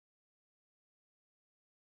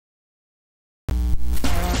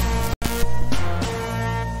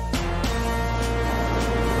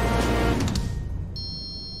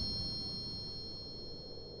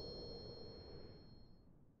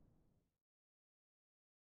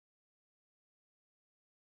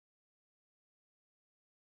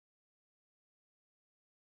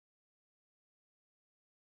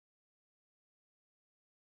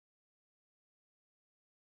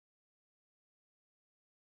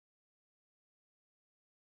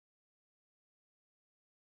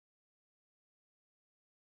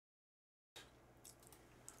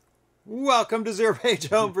Welcome to ZeroPage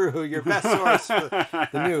Homebrew, your best source for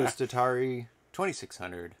the newest Atari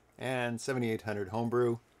 2600 and 7800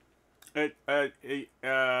 homebrew. It's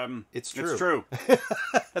true. It's It's true.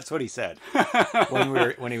 That's what he said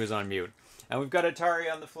when he was on mute. And we've got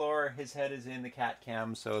Atari on the floor. His head is in the cat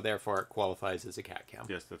cam, so therefore it qualifies as a cat cam.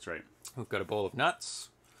 Yes, that's right. We've got a bowl of nuts.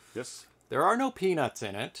 Yes. There are no peanuts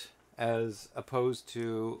in it, as opposed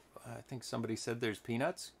to, I think somebody said there's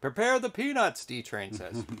peanuts. Prepare the peanuts, D-Train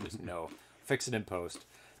says. Just no. Fix it in post.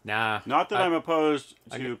 Nah. Not that I'm opposed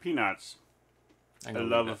to peanuts. I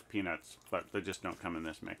love it. peanuts, but they just don't come in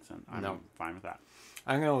this mix, and I'm fine with that.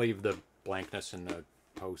 I'm going to leave the blankness in the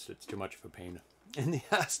post. It's too much of a pain. And he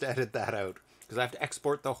has to edit that out, because I have to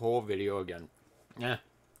export the whole video again. Yeah,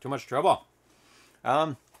 too much trouble.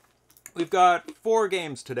 We've got 4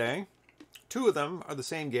 games today. 2 of them are the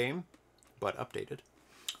same game, but updated,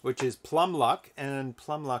 which is Plumb Luck and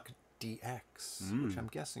Plumb Luck DX, which I'm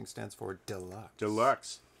guessing stands for Deluxe.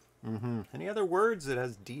 Deluxe. Any other words that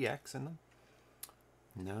has DX in them?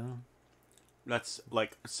 No. That's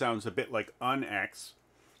like, sounds a bit like unex.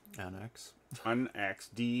 Annex. Unex.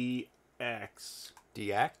 DX.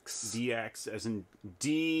 DX? DX as in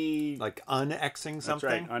D. Like unexing something?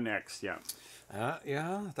 That's right, unex, yeah.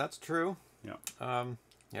 Yeah, that's true. Yeah.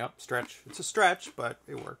 Yep, stretch. It's a stretch, but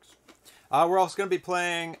it works. We're also going to be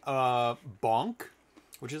playing Bonk,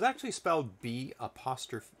 which is actually spelled B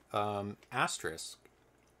apostrophe asterisk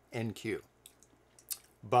NQ.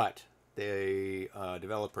 But the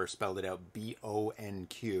developer spelled it out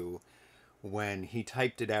BONQ when he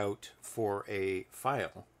typed it out for a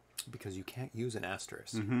file, because you can't use an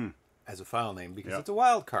asterisk as a file name because it's a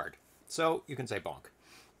wild card. So you can say Bonk.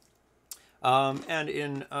 And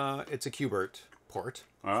it's a Qbert port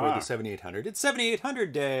for the 7800. It's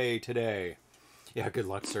 7800 day today. Yeah, good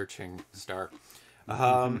luck searching, Star.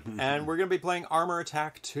 And we're going to be playing Armor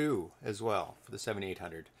Attack 2 as well for the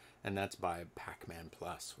 7800. And that's by Pac-Man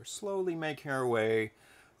Plus. We're slowly making our way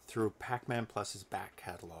through Pac-Man Plus's back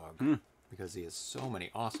catalog because he has so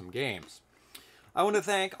many awesome games. I want to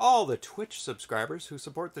thank all the Twitch subscribers who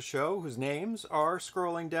support the show, whose names are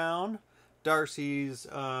scrolling down. Darcy's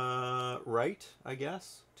right, I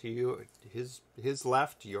guess, to you. His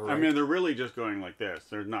left, your right. I mean, they're really just going like this.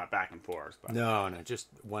 They're not back and forth. But... No, just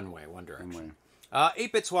one way, one direction.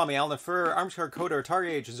 8-Bit Swami, Alan Fur, Armchair Coder, Atari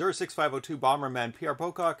Age, 06502, Bomberman, PR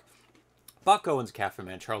Pocock, Buck Owens, Cafe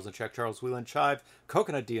Man, Charles and Check, Charles Whelan Chive,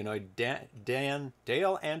 Coconut Dianoid, Dan,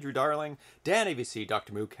 Dale, Andrew Darling, Dan AVC,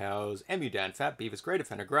 Dr. Moo Cows, MU Dan, Fat Beavis, Great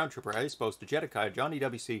Offender, Ground Trooper, Ice Boast, Jedikai, Johnny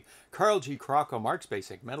WC, Carl G. Crocco, Mark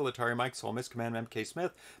Spacek, Metal Atari, Mike Soul, Miss Command, MK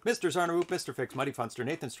Smith, Mr. Zarnaroop, Mr. Fix, Muddy Funster,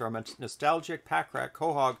 Nathan Strawman, Nostalgic, Packrat,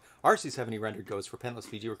 Quahog, RC70 Rendered Ghost for Penless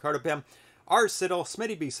Fiji, Ricardo Pim, R. Siddle,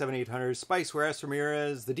 Smitty B 7800, Spiceware, S.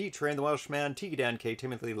 Ramirez, The D Train, The Welshman, Tiki Dan K,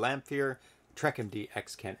 Timothy Lamphere, Trek MD,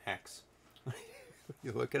 X Ken X. What are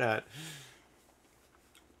you looking at?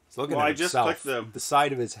 He's looking at himself, just clicked the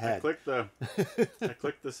side of his head. I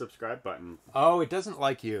clicked the subscribe button. Oh, it doesn't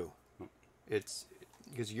like you. It's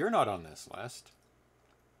because you're not on this list.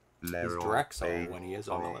 He's Drexel when he is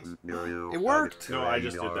on the list. It worked. No, I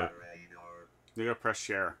just did that. You gotta press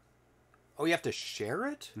share. Oh, you have to share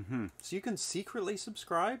it? So you can secretly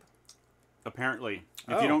subscribe? Apparently.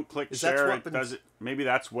 If you don't click share, it does it. Maybe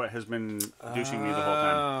that's what has been douching me the whole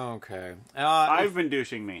time. Okay. I've been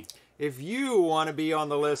douching me. If you want to be on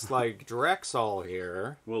the list like Drexel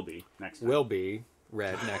here... Will be next time. Will be.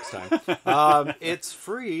 Red next time. It's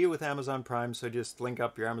free with Amazon Prime, so just link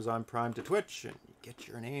up your Amazon Prime to Twitch and get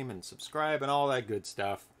your name and subscribe and all that good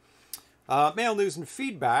stuff. Mail, news, and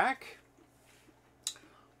feedback.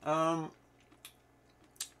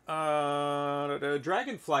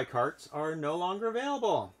 Dragonfly carts are no longer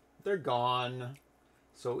available. They're gone.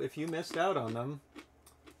 So if you missed out on them,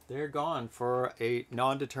 they're gone for a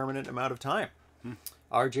non-determinate amount of time.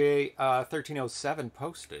 RJ 1307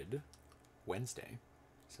 posted Wednesday.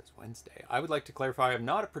 It says Wednesday. I would like to clarify I'm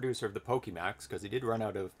not a producer of the Pokémax because he did run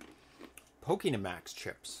out of Pokémax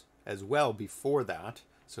chips as well before that.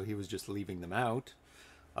 So he was just leaving them out.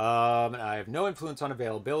 I have no influence on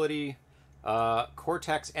availability.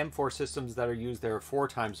 Cortex M4 systems that are used there are 4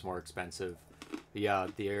 times more expensive. Yeah,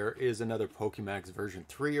 there is another Pokémax version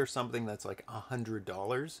 3 or something that's like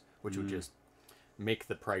 $100, which would just make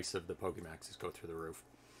the price of the Pokémaxes go through the roof.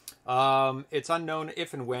 It's unknown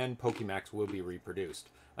if and when Pokémax will be reproduced.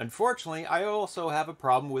 Unfortunately, I also have a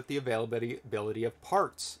problem with the availability of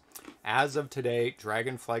parts. As of today,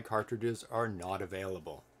 Dragonfly cartridges are not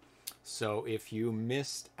available. So if you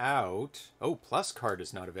missed out... Oh, Plus Card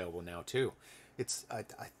is not available now, too. It's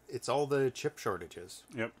all the chip shortages.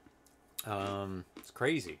 Yep. It's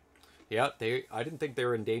crazy. Yeah, I didn't think they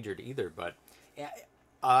were endangered either, but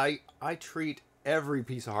I treat every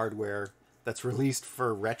piece of hardware that's released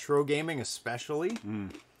for retro gaming, especially,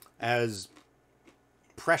 as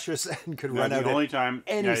precious and could run out at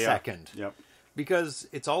any second. Yep. Because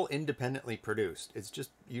it's all independently produced. It's just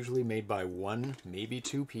usually made by one, maybe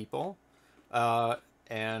two people,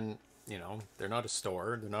 and they're not a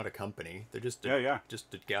store, they're not a company, they're just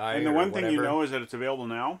just a guy. And the one thing you know is that it's available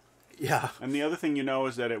now. Yeah. And the other thing you know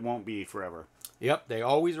is that it won't be forever. Yep, they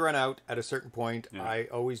always run out at a certain point. Yeah. I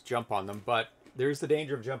always jump on them, but there's the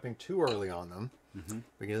danger of jumping too early on them,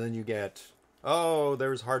 because then you get,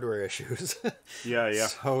 there's hardware issues. Yeah.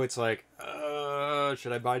 So it's like,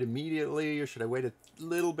 should I buy it immediately or should I wait a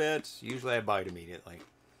little bit? Usually I buy it immediately.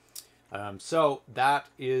 So that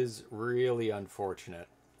is really unfortunate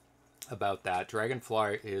about that.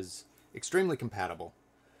 Dragonfly is extremely compatible.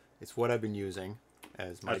 It's what I've been using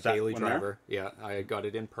as my daily driver. Yeah, I got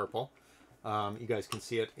it in purple. You guys can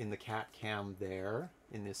see it in the cat cam there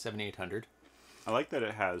in the 7800. I like that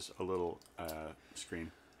it has a little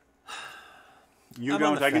screen. You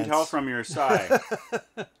don't. I can tell from your sigh.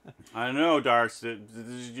 I know, Darce.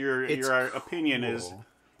 Your opinion is.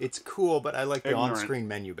 It's cool, but I like the on-screen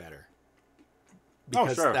menu better.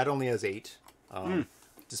 Because that only has 8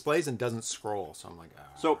 displays and doesn't scroll. So I'm like,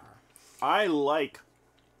 So, I like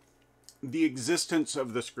the existence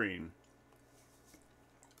of the screen.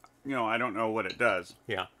 I don't know what it does.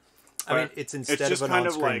 Yeah. I mean, it's instead of an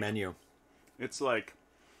on-screen menu. It's like,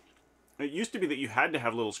 it used to be that you had to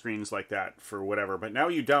have little screens like that for whatever, but now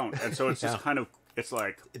you don't. And so it's just kind of, it's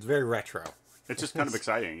like... It's very retro. It's just kind of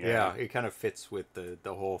exciting. Yeah, it kind of fits with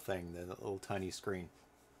the whole thing, the little tiny screen.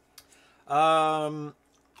 In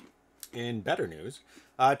better news,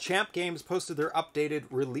 Champ Games posted their updated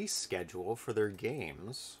release schedule for their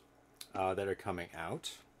games that are coming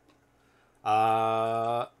out.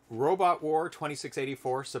 Robot War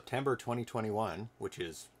 2684, September 2021, which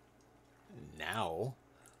is now.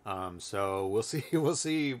 So we'll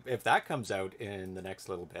see if that comes out in the next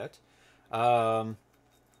little bit.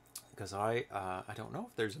 Because I don't know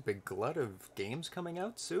if there's a big glut of games coming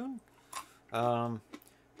out soon.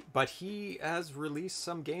 But he has released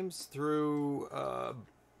some games through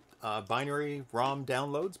binary ROM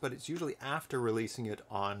downloads, but it's usually after releasing it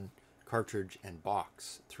on cartridge and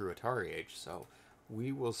box through Atari Age. So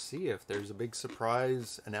we will see if there's a big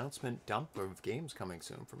surprise announcement dump of games coming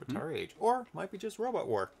soon from Atari Age, or might be just Robot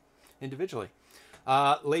War individually.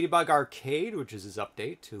 Ladybug Arcade, which is his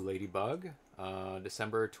update to Ladybug,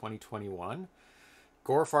 December 2021.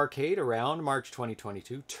 Gorf Arcade around March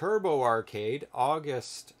 2022. Turbo Arcade,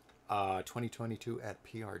 August 2022 at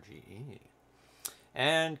PRGE.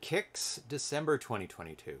 And Kicks, December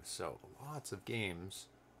 2022. So lots of games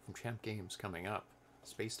from Champ Games coming up.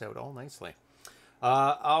 Spaced out all nicely.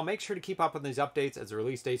 I'll make sure to keep up on these updates as the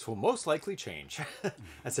release dates will most likely change,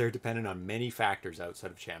 as they're dependent on many factors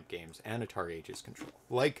outside of Champ Games and Atari Age's control,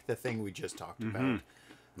 like the thing we just talked about.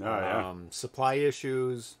 Supply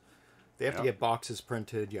issues. They have to get boxes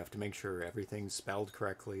printed. You have to make sure everything's spelled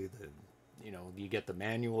correctly. You get the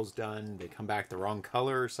manuals done. They come back the wrong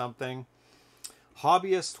color or something.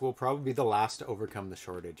 Hobbyist will probably be the last to overcome the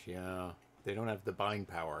shortage. Yeah, they don't have the buying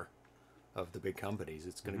power of the big companies.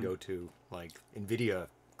 It's going to go to like NVIDIA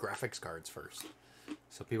graphics cards first,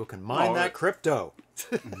 so people can mine that crypto.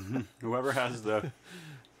 Whoever has the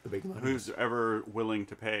big money, who's ever willing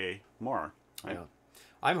to pay more. Right? Yeah,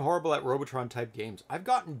 I'm horrible at Robotron type games. I've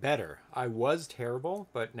gotten better. I was terrible,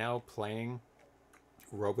 but now playing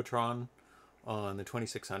Robotron on the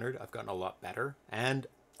 2600, I've gotten a lot better, and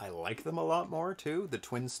I like them a lot more too. The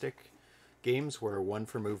twin stick games where one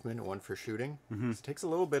for movement and one for shooting. It takes a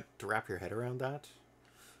little bit to wrap your head around that.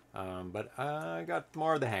 But I got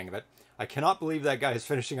more of the hang of it. I cannot believe that guy is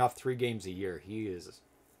finishing off 3 games a year. He is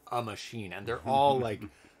a machine. And they're all like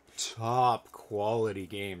top quality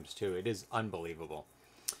games too. It is unbelievable.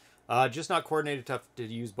 Just not coordinated enough to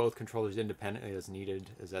use both controllers independently as needed,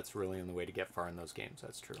 as that's really the only way to get far in those games.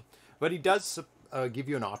 That's true. But he does give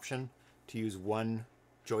you an option to use one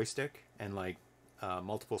joystick and like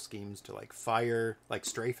multiple schemes to like fire, like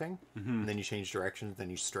strafing, and then you change directions,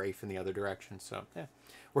 then you strafe in the other direction. So yeah,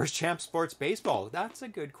 where's Champ Sports Baseball? That's a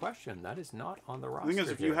good question. That is not on the roster. The thing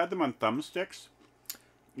is, if you had them on thumbsticks,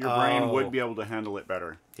 your brain would be able to handle it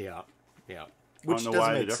better. Yeah, which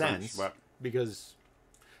doesn't make sense, but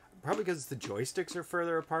probably because the joysticks are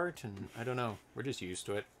further apart, and I don't know. We're just used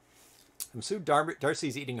to it. I'm Sue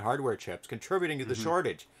Darcy's eating hardware chips, contributing to the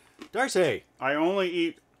shortage. Darcy, I only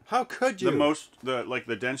eat. How could you?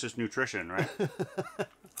 The densest nutrition, right?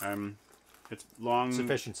 It's long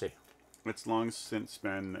sufficiency. It's long since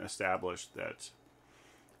been established that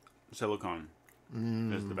silicone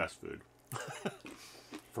is the best food.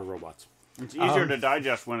 For robots. It's easier to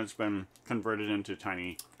digest when it's been converted into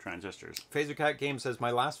tiny transistors. Phasercat Game says my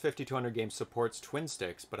last 5200 game supports twin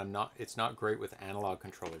sticks, but it's not great with analog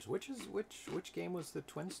controllers. Which game was the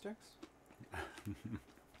twin sticks?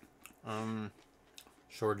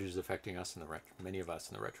 Shortages affecting us in the many of us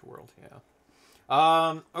in the retro world.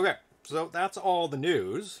 Yeah. Okay, so that's all the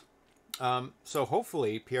news. So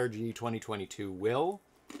hopefully PRG 2022 will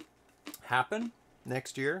happen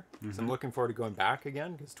next year. So I'm looking forward to going back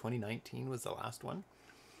again because 2019 was the last one.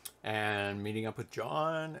 And meeting up with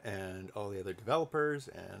John and all the other developers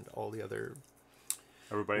and all the other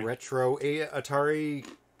retro Atari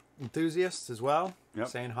enthusiasts as well. Yep.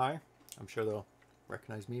 Saying hi. I'm sure they'll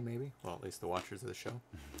recognize me maybe. Well, at least the watchers of the show.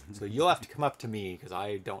 So you'll have to come up to me because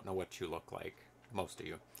I don't know what you look like. Most of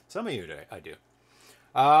you. Some of you I do.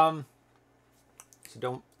 So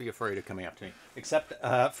don't be afraid of coming up to me. Except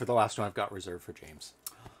for the last one I've got reserved for James.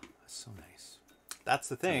 That's so nice. That's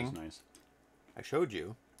the thing That was nice. I showed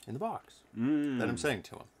you in the box that I'm sending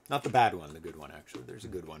to him. Not the bad one, the good one, actually. There's a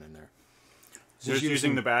good one in there. Just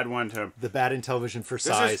using the bad one to... The bad in television for This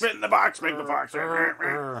size. is spit in the box, make the box.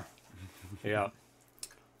 Yeah.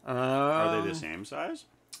 Are they the same size?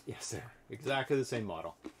 Yes, they're exactly the same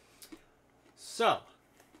model. So,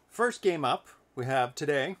 first game up we have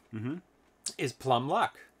today is Plumb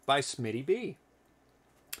Luck by Smitty B.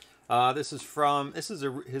 This is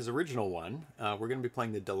his original one. We're going to be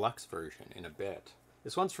playing the deluxe version in a bit.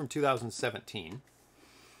 This one's from 2017.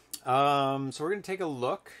 So we're going to take a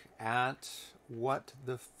look at what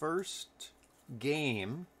the first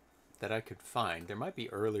game that I could find. There might be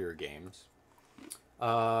earlier games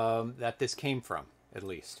that this came from, at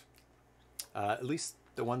least. At least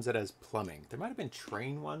the ones that has plumbing. There might have been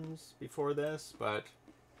train ones before this, but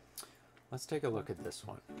let's take a look at this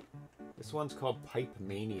one. This one's called Pipe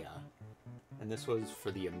Mania, and this was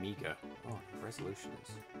for the Amiga. Oh, the resolution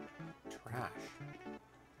is trash.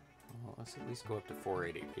 Well, let's at least go up to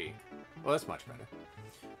 480p. Well, that's much better.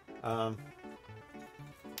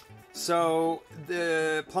 So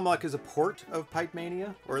the Plumb Luck is a port of Pipe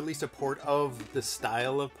Mania, or at least a port of the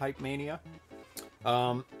style of Pipe Mania.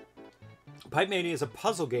 Pipe Mania is a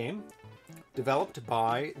puzzle game developed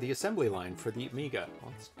by the assembly line for the Amiga.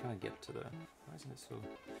 Well, let's kind of get to the... Why isn't it so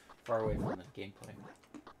far away from the gameplay?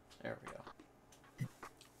 There we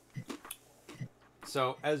go.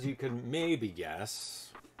 So, as you can maybe guess,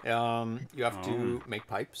 you have to make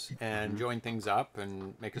pipes and join things up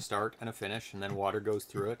and make a start and a finish, and then water goes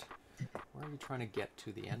through it. Where are you trying to get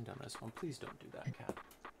to the end on this one? Please don't do that, cat.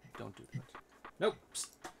 Don't do that. Nope.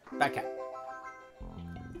 Psst. Back cat.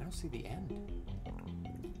 I don't see the end.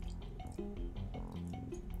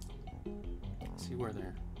 See where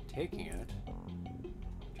they're taking it. Do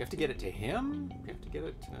you have to get it to him? Do you have to get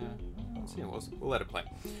it to... Let's see. We'll let it play.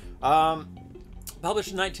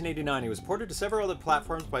 Published in 1989, it was ported to several other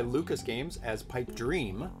platforms by Lucas Games as Pipe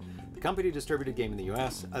Dream. The company distributed the game in the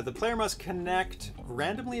US. The player must connect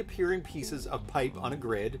randomly appearing pieces of pipe on a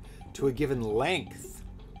grid to a given length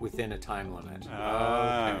within a time limit.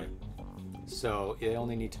 Okay. So you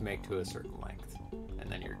only need to make to a certain length,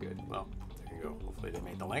 and then you're good. Well, there you go. Hopefully they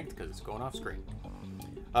made the length because it's going off screen.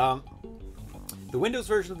 The Windows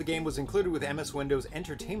version of the game was included with MS Windows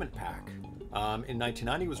Entertainment Pack. In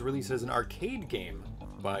 1990, it was released as an arcade game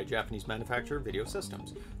by Japanese manufacturer Video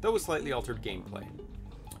Systems, though with slightly altered gameplay.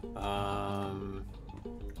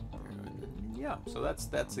 Yeah, so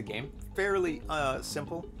that's the game. Fairly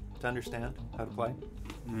simple to understand how to play.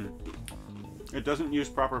 It doesn't use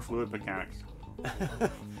proper fluid mechanics.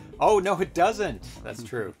 Oh, no, it doesn't. That's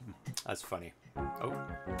true. That's funny. Oh.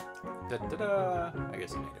 Da-da-da. I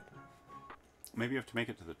guess I made it. Maybe you have to make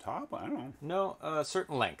it to the top? I don't know. No, a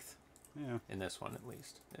certain length. Yeah. In this one, at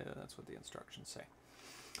least. Yeah, that's what the instructions say.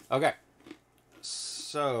 Okay.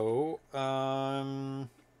 So,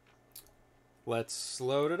 let's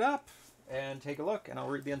load it up and take a look, and I'll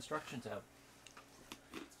read the instructions out.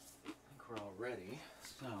 I think we're all ready.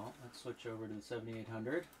 So, let's switch over to the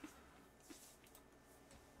 7800.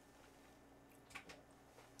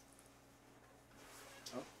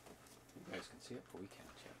 Oh, you guys can see it, but we can't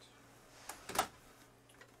yet.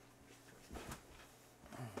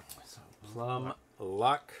 So, Plumb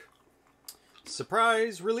Luck.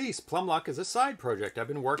 Surprise release. Plumb Luck is a side project I've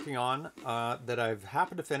been working on that I've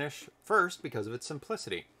happened to finish first because of its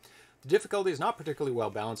simplicity. The difficulty is not particularly well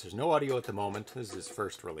balanced. There's no audio at the moment. This is his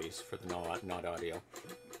first release for the not audio.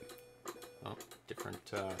 Oh,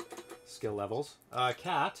 different skill levels.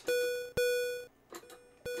 Cat.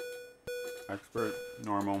 Expert,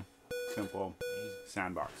 normal, simple,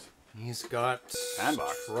 sandbox. He's got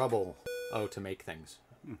Sandbox. trouble. Oh, to make things.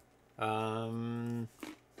 We'll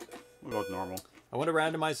go with normal. I want to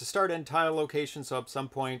randomize the start-end tile location, so at some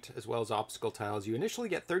point, as well as obstacle tiles, you initially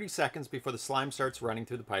get 30 seconds before the slime starts running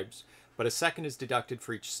through the pipes, but a second is deducted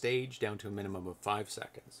for each stage, down to a minimum of 5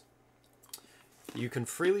 seconds. You can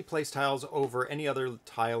freely place tiles over any other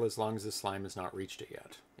tile as long as the slime has not reached it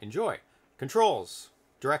yet. Enjoy. Controls.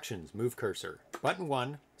 Directions. Move cursor. Button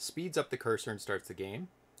 1 speeds up the cursor and starts the game.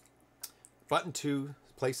 Button 2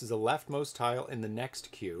 places the leftmost tile in the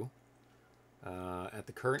next queue. At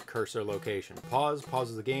the current cursor location. Pause,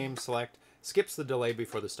 pauses the game, select, skips the delay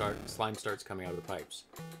before the slime starts coming out of the pipes.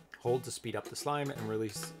 Hold to speed up the slime and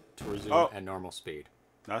release to resume at normal speed.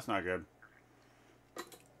 That's not good.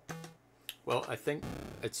 Well, I think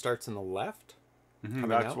it starts in the left.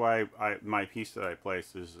 That's why my piece that I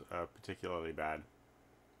placed is particularly bad.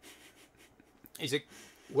 Is it?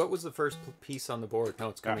 What was the first piece on the board? No,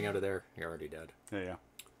 it's coming out of there. You're already dead. Yeah.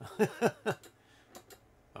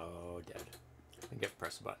 Oh, dead. I think you have to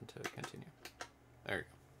press a button to continue. There you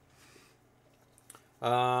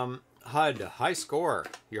go. HUD, high score.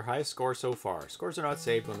 Your highest score so far. Scores are not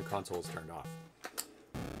saved when the console is turned off.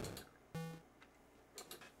 Turn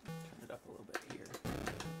it up a little bit here.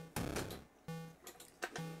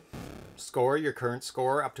 Score, your current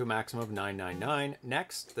score, up to a maximum of 999.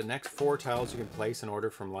 Next, the next 4 tiles you can place in order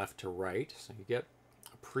from left to right. So you get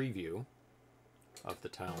a preview of the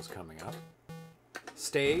tiles coming up.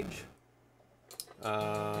 Stage.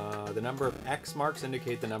 The number of X marks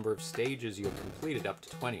indicate the number of stages you have completed, up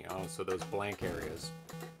to 20. Oh, so those blank areas.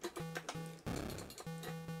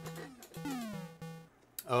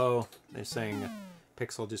 Oh, they're saying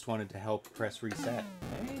Pixel just wanted to help press reset.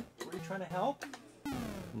 Hey, were you trying to help?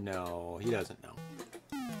 No, he doesn't know.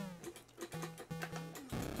 Am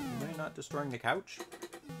I not destroying the couch?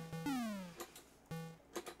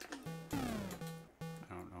 I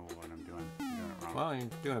don't know what I'm doing. I'm doing it wrong. Well, you're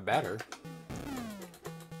doing it better.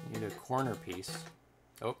 You need a corner piece.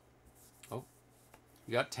 Oh. You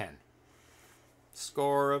got 10.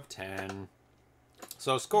 Score of 10.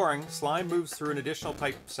 So scoring, slime moves through an additional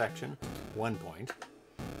pipe section, 1 point.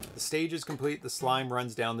 The stage is complete, the slime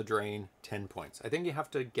runs down the drain, 10 points. I think you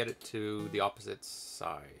have to get it to the opposite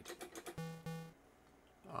side.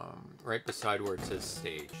 Right beside where it says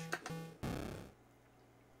stage.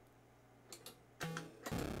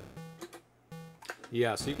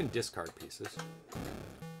 Yeah, so you can discard pieces.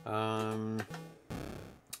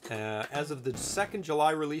 As of the 2nd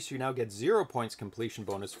July release, you now get 0 points completion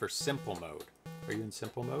bonus for simple mode. Are you in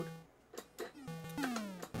simple mode?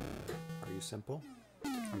 Are you simple?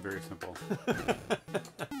 I'm very simple.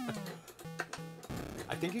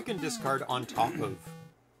 I think you can discard on top of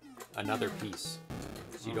another piece,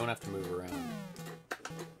 so you don't have to move around.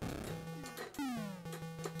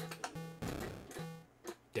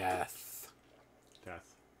 Death.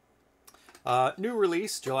 New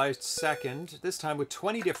release, July 2nd, this time with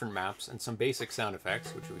 20 different maps and some basic sound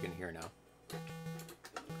effects, which we can hear now.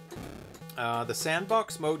 The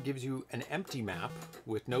sandbox mode gives you an empty map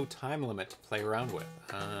with no time limit to play around with.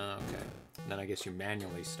 Okay. And then I guess you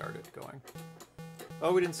manually started going.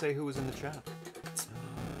 Oh, we didn't say who was in the chat.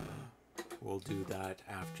 We'll do that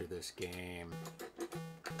after this game.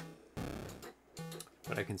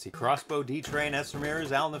 But I can see Crossbow, D-Train, S.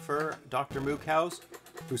 Ramirez, Al Nefer, Dr. Mookhouse,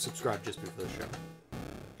 who subscribed just before the show.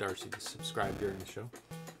 Darcy subscribed during the show.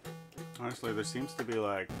 Honestly, there seems to be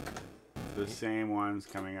like the same ones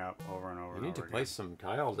coming up over and over. You need to place some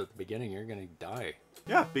tiles at the beginning. You're gonna die.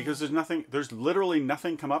 Yeah, because there's literally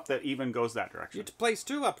nothing come up that even goes that direction. You need to place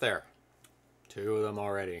 2 up there. 2 of them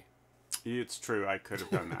already. It's true. I could have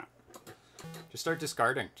done that. Just start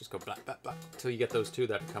discarding. Just go blah, blah, blah, until you get those 2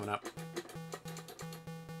 that are coming up.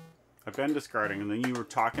 I've been discarding, and then you were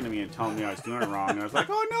talking to me and telling me I was doing it wrong, and I was like,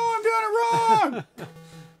 oh no, I'm doing it wrong!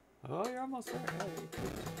 Oh, you're almost there.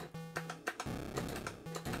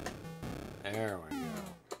 There we go.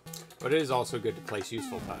 But it is also good to place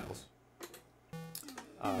useful tiles.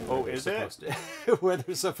 Oh, is it? Where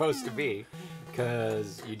they're supposed to be,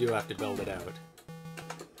 because you do have to build it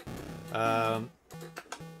out.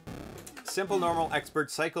 Simple, normal, expert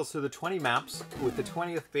cycles through the 20 maps, with the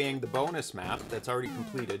 20th being the bonus map that's already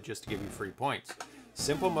completed just to give you free points.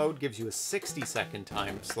 Simple mode gives you a 60-second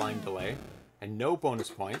time slime delay and no bonus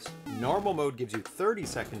points. Normal mode gives you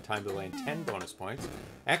 30-second time delay and 10 bonus points.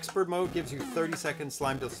 Expert mode gives you 30-second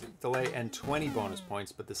slime delay and 20 bonus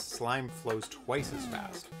points, but the slime flows twice as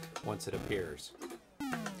fast once it appears.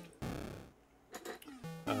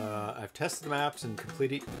 I've tested the maps and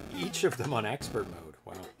completed each of them on expert mode.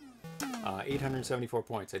 Wow. 874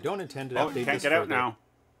 points. I don't intend to update this can't get out further. now.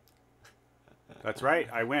 That's right.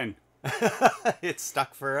 I win. It's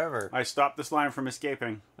stuck forever. I stopped the slime from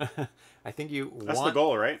escaping. I think you That's the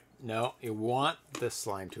goal, right? No, you want the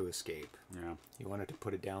slime to escape. Yeah. You want it to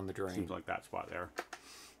put it down the drain. Seems like that spot there.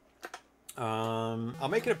 I'll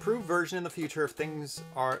make an approved version in the future if things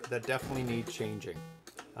that definitely need changing.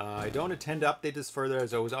 I don't intend to update this further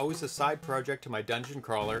as it was always a side project to my dungeon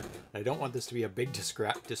crawler, and I don't want this to be a big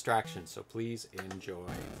distraction, so please enjoy.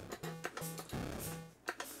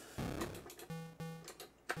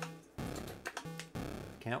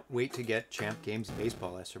 Can't wait to get Champ Games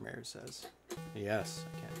Baseball, Esmeralda says. Yes,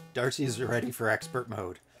 I can. Darcy is ready for expert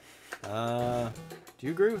mode. Do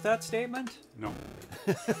you agree with that statement? No.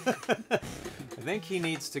 I think he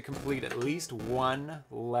needs to complete at least one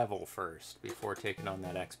level first before taking on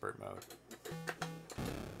that expert mode.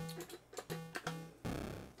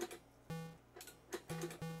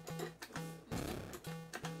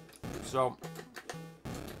 So,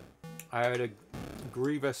 I had a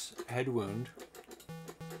grievous head wound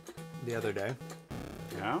the other day.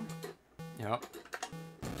 Yeah? Yep.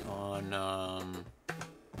 On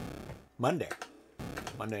Monday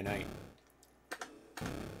night.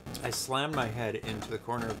 I slammed my head into the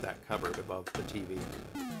corner of that cupboard above the TV.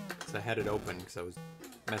 So I had it open because I was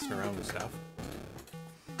messing around with stuff.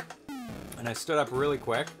 And I stood up really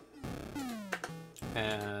quick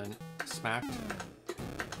and smacked.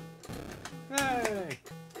 Hey!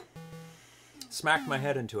 Smacked my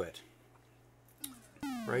head into it.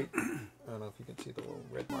 Right? I don't know if you can see the little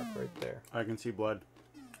red mark right there. I can see blood.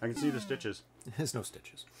 I can see the stitches. There's no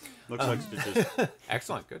stitches. Looks like stitches.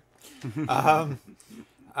 Excellent, good.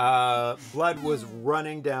 Blood was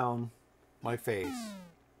running down my face.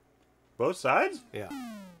 Both sides? Yeah.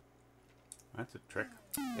 That's a trick.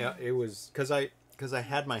 Yeah, it was because I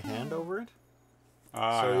had my hand over it.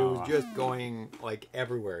 So So it was just going like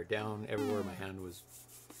everywhere, down everywhere. My hand was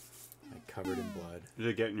like covered in blood. Did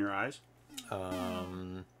it get in your eyes?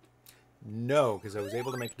 No, because I was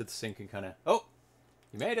able to make it to the sink and kind of. Oh,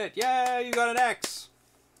 you made it! Yeah, you got an X.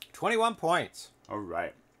 21 points. All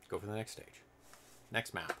right. Go for the next stage.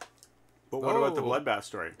 Next map. But what about the bloodbath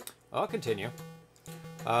story? I'll continue.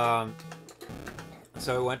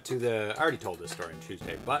 So I went to the... I already told this story on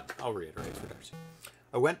Tuesday, but I'll reiterate for Darcy.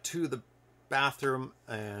 I went to the bathroom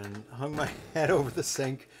and hung my head over the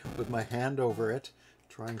sink with my hand over it,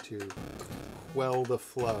 trying to quell the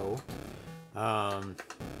flow.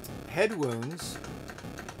 Head wounds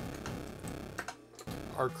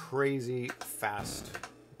are crazy fast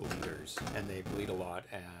bleeders, and they bleed a lot,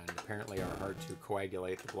 and apparently are hard to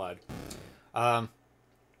coagulate the blood.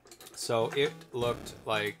 So it looked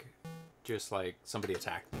like just like somebody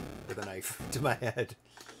attacked me with a knife to my head.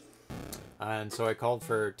 And so I called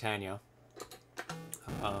for Tanya.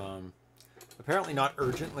 Apparently not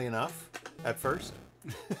urgently enough at first.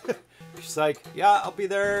 She's like, yeah, I'll be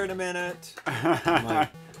there in a minute. I'm like,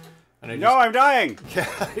 and I'm dying! Yeah,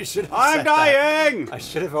 I'm dying! I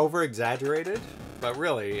should have over-exaggerated, but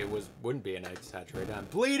really it wouldn't be an exaggeration. I'm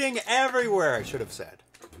bleeding everywhere, I should have said.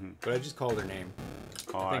 But I just called her name.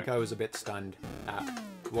 I think I was a bit stunned at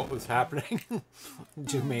what was happening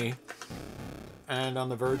to me and on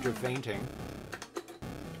the verge of fainting.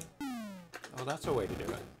 Oh, that's a way to do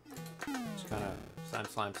it. Just kind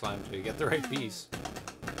of slam till you get the right piece.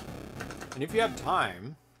 And if you have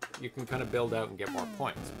time, you can kind of build out and get more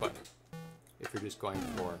points. But if you're just going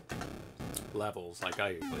for levels like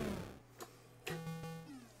I usually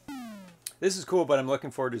do. This is cool, but I'm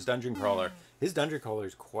looking forward to his dungeon crawler. His dungeon crawler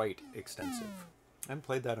is quite extensive. I haven't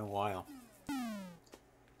played that in a while.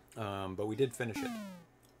 But we did finish it.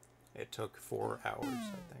 It took 4 hours,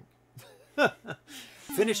 I think.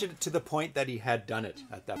 Finish it to the point that he had done it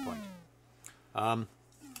at that point.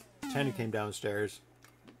 Tanya came downstairs,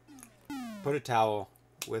 put a towel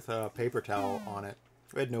with a paper towel on it.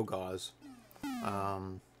 We had no gauze. I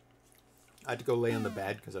had to go lay on the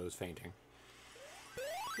bed because I was fainting.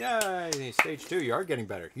 Yay! Stage 2, you are getting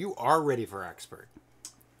better. You are ready for expert.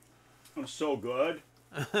 I'm so good.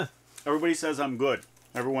 Everybody says I'm good.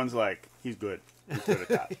 Everyone's like, he's good. He's good at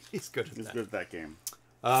that. He's good at that. He's good at that game.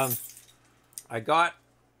 I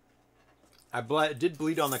did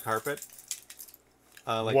bleed on the carpet.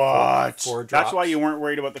 Like what? Four drops. That's why you weren't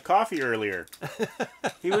worried about the coffee earlier.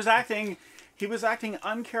 He was acting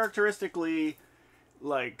uncharacteristically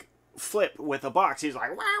like flip with a box. He's like,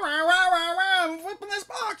 wah, wah, wah, wah, wah, I'm flipping this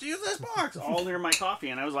box, use this box, all near my coffee.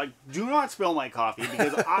 And I was like, do not spill my coffee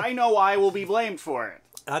because I know I will be blamed for it.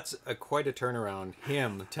 That's quite a turnaround.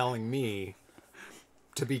 Him telling me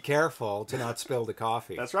to be careful to not spill the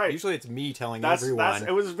coffee. That's right. Usually it's me telling everyone.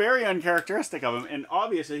 It was very uncharacteristic of him. And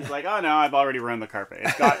obviously he's like, oh no, I've already ruined the carpet.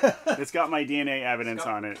 It's got my DNA evidence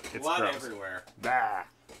on it. It's blood gross. Everywhere. Bah.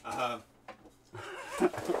 But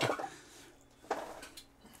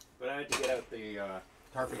I had to get out the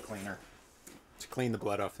carpet cleaner to clean the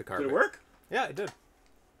blood off the carpet. Did it work? Yeah, it did.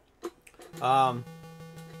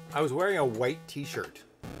 I was wearing a white t-shirt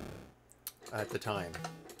at the time,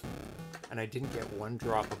 and I didn't get one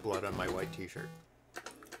drop of blood on my white t-shirt.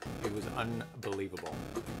 It was unbelievable.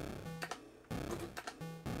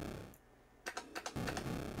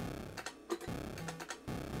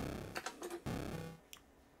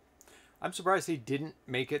 I'm surprised they didn't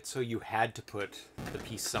make it so you had to put the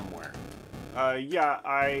piece somewhere. Yeah,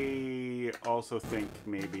 I also think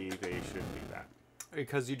maybe they should do that.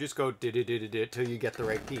 Because you just go did till you get the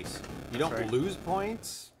right piece. You don't right. lose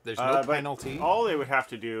points. There's no penalty. All they would have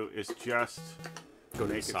to do is just Go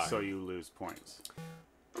to make the it side. so you lose points.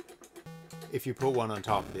 If you put one on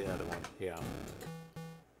top of the other one, yeah.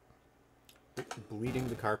 Bleeding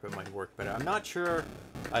the carpet might work better. I'm not sure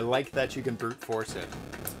I like that you can brute force it.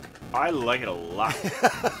 I like it a lot.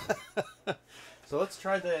 So let's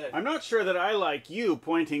try the... I'm not sure that I like you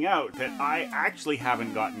pointing out that I actually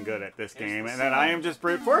haven't gotten good at this game and that I am just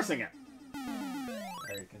brute forcing it.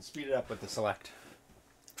 There, you can speed it up with the select.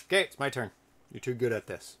 Okay, it's my turn. You're too good at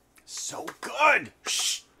this. So good!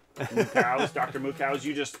 Shh! Moocows, Dr. Moocows,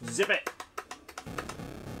 you just zip it.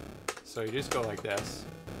 So you just go like this.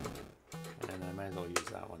 And I might as well use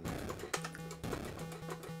that one there.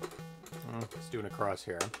 Let's do an across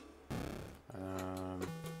here.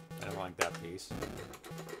 I don't like that piece.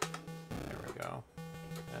 There we go.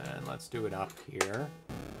 And let's do it up here.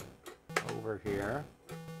 Over here.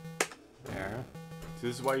 There. So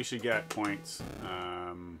this is why you should get points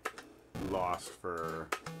lost for...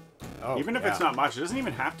 Oh, even if yeah. it's not much, it doesn't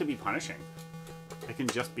even have to be punishing. It can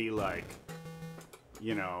just be like,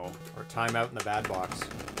 you know... Or timeout in the bad box.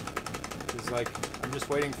 It's like, I'm just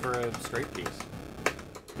waiting for a straight piece.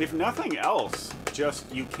 If nothing else, just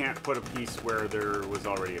you can't put a piece where there was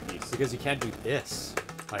already a piece. Because you can't do this.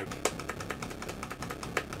 Like...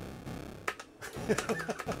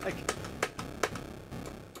 like...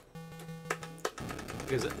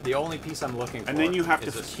 Because the only piece I'm looking for and then you have to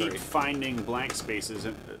is a keep straight. finding blank spaces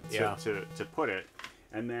Yeah. to put it.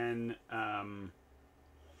 And then...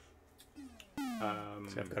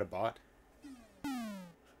 See, I've got a bot.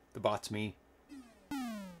 The bot's me.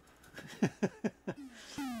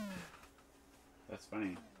 That's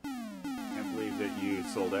funny. Can't believe that you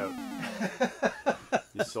sold out.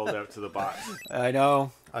 You sold out to the bots. I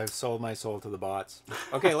know. I've sold my soul to the bots.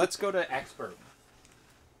 Okay, let's go to expert.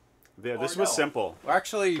 Yeah, this Or was no. simple. Well,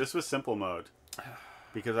 actually, This was simple mode.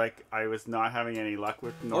 Because I was not having any luck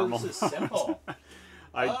with normal this is mode. simple.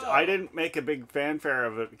 I didn't make a big fanfare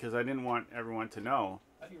of it because I didn't want everyone to know.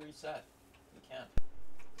 How do you reset? You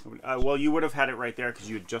can't. Well, you would have had it right there because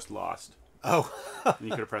you had just lost. Oh. And you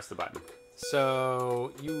could have pressed the button.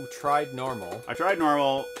 So, you tried normal. I tried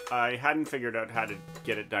normal. I hadn't figured out how to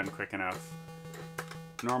get it done quick enough.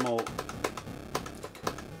 Normal.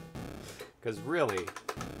 Because really,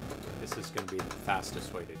 this is going to be the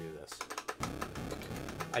fastest way to do this.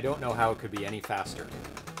 I don't know how it could be any faster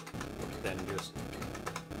than just...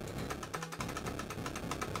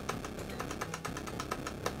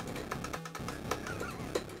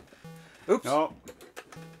 Oops. No.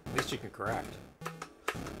 At least you can correct.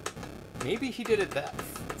 Maybe he did it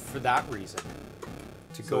for that reason.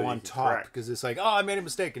 To So go you on can top. correct. Because it's like, oh, I made a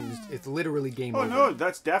mistake. And it's literally game Oh over. no,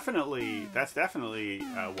 that's definitely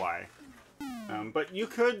why. But you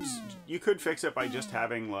could fix it by just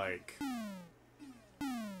having like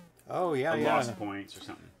Oh, yeah, yeah. lost points or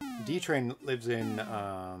something. D-Train lives in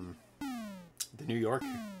the New York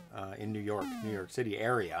City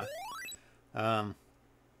area.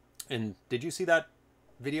 And did you see that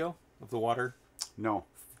video of the water No.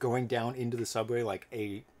 going down into the subway like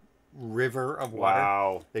a river of water?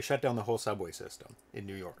 Wow. They shut down the whole subway system in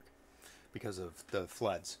New York because of the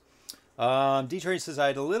floods. D-Train says, I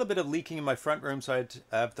had a little bit of leaking in my front room, so I had to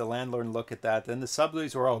have the landlord look at that. Then the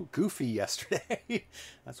subways were all goofy yesterday.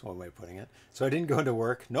 That's one way of putting it. So I didn't go into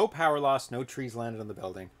work. No power loss, no trees landed on the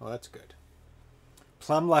building. Well, that's good.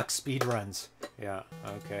 Plumb Luck speed runs. Yeah,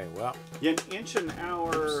 okay, well. Yeah, an inch an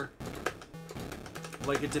hour.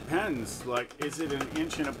 Like, it depends. Like, is it an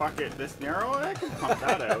inch in a bucket this narrow? I can pump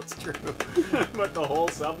that out. That's true. But the whole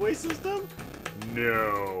subway system?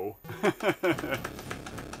 No.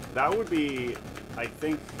 That would be, I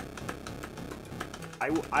think,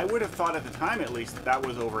 I would have thought at the time, at least, that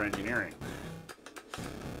was over-engineering.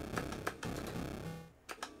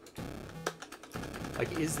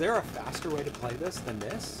 Like, is there a faster way to play this than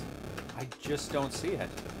this? I just don't see it.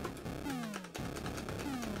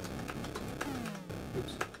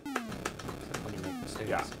 Oops. Except when you make mistakes.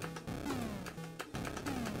 Yeah.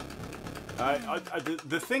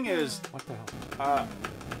 The thing is, What the hell?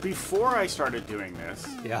 before I started doing this,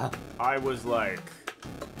 Yeah. I was like,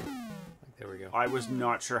 There we go. I was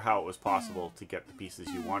not sure how it was possible to get the pieces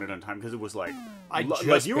you wanted on time because it was like, I like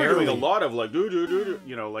just you were doing a barely- lot of like do,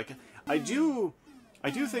 you know, like I do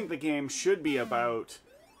think the game should be about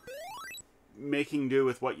making do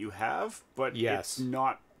with what you have, but Yes. it's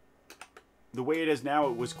not. The way it is now,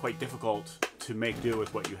 it was quite difficult to make do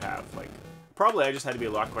with what you have. Like, probably I just had to be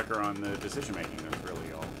a lot quicker on the decision making. That's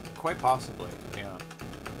really all. Quite possibly. Yeah.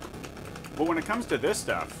 But when it comes to this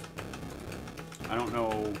stuff, I don't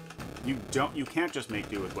know. You can't just make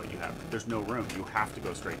do with what you have. There's no room. You have to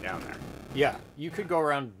go straight down there. Yeah. You could go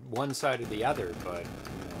around one side or the other, but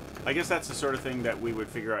I guess that's the sort of thing that we would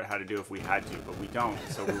figure out how to do if we had to, but we don't,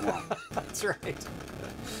 so we won't. that's right.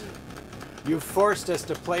 You forced us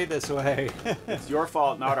to play this way. It's your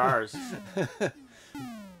fault, not ours.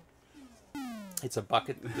 It's a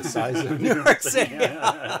bucket the size of New York City.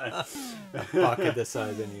 A bucket the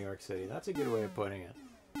size of New York City. That's a good way of putting it.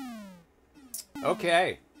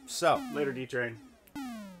 Okay, so Later, D-Train.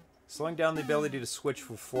 slowing down the ability to switch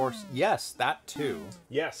with force. Yes, that too.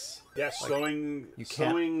 Yes. Yes, Like, slowing... you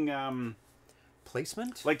can't- Slowing,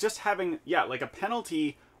 Placement? like just having... Yeah, like a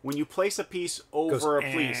penalty when you place a piece over Goes,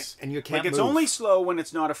 a piece. and you can't Like, it's move. only slow when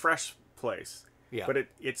it's not a fresh place. Yeah. But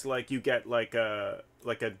it's like you get like a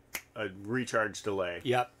recharge delay.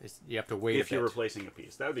 Yep. You have to wait If a you're bit. replacing a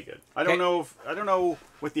piece. That would be good. Okay. I don't know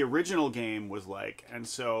what the original game was like, and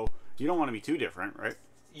so you don't want to be too different, right?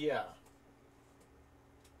 Yeah.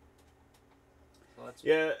 So that's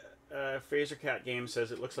Yeah, Phaser Cat Game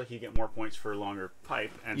says it looks like you get more points for a longer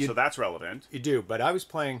pipe, and You- so that's relevant. You do, but I was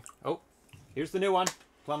playing... Oh, here's the new one.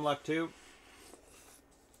 Plumb Luck 2.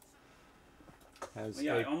 Has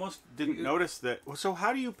Yeah, I a almost didn't notice that. So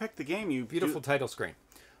how do you pick the game? You beautiful do, title screen.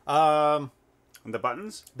 and the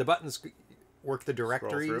buttons. The buttons work the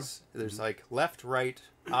directories. There's like left, right,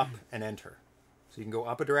 up, and enter. So you can go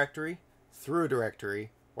up a directory, through a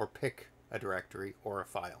directory, or pick a directory or a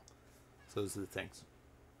file. So those are the things.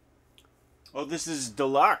 Oh, this is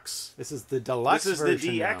deluxe. This is the deluxe This is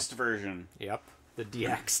version the now. DX'd version. Yep, the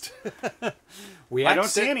DX'd. we I don't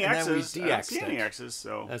X'd see it, any and then we X's. I don't see DX'd any it. X's.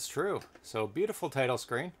 So That's true. So beautiful title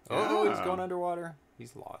screen. Oh, he's Yeah. going underwater.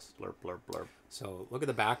 He's lost. blurb, blurb, blurb. So look at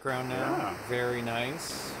the background now. Yeah. Very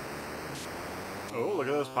nice. Oh, look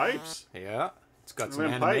at those pipes. Yeah. It's got Look some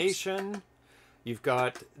at them pipes. animation. You've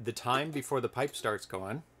got the time before the pipe starts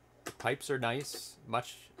going. The pipes are nice.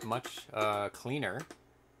 Much cleaner.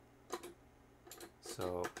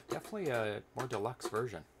 So definitely a more deluxe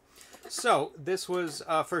version. So this was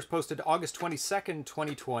first posted August 22nd,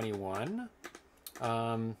 2021.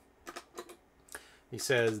 He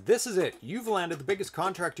says, "This is it. You've landed the biggest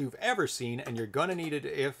contract you've ever seen, and you're gonna need it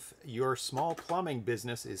if your small plumbing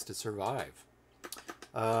business is to survive.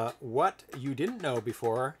 What you didn't know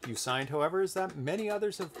before you signed, however, is that many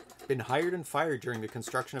others have been hired and fired during the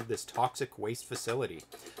construction of this toxic waste facility.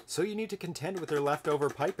 So you need to contend with their leftover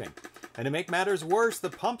piping. And to make matters worse, the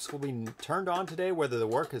pumps will be turned on today whether the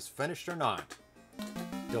work is finished or not.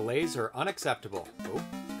 Delays are unacceptable." Oh,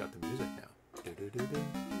 it's got the music now.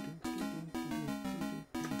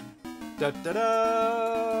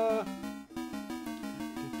 Da-da-da!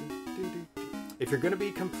 If you're going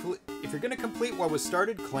to complete what was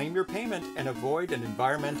started, claim your payment and avoid an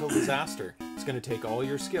environmental disaster. It's going to take all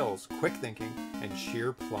your skills, quick thinking, and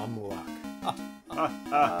sheer plum luck.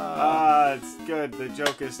 It's good. The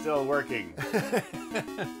joke is still working.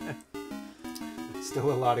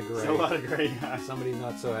 Still a lot of gray. Still a lot of gray. Yeah. Somebody's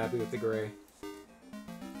not so happy with the gray.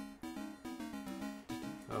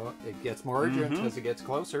 Oh, it gets more urgent as it gets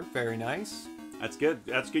closer. Very nice. That's good.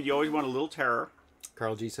 That's good. You always want a little terror.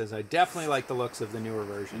 Carl G says, "I definitely like the looks of the newer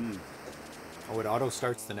version." Oh, it auto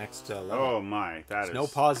starts the next level. Oh my, that is No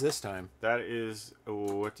pause this time. That is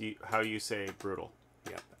how you say brutal.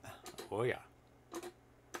 Yep. Oh yeah.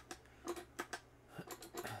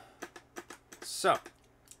 So,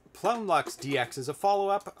 Plumb Luck DX is a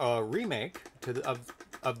follow-up, a remake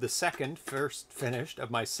of the first finished of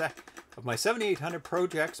my 7800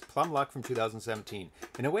 projects Plumb Luck from 2017.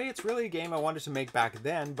 In a way, it's really a game I wanted to make back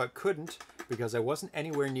then, but couldn't because I wasn't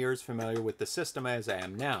anywhere near as familiar with the system as I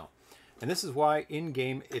am now. And this is why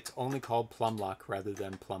in-game it's only called Plumb Luck rather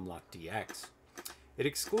than Plumb Luck DX. It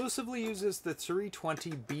exclusively uses the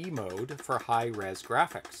 320B mode for high-res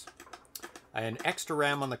graphics. An extra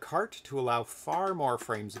RAM on the cart to allow far more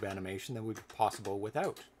frames of animation than would be possible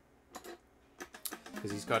without.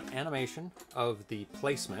 Because he's got animation of the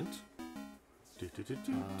placement,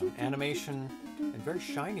 animation and very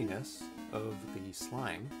shininess of the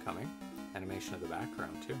slime coming, animation of the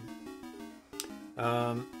background too.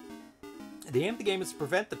 The aim of the game is to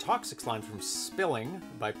prevent the toxic slime from spilling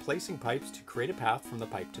by placing pipes to create a path from the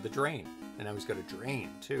pipe to the drain. And now he's got a drain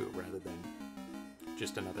too, rather than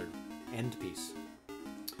just another end piece.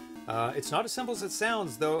 It's not as simple as it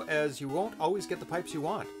sounds, though, as you won't always get the pipes you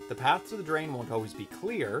want. The path to the drain won't always be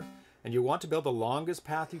clear, and you want to build the longest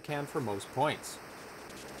path you can for most points.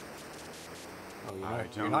 Oh,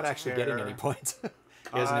 you're not actually getting any points.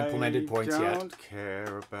 He hasn't implemented points yet. I don't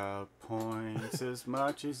care about points as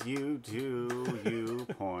much as you do, you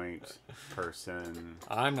point person.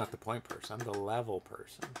 I'm not the point person. I'm the level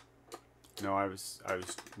person. No, I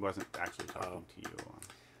wasn't actually talking to you.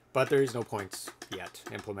 But there is no points yet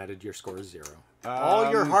implemented. Your score is 0.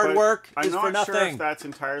 All your hard work is for nothing. I'm not sure if that's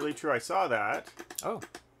entirely true. I saw that. Oh,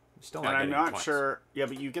 still not getting I'm not points. Sure. Yeah,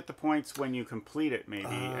 but you get the points when you complete it, maybe,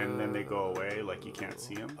 and then they go away, like you can't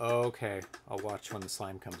see them. Okay, I'll watch when the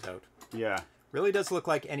slime comes out. Yeah. Really does look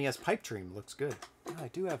like NES Pipe Dream. Looks good. Oh, I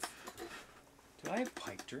do have. Do I have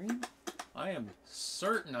Pipe Dream? I am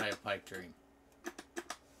certain I have Pipe Dream.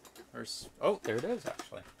 Oh, there it is,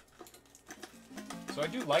 actually. So I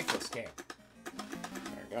do like this game.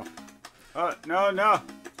 There we go. No.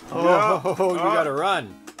 Oh, you gotta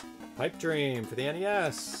run. Pipe Dream for the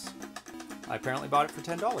NES. I apparently bought it for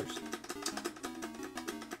 $10.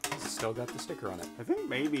 It's still got the sticker on it. I think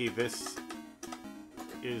maybe this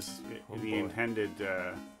is the intended...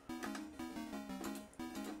 You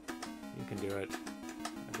can do it.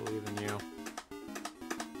 I believe in you.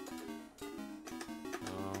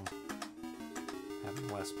 Having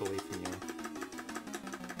less belief in you.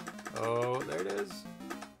 Oh, there it is.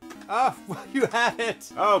 Oh, you had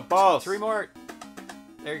it. Oh, balls. 3 more.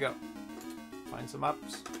 There you go. Find some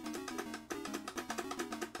ups.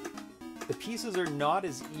 The pieces are not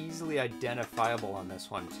as easily identifiable on this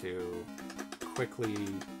one to quickly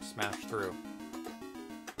smash through.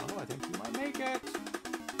 Oh, I think he might make it.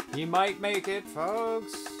 He might make it,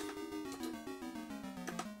 folks.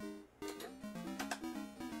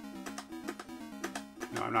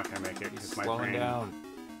 No, I'm not going to make it. He's slowing down.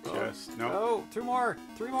 Just, no. Oh, 2 more.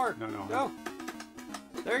 3 more. No. Go.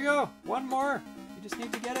 There you go. 1 more. You just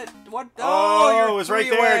need to get it. What? Oh, it was right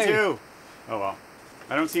there, too. Oh, well.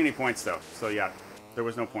 I don't see any points, though. So, yeah, there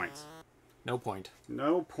was no points. No point.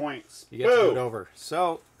 No points. You get to do it over.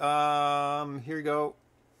 So, here you go.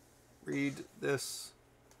 Read this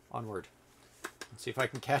onward. Let's see if I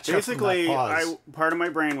can catch up from that pause. Part of my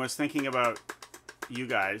brain was thinking about you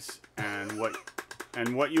guys and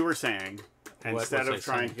what you were saying. Instead of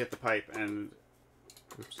trying to get the pipe, and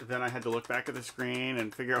then I had to look back at the screen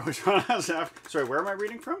and figure out which one I was after. Sorry, where am I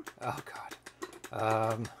reading from? Oh, God.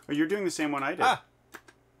 Oh, you're doing the same one I did.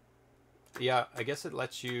 Yeah, I guess it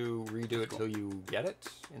lets you redo it till you get it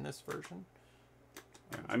in this version.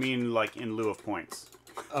 Yeah, I mean, like, in lieu of points.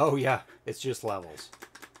 Oh, yeah. It's just levels.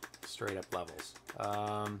 Straight up levels.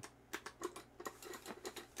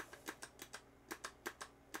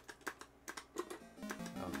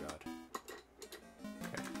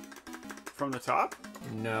 From the top?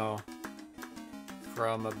 No.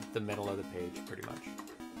 From the middle of the page, pretty much.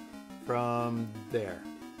 From there.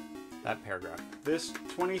 That paragraph. This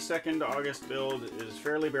 22nd August build is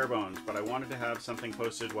fairly bare bones, but I wanted to have something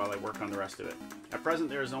posted while I work on the rest of it. At present,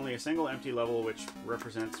 there is only a single empty level which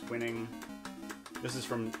represents winning... This is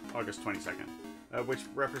from August 22nd. Which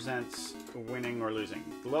represents winning or losing.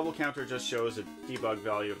 The level counter just shows a debug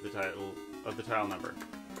value of the tile number.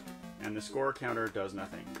 And the score counter does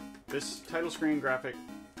nothing. The title screen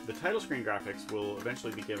graphics will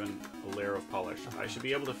eventually be given a layer of polish. I should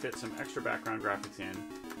be able to fit some extra background graphics in.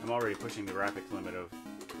 I'm already pushing the graphics limit of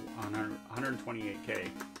 128K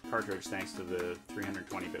cartridge thanks to the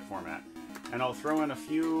 320-bit format. And I'll throw in a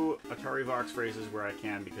few Atari Vox phrases where I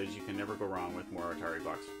can because you can never go wrong with more Atari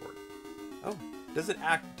Vox support. Oh, does it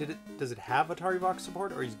have Atari Vox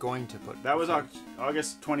support, or he's going to put? That was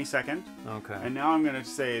August 22nd. Okay. And now I'm going to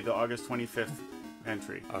say the August 25th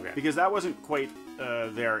entry. Okay. Because that wasn't quite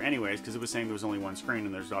there anyways, because it was saying there was only one screen,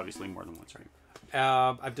 and there's obviously more than one screen.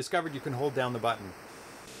 I've discovered you can hold down the button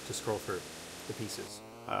to scroll through the pieces,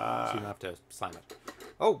 so you don't have to slam it.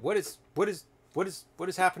 Oh, what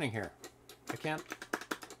is happening here? I can't.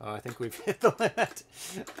 Oh, I think we've hit the limit.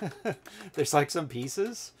 There's like some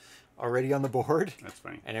pieces already on the board. That's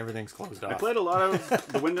funny. And everything's closed off. I played a lot of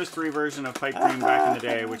the Windows 3 version of Pipe Dream back in the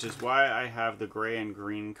day, which is why I have the gray and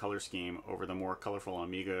green color scheme over the more colorful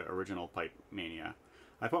Amiga original Pipe Mania.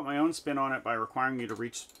 I put my own spin on it by requiring you to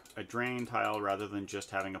reach a drain tile rather than just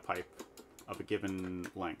having a pipe of a given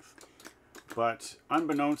length. But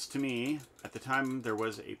unbeknownst to me, at the time there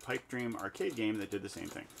was a Pipe Dream arcade game that did the same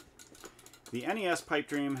thing. The NES Pipe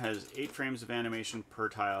Dream has 8 frames of animation per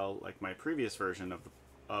tile, like my previous version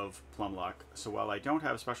of Plumb Luck, so while I don't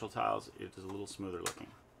have special tiles, it is a little smoother looking.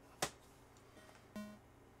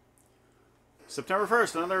 September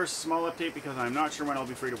 1st, another small update because I'm not sure when I'll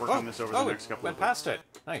be free to work on this over the next couple of weeks. Went past it.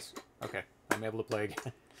 Nice. Okay, I'm able to play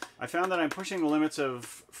again. I found that I'm pushing the limits of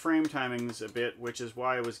frame timings a bit, which is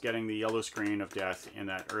why I was getting the yellow screen of death in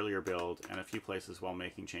that earlier build and a few places while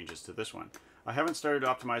making changes to this one. I haven't started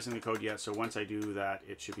optimizing the code yet, so once I do that,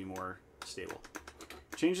 it should be more stable.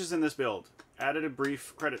 Changes in this build. Added a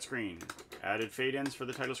brief credit screen. Added fade-ins for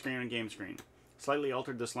the title screen and game screen. Slightly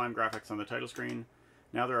altered the slime graphics on the title screen.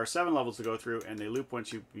 Now there are 7 levels to go through, and they loop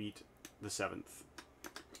once you beat the 7th.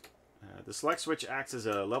 The select switch acts as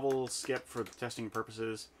a level skip for testing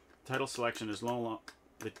purposes. The title selection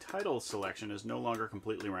is no longer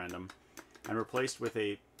completely random, and replaced with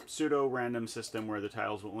a pseudo-random system where the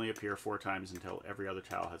tiles will only appear 4 times until every other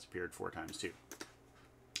tile has appeared 4 times too.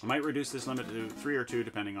 I might reduce this limit to 3 or 2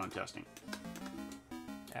 depending on testing.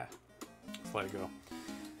 Yeah, let's let it go.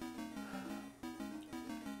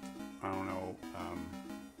 I don't know.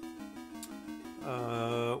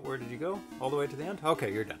 Where did you go? All the way to the end?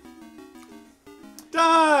 Okay, you're done.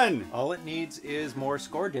 Done! All it needs is more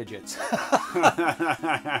score digits.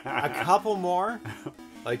 A couple more.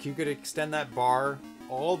 Like, you could extend that bar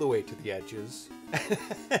all the way to the edges.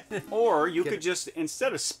 Or you could just,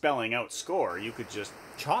 instead of spelling out score, you could just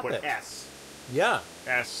chop put it. S. Yeah.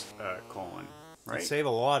 S colon. Right? You'd save a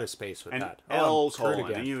lot of space with and that. L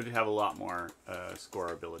colon, and you would have a lot more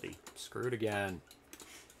scoreability. Screwed again.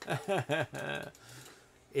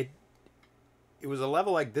 It was a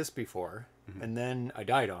level like this before, and then I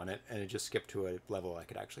died on it, and it just skipped to a level I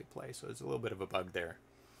could actually play. So there's a little bit of a bug there.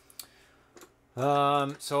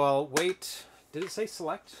 So I'll wait. Did it say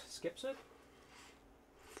select skips it?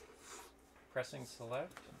 Pressing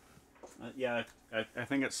select? Yeah, I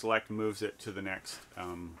think it select moves it to the next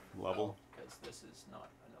level. Because this is not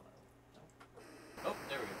another. No. Oh,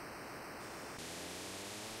 there we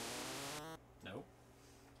go. No.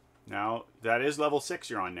 Now, that is level 6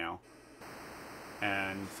 you're on now.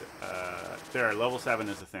 And there, level 7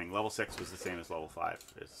 is the thing. Level 6 was the same as level 5.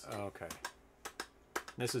 Okay.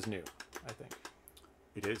 This is new, I think.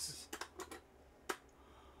 It is.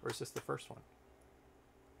 Or is this the first one?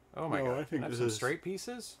 Oh my god. I think this some is straight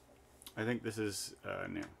pieces? I think this is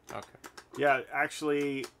new. Okay. Yeah,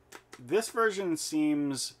 actually, this version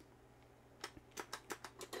seems...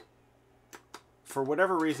 For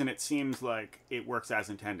whatever reason, it seems like it works as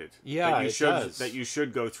intended. Yeah, it does. That you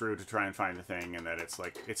should go through to try and find the thing, and that it's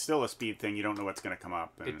like it's still a speed thing. You don't know what's going to come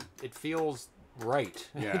up. And it feels right.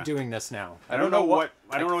 Yeah. Doing this now. I don't know what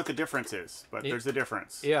the difference is, but there's a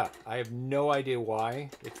difference. Yeah, I have no idea why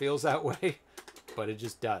it feels that way, but it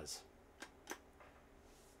just does.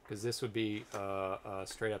 Because this would be a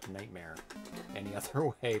straight up nightmare any other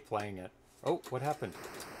way playing it. Oh, what happened?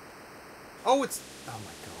 Oh, it's... Oh my god.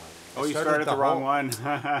 Oh, you started the wrong one.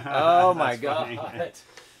 Oh my god.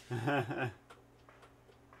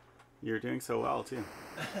 You're doing so well, too.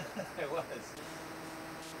 It was.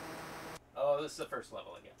 Oh, this is the first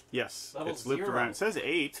level again. Yes, Level it's looped 0. around. It says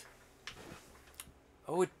 8.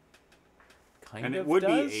 Oh, it kind and of it would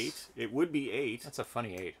does? be 8. It would be 8. That's a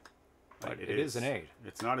funny 8. But it is an 8.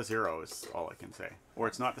 It's not a 0 is all I can say. Or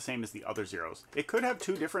it's not the same as the other zeros. It could have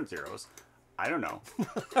 2 different zeros. I don't know.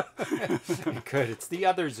 It could. It's the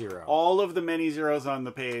other 0. All of the many zeros on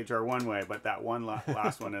the page are one way, but that one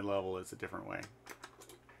last one in level is a different way.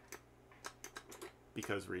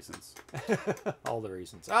 Because reasons. All the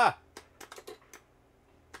reasons. Ah!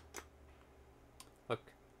 Look.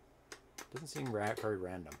 It doesn't seem very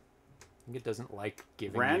random. I think it doesn't like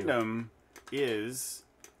giving random is...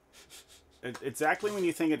 Exactly when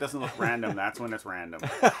you think it doesn't look random, that's when it's random.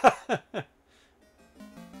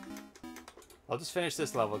 I'll just finish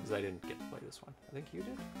this level because I didn't get to play this one. I think you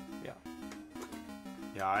did? Yeah.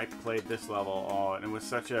 Yeah, I played this level, and it was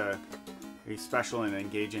such a special and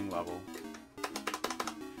engaging level.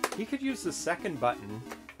 He could use the second button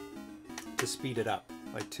to speed it up,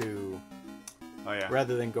 like to... Oh, yeah.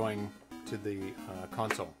 Rather than going to the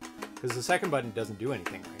console. Because the second button doesn't do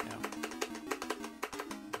anything right now.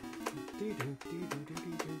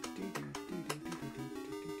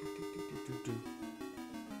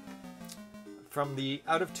 From the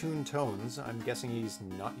out-of-tune tones, I'm guessing he's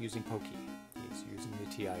not using Pokey. He's using the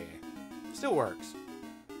TIA. Still works.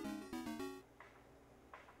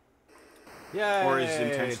 Yay! Or he's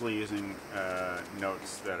intentionally using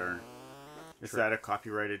notes that are... Is that a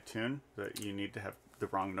copyrighted tune that you need to have the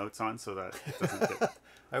wrong notes on so that it doesn't get...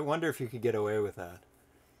 I wonder if you could get away with that.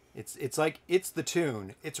 It's like, it's the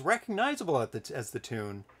tune. It's recognizable as the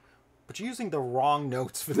tune, but you're using the wrong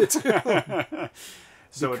notes for the tune.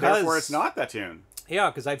 So therefore, it's not that tune. Yeah,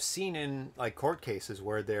 because I've seen in like court cases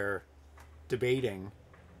where they're debating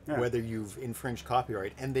whether you've infringed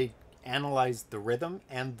copyright, and they analyze the rhythm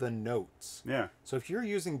and the notes. Yeah. So if you're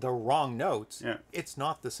using the wrong notes, it's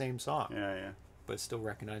not the same song. Yeah. But it's still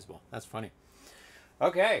recognizable. That's funny.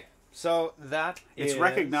 Okay, so it's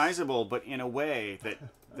recognizable, but in a way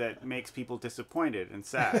that makes people disappointed and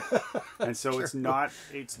sad. And so it's not.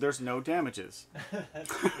 There's no damages.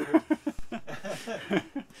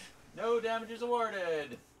 No damages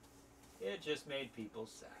awarded. It just made people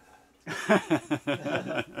sad.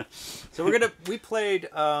 So we played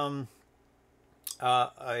a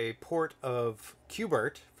port of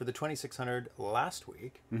Qbert for the 2600 last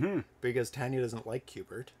week because Tanya doesn't like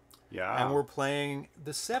Qbert. Yeah. And we're playing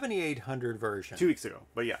the 7800 version. 2 weeks ago,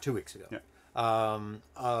 but yeah. 2 weeks ago. Yeah.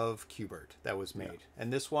 Of Qbert that was made. Yeah.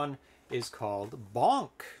 And this one is called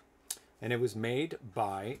Bonk. And it was made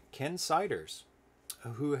by Ken Siders,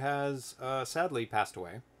 who has sadly passed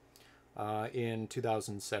away in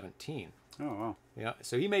 2017. Oh, wow. Yeah,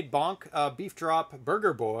 so he made Bonk, Beef Drop,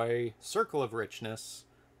 Burger Boy, Circle of Richness,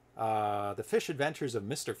 The Fish Adventures of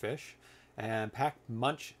Mr. Fish, and Pac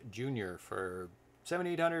Munch Jr. for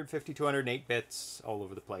 7800, 5200, and 8 bits all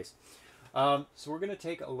over the place. So we're going to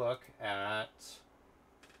take a look at...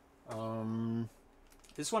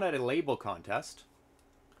 this one had a label contest.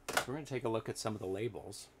 So we're going to take a look at some of the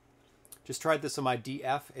labels. Just tried this on my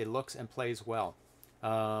DF. It looks and plays well.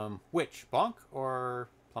 Which? Bonk or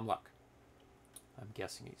Plumb Luck? I'm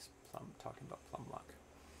guessing he's talking about Plumb Luck.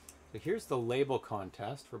 So here's the label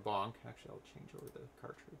contest for Bonk. Actually, I'll change over the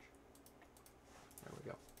cartridge. There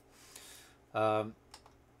we go.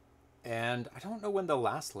 And I don't know when the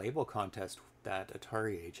last label contest that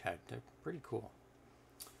Atari Age had. They're pretty cool.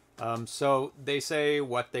 So they say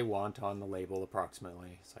what they want on the label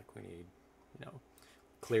approximately. It's like we need,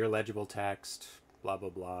 clear legible text, blah,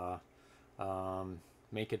 blah, blah.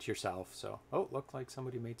 Make it yourself. So, looked like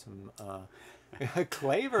somebody made some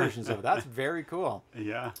clay versions of it. That's very cool.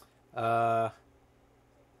 Yeah.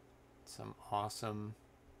 Some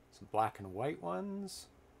black and white ones.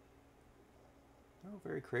 Oh,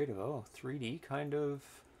 very creative. Oh, 3D kind of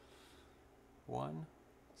one.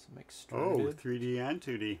 Some extruded. Oh, 3D and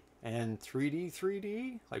 2D. And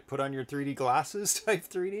 3D, like put on your 3D glasses type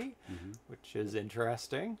 3D, which is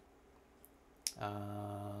interesting.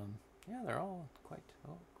 Yeah, they're all quite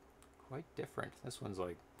different. This one's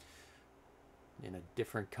like in a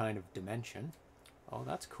different kind of dimension. Oh,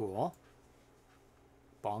 that's cool.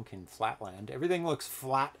 Bonk in Flatland. Everything looks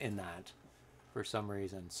flat in that for some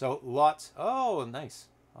reason. So lots. Oh, nice.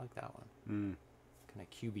 I like that one. Kind of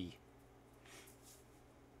cubey.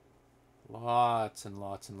 Lots and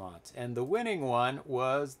lots and lots. And the winning one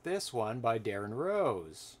was this one by Darren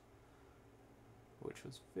Rose, which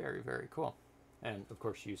was very, very cool. And, of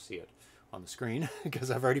course, you see it on the screen because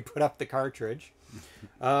I've already put up the cartridge.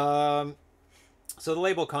 So the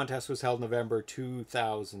label contest was held November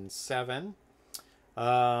 2007.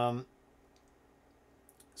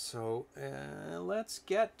 So let's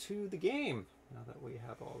get to the game now that we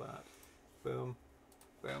have all that. Boom,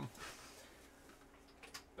 boom,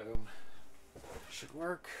 boom. Should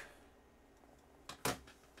work. So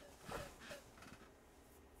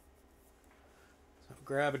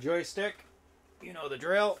grab a joystick. You know the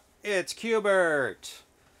drill. It's Qbert.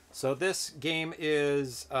 So this game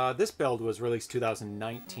is this build was released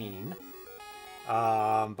 2019,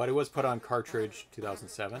 but it was put on cartridge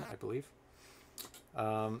 2007, I believe.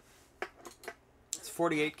 It's a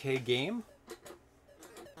 48K game,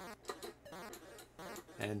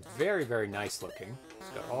 and very, very nice looking. It's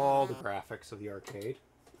got all the graphics of the arcade.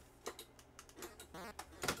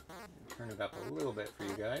 Turn it up a little bit for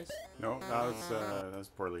you guys. No, that was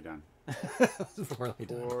poorly done. Poorly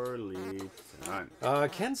done. Poorly done.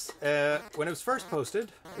 Ken's, when it was first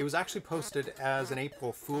posted, it was actually posted as an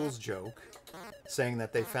April Fool's joke, saying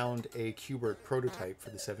that they found a Qbert prototype for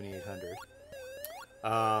the 7800,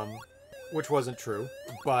 which wasn't true,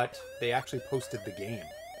 but they actually posted the game.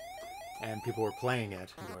 And people were playing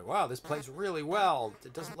it and going, wow, this plays really well.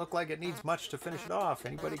 It doesn't look like it needs much to finish it off.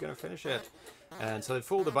 Anybody going to finish it? And so it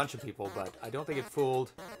fooled a bunch of people, but I don't think it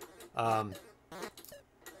fooled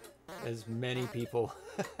as many people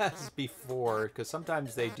as before, because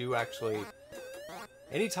sometimes they do actually...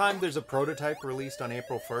 Anytime there's a prototype released on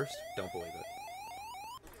April 1st, don't believe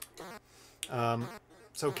it.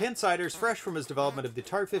 So Ken Siders, fresh from his development of the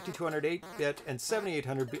Atari 5200 8-bit and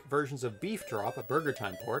 7800 versions of Beef Drop, a Burger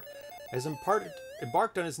Time port, has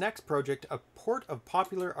embarked on his next project, a port of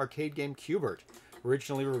popular arcade game Qbert.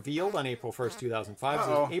 Originally revealed on April 1st, 2005 as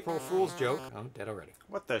an April Fool's joke. Oh, dead already.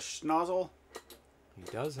 What the schnozzle? He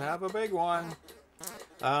does have a big one.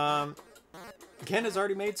 Ken has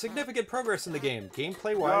already made significant progress in the game.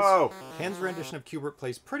 Gameplay-wise, No. Ken's rendition of Q*bert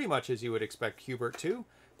plays pretty much as you would expect Q*bert to.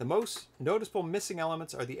 The most noticeable missing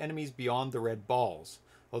elements are the enemies beyond the red balls.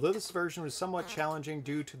 Although this version was somewhat challenging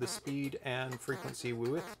due to the speed and frequency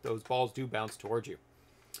with those balls do bounce towards you.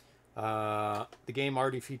 The game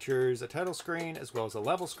already features a title screen as well as a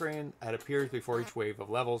level screen that appears before each wave of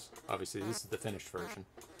levels. Obviously, this is the finished version.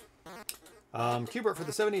 Q*bert for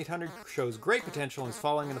the 7800 shows great potential and is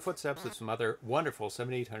following in the footsteps of some other wonderful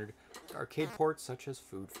 7800 arcade ports such as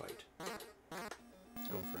Food Fight.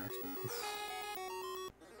 Going for expert. Oof.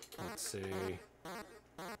 Let's see.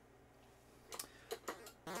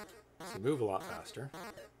 So move a lot faster.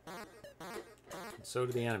 And so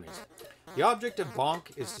do the enemies. The object of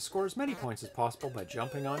Bonk is to score as many points as possible by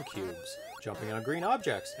jumping on cubes, jumping on green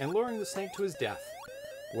objects, and luring the snake to his death.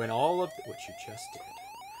 When all of which you just did.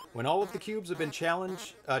 When all of the cubes have been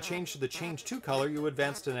changed to the change 2 color, you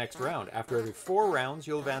advance to the next round. After every 4 rounds,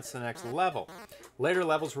 you'll advance to the next level. Later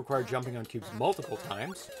levels require jumping on cubes multiple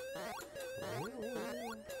times.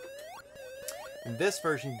 In this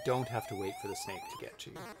version, you don't have to wait for the snake to get to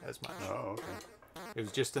you as much. Oh, okay. It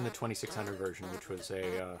was just in the 2600 version, which was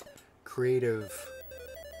a creative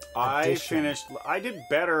I addition. I did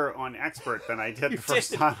better on expert than I did the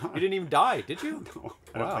first time. You didn't even die, did you? No,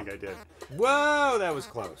 I don't think I did. Whoa, that was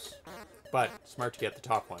close. But smart to get the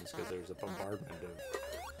top ones because there's a bombardment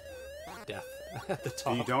of death at the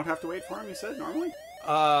top. You don't have to wait for him, you said, normally?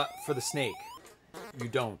 For the snake, you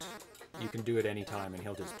don't. You can do it any time and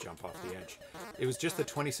he'll just jump off the edge. It was just the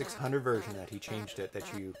 2600 version that he changed it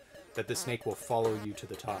that the snake will follow you to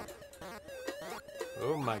the top.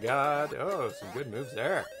 Oh my god. Oh, some good moves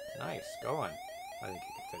there. Nice. Go on. I think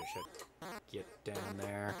you can finish it. Get down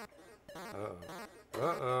there. Uh-oh.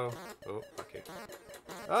 Uh-oh. Oh, okay.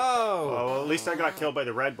 Oh! Well, at least I got killed by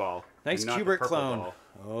the red ball. Nice and not the Q*bert purple clone. ball.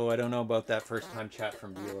 Oh, I don't know about that first time chat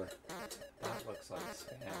from viewer. That looks like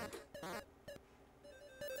spam.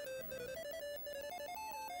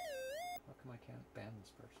 How come I can't ban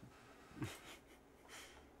this person?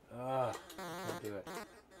 Ugh, can't do it.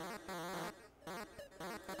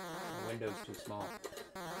 The window's too small.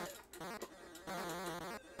 I'm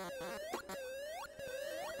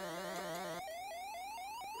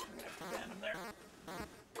gonna have to ban him there.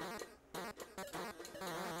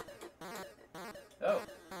 Oh,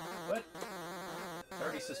 what? It's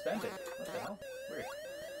already suspended. What the hell? Weird.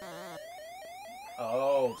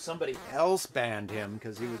 Oh, somebody else banned him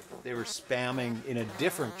because they were spamming in a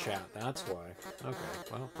different chat. That's why. Okay,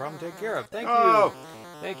 well, problem taken care of. Thank you.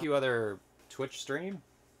 Thank you, other Twitch stream.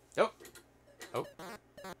 Oh. Oh,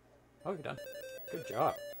 you're done. Good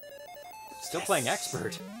job. Still playing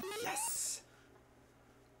expert. Yes.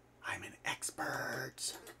 I'm an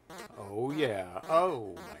expert. Oh, yeah.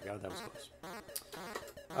 Oh, my God, that was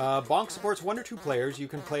close. Bonk supports 1 or 2 players. You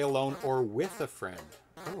can play alone or with a friend.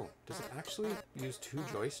 Oh, does it actually use 2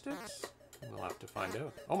 joysticks? We'll have to find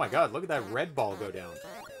out. Oh, my God, look at that red ball go down.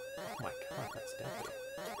 Oh, my God, that's deadly.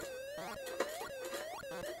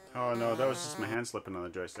 Oh, no, that was just my hand slipping on the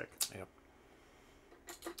joystick. Yep.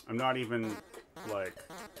 I'm not even, like...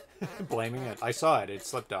 Blaming it. I saw it. It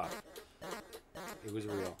slipped off. It was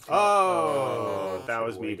real. Oh, that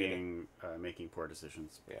was me being making poor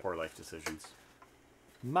decisions. Yep. Poor life decisions.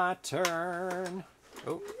 My turn.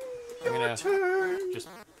 Oh, I'm Your turn. Just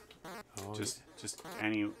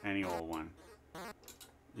any old one.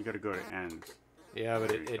 You got to go to end. Yeah,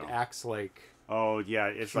 but it acts like. Oh yeah,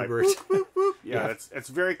 it's Q*bert. Like whoop, whoop, whoop. Yeah, it's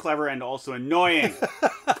very clever and also annoying.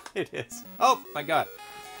 It is. Oh my God.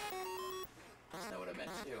 That's not what I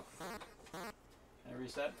meant to do. Can I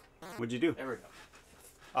reset? What'd you do? There we go.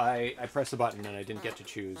 I pressed the button and I didn't get to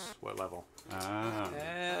choose what level. Ah.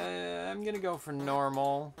 I'm gonna go for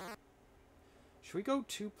normal. Should we go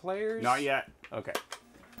 2 players? Not yet. Okay.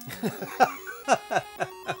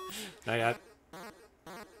 Not yet.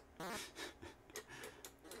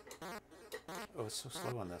 Oh, it's so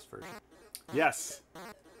slow on this version. Yes.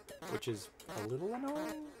 Which is a little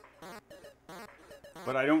annoying.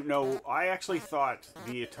 But I don't know. I actually thought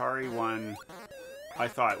the Atari one... I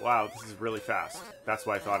thought, wow, this is really fast. That's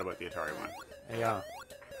why I thought about the Atari one. Yeah.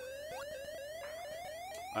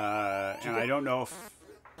 And I don't know if...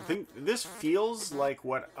 I think this feels like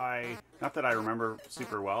what I... Not that I remember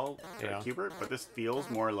super well, Q*bert, but this feels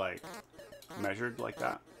more like measured like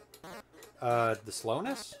that. The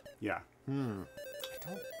slowness? Yeah. I don't...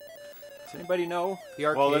 Does anybody know the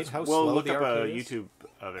arcade? Well, how we'll slow look the up a arcade is? YouTube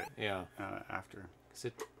of it. Yeah. After. Because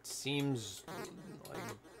it seems like...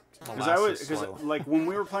 Because like when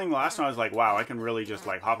we were playing the last one, I was like, wow, I can really just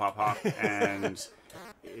like hop, and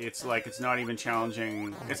it's like it's not even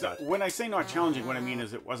challenging. Oh It's not, when I say not challenging, what I mean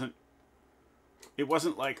is it wasn't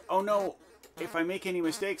like, oh no, if I make any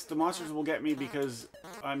mistakes, the monsters will get me because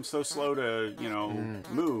I'm so slow to, you know,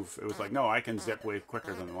 move. It was like, no, I can zip way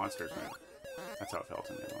quicker than the monsters move. That's how it felt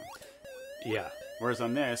in the other one. Yeah. Whereas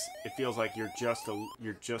on this, it feels like you're just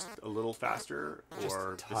a little faster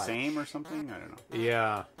or the same or something. I don't know.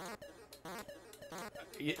 Yeah.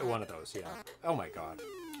 One of those, yeah. Oh my god.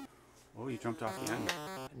 Oh, you jumped off the end.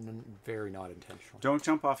 Very not intentional. Don't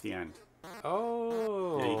jump off the end.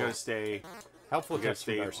 Oh. Yeah, you gotta stay. Helpful You gotta tips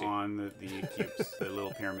from stay Darcy. on the cubes, the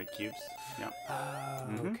little pyramid cubes. Yeah.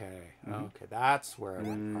 Okay. Okay, that's where I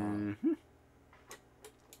went wrong.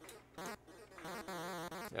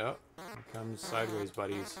 Yep. Here comes sideways,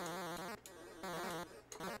 buddies.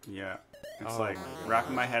 Yeah. It's Oh like my God.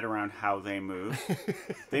 wrapping my head around how they move.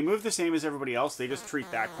 They move the same as everybody else. They just treat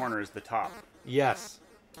that corner as the top. Yes.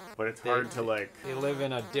 But it's hard to like They live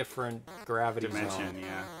in a different gravity dimension. zone.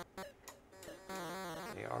 Yeah.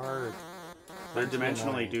 They are. They're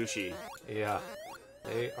dimensionally annoying. douchey. Yeah.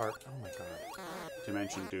 They are. Oh my god.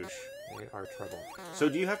 Dimension douche. They are trouble. So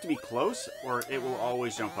do you have to be close, or it will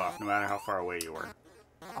always jump off, no matter how far away you are?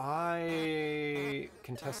 I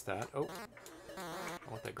can test that. Oh. I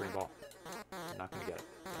want that green ball. I'm not going to get it.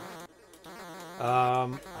 I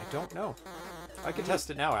don't know. I can test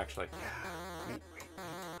it now, actually. Wait.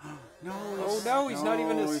 No. Oh, no, he's not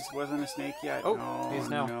even It wasn't a snake yet. Oh, no, he's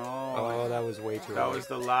now. No. Oh, that was way too That early. was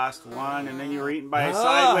the last one, and then you were eaten by a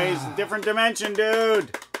sideways, different dimension,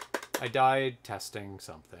 dude. I died testing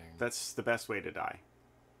something. That's the best way to die.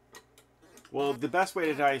 Well, the best way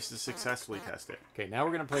to die is to successfully test it. Okay, now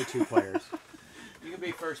we're going to play 2 players. You can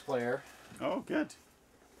be first player. Oh, good.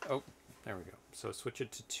 Oh, there we go. So switch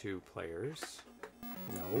it to 2 players.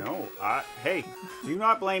 No. No, hey, do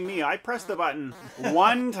not blame me. I pressed the button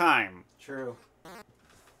one time. True.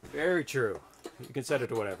 Very true. You can set it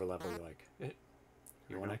to whatever level you like.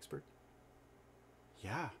 You want expert?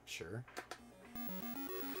 Yeah. Sure.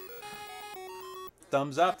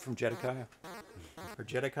 Thumbs up from Jedekiah. Or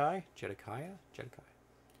Jedekiah? Jedekiah? Jedekiah.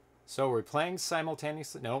 So we're playing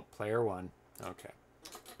simultaneously. No, player 1. Okay.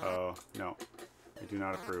 Oh, no. I do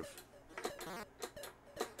not approve.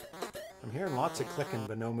 I'm hearing lots of clicking,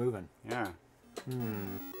 but no moving. Yeah.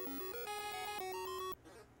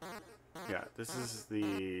 Yeah, this is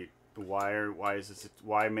the why is this,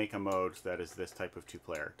 why make a mode that is this type of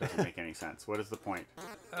 2-player? Doesn't make any sense. What is the point?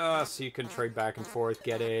 So you can trade back and forth,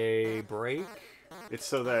 get a break. It's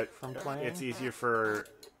so that From playing? it's easier for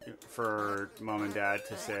mom and dad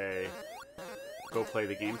to say, go play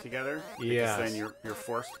the game together. Yes. Because then you're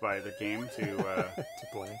forced by the game to To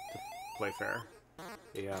play. play fair.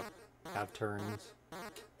 Yeah. Have turns.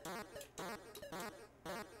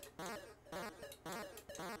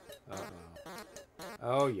 Uh-oh.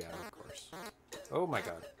 Oh, yeah, of course. Oh, my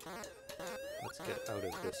God. Let's get out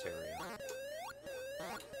of this area.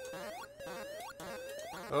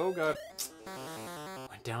 Oh, God.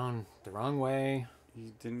 Went down the wrong way.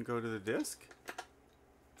 You didn't go to the disc?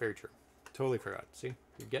 Very true. Totally forgot. See?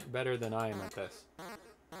 You're getting better than I am at this.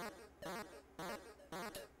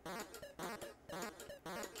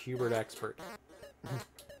 Cubert expert.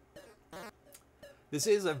 This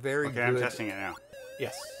is a very Okay, good... I'm testing it now.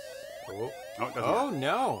 Yes. Oh, Oh, it doesn't oh work.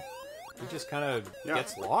 no. He just kind of Yeah.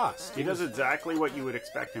 gets lost. He does exactly what you would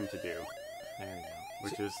expect him to do, There you go.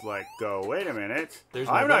 which is like, go, wait a minute. There's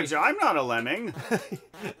I'm nobody- not a lemming.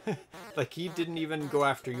 Like, he didn't even go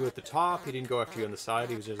after you at the top. He didn't go after you on the side.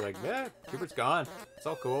 He was just like, yeah, Cubert's gone. It's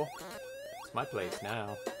all cool. It's my place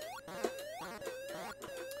now.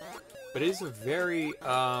 But it is a very,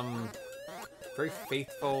 very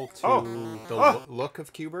faithful to the look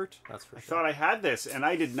of Cubert. That's for I sure. thought I had this, and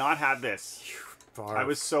I did not have this. Far I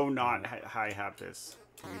was so not I have this.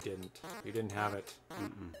 You didn't. You didn't have it.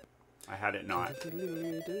 I had it not.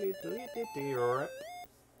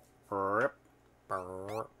 Rip.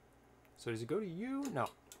 So does it go to you? No.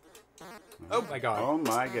 Oh my God. Oh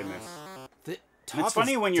my goodness. The top It's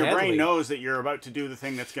funny is when your deadly. brain knows that you're about to do the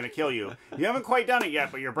thing that's going to kill you. You haven't quite done it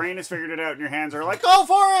yet, but your brain has figured it out, and your hands are like, go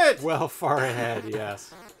for it! Well, far ahead,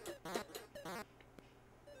 yes.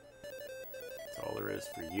 That's all there is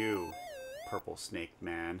for you, purple snake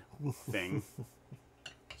man thing.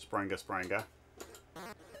 Springa.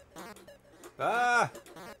 Ah!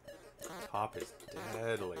 Top is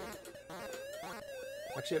deadly.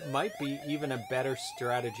 Actually, it might be even a better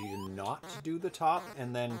strategy to not do the top,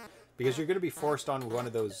 and then, because you're going to be forced on one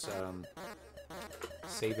of those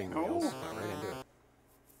saving wheels. Right into it.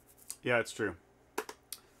 Yeah, it's true.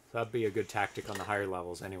 That'd be a good tactic on the higher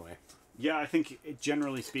levels anyway. Yeah, I think,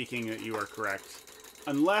 generally speaking, that you are correct.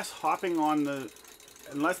 Unless hopping on the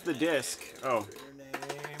unless the disc. Oh,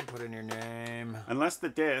 Put in your name. unless the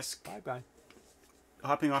disc. Bye-bye.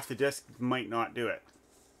 Hopping off the disc might not do it.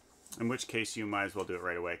 In which case, you might as well do it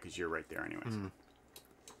right away because you're right there anyways.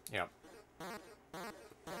 Yep.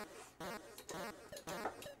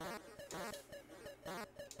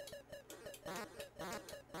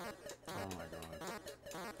 Oh my god.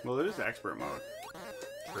 Well, it is expert mode.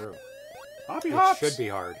 True. Hoppy It hops. should be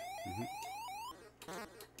hard.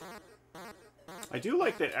 I do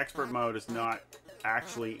like that expert mode is not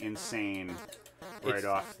actually insane right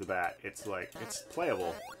off the bat. It's like, it's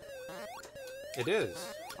playable. It is.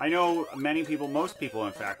 I know many people, most people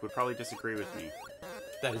in fact, would probably disagree with me.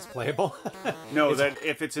 That is playable. No, that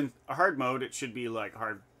if it's in hard mode, it should be like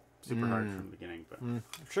hard, super hard from the beginning. But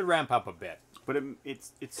Should ramp up a bit. but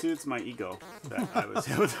it suits my ego that I was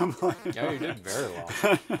able to play. Yeah, you did very well.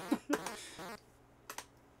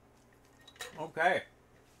 Okay.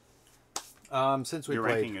 Since we Your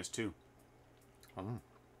played... ranking is 2.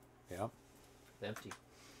 Yeah. Empty.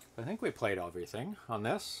 I think we played everything on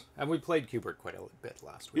this. And we played Qbert quite a bit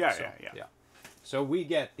last week. Yeah, so, yeah. So we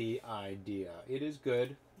get the idea. It is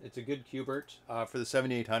good. It's a good Qbert for the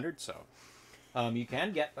 7800. So you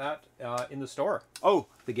can get that in the store. Oh,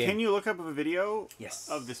 The game. can you look up a video Yes.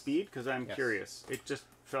 of the speed? Because I'm curious. It just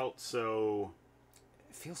felt so...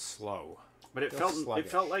 It feels slow. But it Feels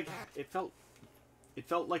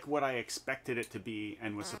felt like what I expected it to be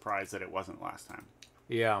and was surprised that it wasn't last time.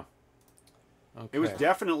 Yeah. Okay. It was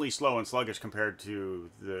definitely slow and sluggish compared to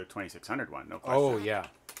the 2600 one, no question. Oh, yeah.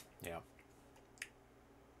 Yeah.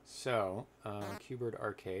 So, Qbert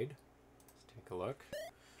Arcade. Let's take a look.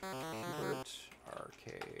 Qbert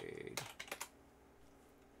Arcade.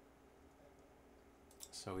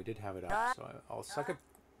 So we did have it up, so I'll suck it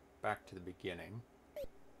back to the beginning.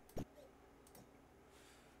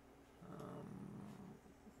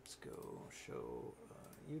 Let's go show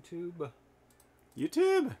YouTube.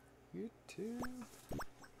 YouTube? YouTube.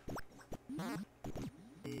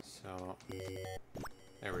 So,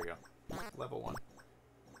 there we go. Level 1.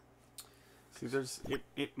 See,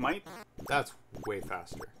 it might... That's way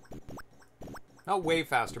faster. Not way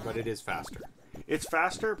faster, but it is faster. It's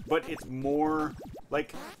faster, but it's more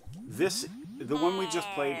like this. The one we just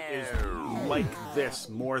played is like this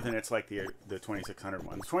more than it's like the 2600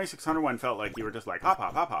 one. The 2600 one felt like you were just like hop,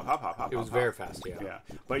 hop, hop, hop, hop, hop, hop. It was very fast, yeah. Yeah,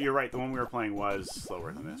 but you're right. The one we were playing was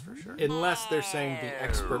slower than this for sure. Unless they're saying the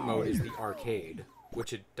expert mode is the arcade,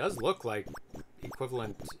 which it does look like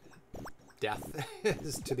equivalent death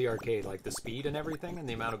is to the arcade, like the speed and everything and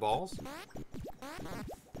the amount of balls.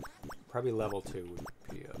 Probably level 2 would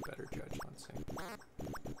be a better judge, let's see.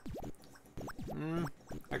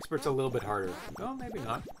 Expert's a little bit harder. Oh, maybe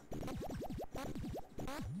not.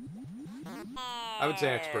 I would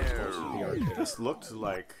say expert's closer to the arcade. This looks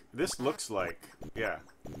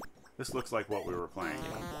like what we were playing.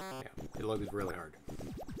 Yeah, it looks really hard.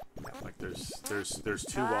 Like there's 2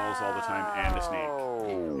 walls all the time and a snake,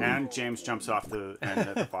 and James jumps off the end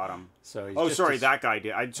at the bottom. So he's oh, just sorry, that guy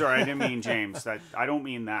did. I didn't mean James. I don't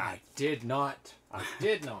mean that. I did not.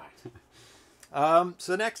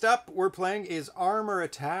 So next up we're playing is Armor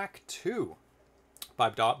Attack 2 by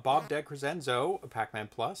Bob DeCrescenzo, Pac-Man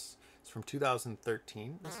Plus. It's from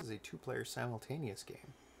 2013. This is a 2-player simultaneous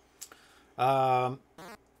game.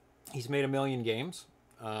 He's made a million games.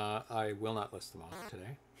 I will not list them off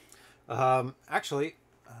today. Actually,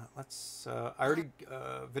 let's. I already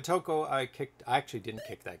Vitoko. I actually didn't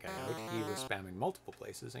kick that guy out. He was spamming multiple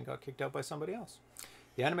places and got kicked out by somebody else.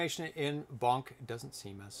 The animation in Bonk doesn't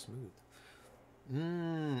seem as smooth.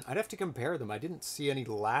 I'd have to compare them. I didn't see any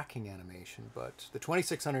lacking animation, but the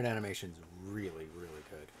 2600 animation is really, really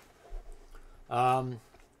good.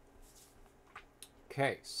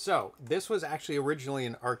 Okay, so this was actually originally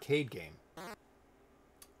an arcade game.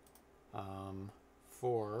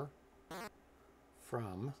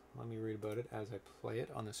 Let me read about it as I play it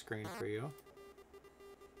on the screen for you.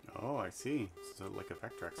 Oh, I see. So like a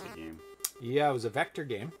Vectrex game. Yeah, it was a vector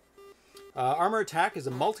game. Armor Attack is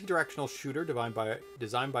a multi-directional shooter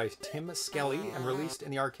designed by Tim Skelly and released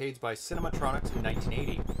in the arcades by Cinematronics in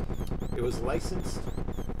 1980. It was licensed...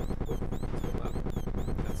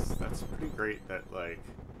 That's pretty great that, like,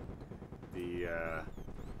 the...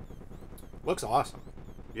 Looks awesome.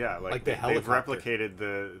 Yeah, like the they've replicated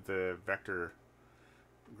the vector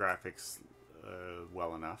graphics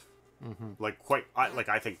well enough. Like quite.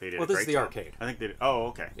 I think they did. Well, a this great is the job. arcade. I think they did. Oh,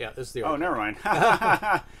 okay. Yeah, this is the Oh, arcade. never mind.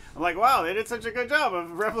 I'm like, wow, they did such a good job of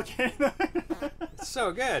replicating. It's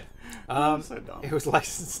so good. So dumb. It was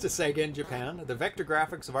licensed to Sega in Japan. The vector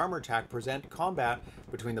graphics of Armor Attack present combat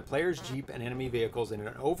between the player's jeep and enemy vehicles in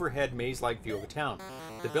an overhead maze-like view of a town.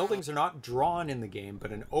 The buildings are not drawn in the game,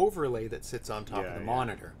 but an overlay that sits on top of the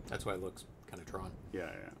monitor. That's why it looks kind of drawn. Yeah,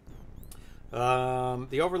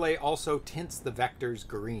 The overlay also tints the vectors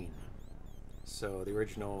green. So the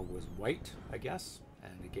original was white, I guess,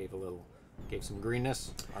 and it gave some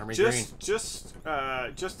greenness. Army green. Just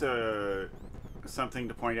something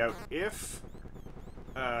to point out. If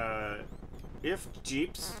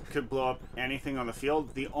Jeeps could blow up anything on the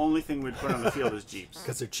field, the only thing we'd put on the field is Jeeps.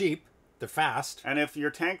 Because they're cheap, they're fast. And if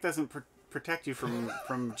your tank doesn't protect you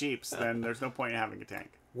from Jeeps, then there's no point in having a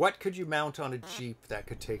tank. What could you mount on a Jeep that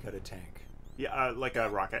could take out a tank? Yeah, like a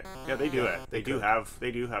rocket. Yeah, they do it. They do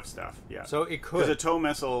have stuff. Yeah. So it could. Because a tow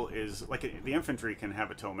missile is like the infantry can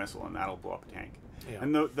have a tow missile and that'll blow up a tank. Yeah.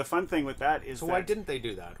 And the fun thing with that is why didn't they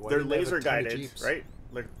do that? Why they're didn't they have a laser ton of guided, Jeeps? right?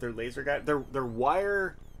 Like they're laser guided. They're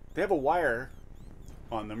wire. They have a wire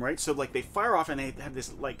on them, right? So like they fire off and they have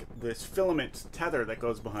this filament tether that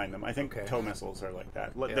goes behind them. I think tow missiles are like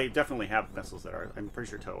that. They definitely have missiles that are. I'm pretty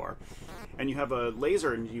sure tow are. And you have a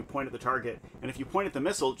laser and you point at the target, and if you point at the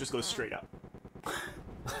missile, it just goes straight up.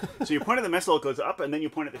 So you point at the missile, it goes up, and then you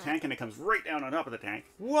point at the tank, and it comes right down on top of the tank.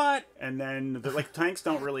 What? And then tanks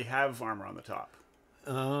don't really have armor on the top.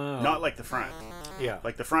 Oh. Not like the front. Yeah.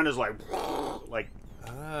 Like the front is like. Oh.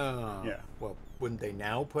 Yeah. Well, wouldn't they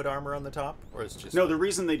now put armor on the top, or is it just No? The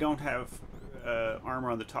reason they don't have armor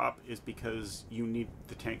on the top is because you need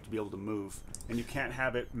the tank to be able to move, and you can't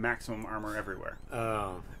have it maximum armor everywhere.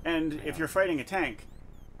 Oh. And if you're fighting a tank,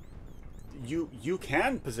 you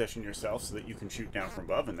can position yourself so that you can shoot down from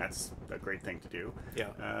above, and that's a great thing to do.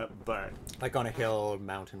 Yeah. But like on a hill,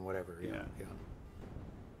 mountain, whatever. Yeah.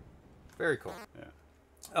 Very cool.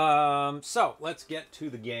 Yeah. So let's get to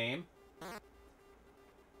the game.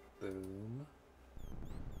 Boom.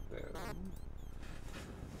 Boom.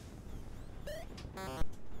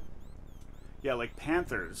 Yeah, like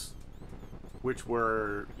Panthers, which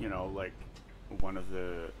were like one of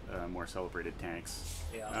the more celebrated tanks.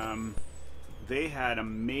 Yeah. They had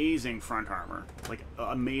amazing front armor, like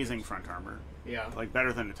amazing front armor. Yeah. Like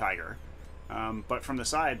better than a Tiger. But from the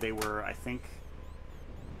side, they were, I think,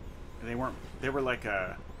 they were like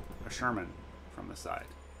a Sherman from the side.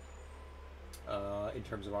 In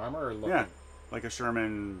terms of armor or looking? Yeah, like a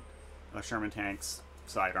Sherman tank's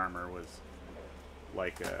side armor was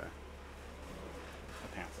like a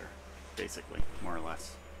Panther, basically, more or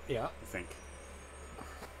less. Yeah. I think.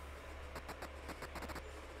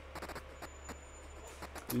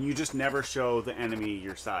 And you just never show the enemy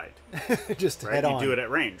your side. Just right? head on. You do it at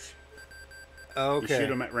range. Okay. You shoot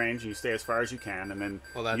them at range, and you stay as far as you can, and then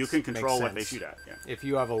Well, you can control makes what they sense. shoot at. Yeah. If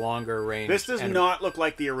you have a longer range. This does not look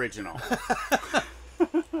like the original.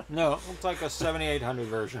 No, it looks like a 7800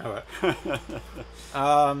 version of it.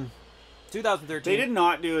 2013. They did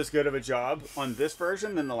not do as good of a job on this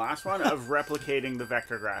version than the last one of replicating the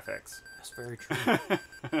vector graphics. That's very true.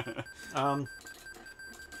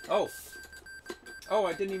 Oh,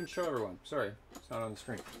 I didn't even show everyone. Sorry, it's not on the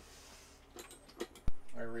screen.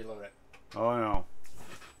 I reload it. Oh no.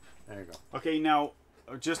 There you go. Okay, now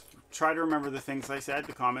just try to remember the things I said,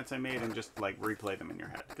 the comments I made, and just like replay them in your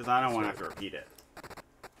head because I don't want to have to repeat it.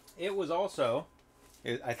 It was also,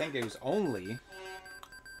 I think it was only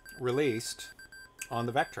released on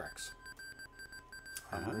the Vectrex.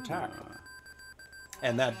 Armor Attack.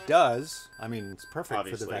 And that does, I mean, it's perfect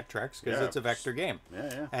Obviously. for the Vectrex because it's a vector game.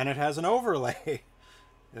 Yeah. And it has an overlay.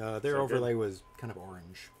 Their So overlay was kind of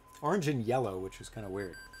orange. Orange and yellow, which was kind of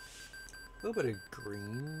weird. A little bit of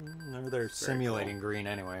green. Or they're simulating green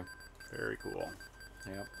anyway. Very cool.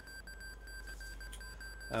 Yep.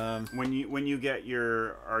 When you get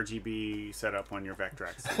your RGB set up on your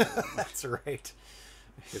Vectrex. That's right.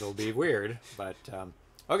 It'll be weird, but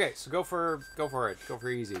okay. So go for it. Go for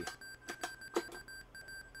easy.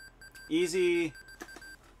 Easy.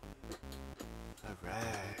 All right.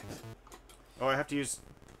 Oh, I have to use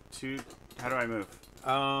two. How do I move?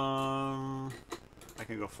 I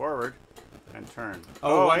can go forward and turn.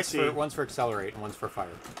 Oh, I see. One's for accelerate and one's for fire.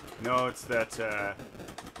 No, it's that.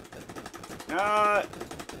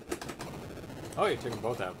 Oh, you took them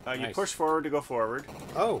both out. You Nice. push forward to go forward,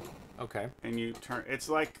 Oh, okay. and you turn. It's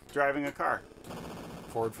like driving a car.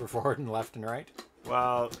 Forward for forward and left and right.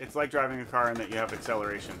 Well, it's like driving a car in that you have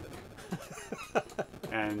acceleration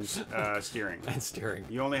and steering. And steering.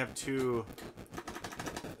 You only have two.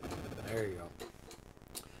 There you go.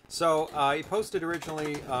 So he posted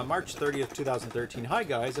originally March 30th, 2013. Hi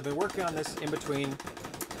guys, I've been working on this in between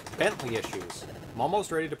Bentley issues. I'm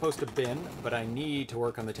almost ready to post a bin, but I need to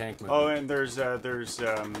work on the tank movement. Oh, and there's what do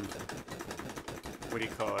you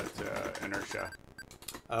call it? Inertia.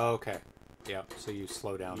 Okay. Yeah, so you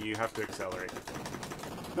slow down. You have to accelerate.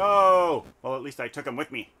 No! Well, at least I took him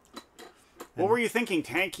with me. What were you thinking,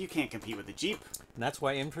 tank? You can't compete with the Jeep. And that's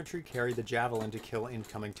why infantry carry the javelin to kill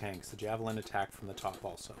incoming tanks. The javelin attack from the top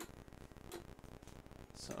also.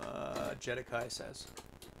 So, Jedekai says.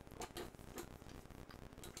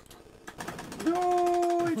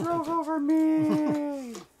 No! He drove over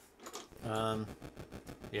me!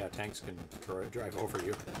 Yeah, tanks can drive over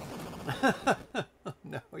you.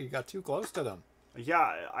 No, you got too close to them.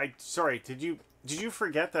 Yeah, sorry, did you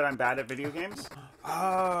forget that I'm bad at video games?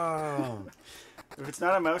 Oh. If it's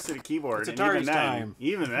not a mouse and a keyboard, It's and Atari's time.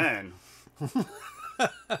 even then.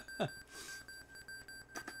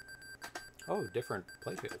 Oh, different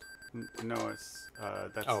playfield. No, it's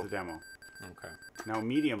that's Oh. the demo. Okay. Now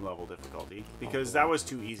medium level difficulty, because that was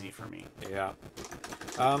too easy for me. Yeah.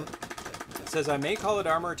 It says, I may call it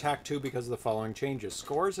Armor Attack 2 because of the following changes.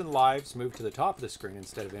 Scores and lives move to the top of the screen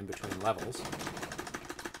instead of in between levels.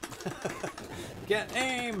 Get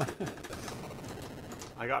aim!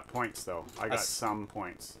 I got points, though. I got some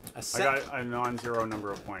points. I set- got a non-zero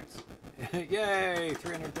number of points. Yay!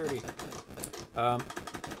 330. A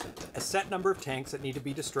set number of tanks that need to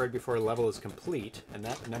be destroyed before a level is complete, and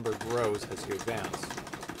that number grows as you advance.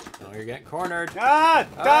 Oh, you're getting cornered. Ah!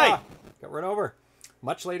 Die! Got run over.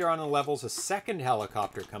 Much later on in the levels, a second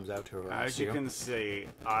helicopter comes out to harass As you can see,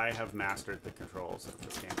 I have mastered the controls of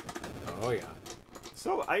this game. Oh, yeah.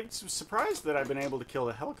 So I'm surprised that I've been able to kill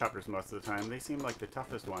the helicopters most of the time. They seem like the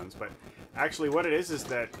toughest ones, but actually what it is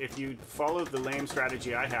that if you follow the lame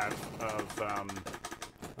strategy I have of...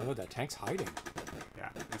 Oh, that tank's hiding. Yeah,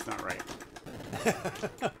 that's not right.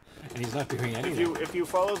 And he's not doing anything. If you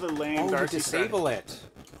follow the lame Darcy disable it.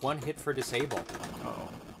 One hit for disable. Uh-oh.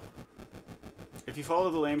 If you follow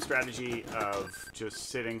the lame strategy of just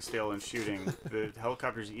sitting still and shooting, the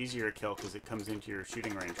helicopter's easier to kill because it comes into your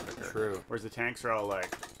shooting range quicker. True. Whereas the tanks are all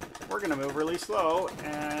like, we're going to move really slow,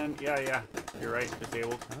 and yeah, you're right,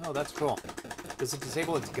 disabled. Oh, that's cool. Does it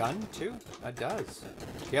disable its gun, too? It does.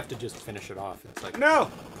 You have to just finish it off. It's like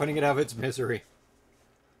No! putting it out of its misery.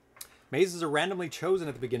 Mazes are randomly chosen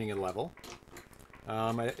at the beginning of the level.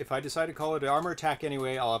 If I decide to call it an armor attack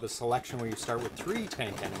anyway, I'll have a selection where you start with 3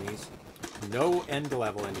 tank enemies. No end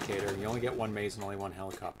level indicator. You only get 1 maze and only 1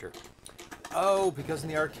 helicopter. Oh, because in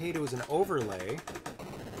the arcade it was an overlay,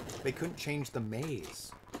 they couldn't change the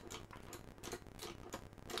maze.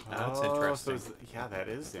 That's interesting. So yeah, that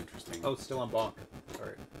is interesting. Oh, it's still on bonk.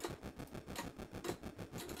 Sorry.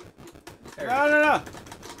 No!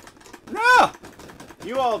 No!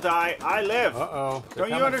 You all die. I live. Uh-oh. Don't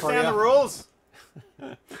you understand the rules?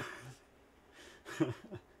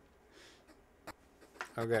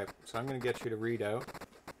 Okay, so I'm going to get you to read out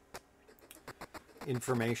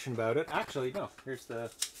information about it. Actually, no. Here's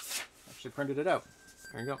the... Actually printed it out.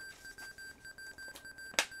 There you go.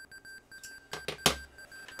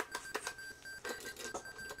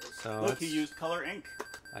 So Look, you used color ink.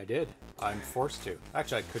 I did. I'm forced to.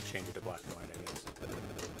 Actually, I could change it to black and white, I guess.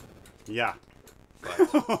 Yeah.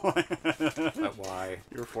 But why?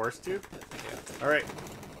 You were forced to? Yeah. All right.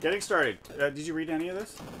 Getting started. Did you read any of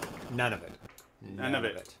this? None of it. None of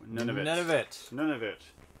it. None of it.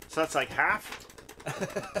 So that's like half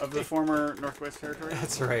of the former Northwest Territory?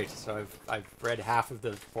 That's right. So I've read half of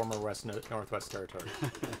the former Northwest Territory.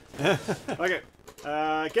 Okay.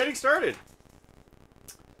 Getting started.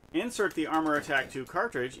 Insert the Armor Attack 2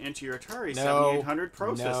 cartridge into your Atari 7800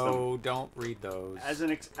 Pro system. No, don't read those.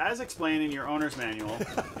 As explained in your owner's manual,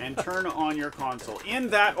 and turn on your console. In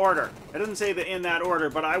that order. It doesn't say the in that order,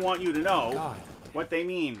 but I want you to know what they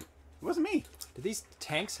mean. It wasn't me. Do these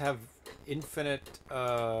tanks have infinite...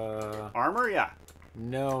 Armor? Yeah.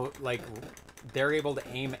 No, like, they're able to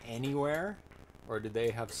aim anywhere? Or do they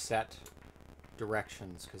have set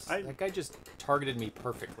directions? Because that guy just targeted me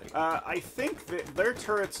perfectly. I think that their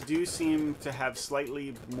turrets do seem to have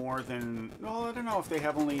slightly more than... Well, I don't know if they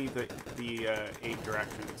have only the 8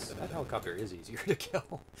 directions. That helicopter is easier to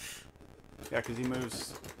kill. Yeah, because he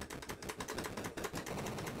moves...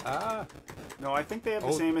 Ah. No, I think they have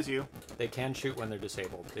the same as you. They can shoot when they're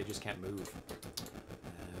disabled. They just can't move.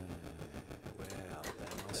 Well, then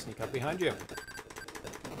I'll sneak up behind you.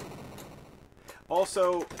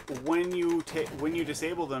 Also, when you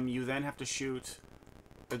disable them, you then have to shoot...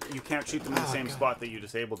 You can't shoot them in the same spot that you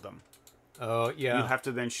disabled them. Oh, yeah. You have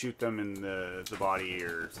to then shoot them in the body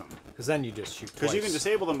or something. Because then you just shoot twice. Because you can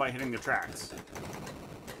disable them by hitting the tracks.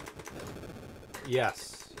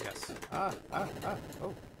 Yes. Yes. Oh,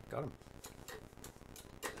 got him.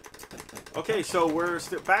 Okay, so we're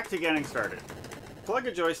back to getting started. Plug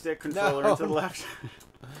a joystick controller into the left.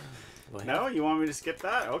 No, you want me to skip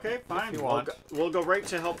that? Okay, fine. We'll go right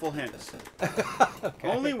to helpful hints. Okay.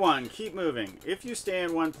 Only one. Keep moving. If you stay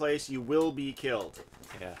in one place, you will be killed.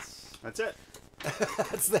 Yes. That's it.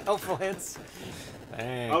 That's the helpful hints.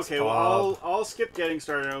 Thanks, okay, Bob. well, I'll skip getting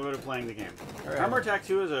started and I'll go to playing the game. Right. Armor Attack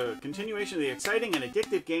 2 is a continuation of the exciting and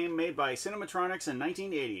addictive game made by Cinematronics in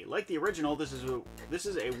 1980. Like the original, this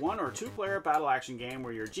is a 1 or 2 player battle action game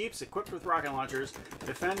where your jeeps equipped with rocket launchers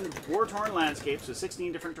defend war-torn landscapes with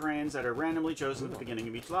 16 different terrains that are randomly chosen at the beginning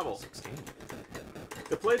of each level. 16.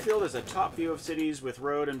 The playfield is a top view of cities with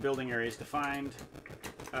road and building areas defined.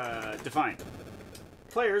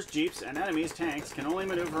 Players, jeeps, and enemies, tanks, can only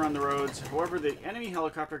maneuver on the roads. However, the enemy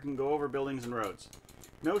helicopter can go over buildings and roads.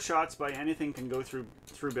 No shots by anything can go through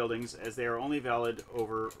buildings, as they are only valid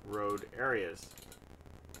over road areas.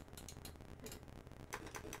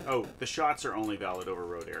 Oh, the shots are only valid over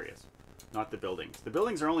road areas, not the buildings. The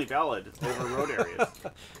buildings are only valid over road areas.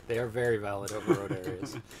 They are very valid over road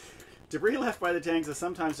areas. Debris left by the tanks is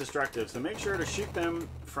sometimes destructive, so make sure to shoot them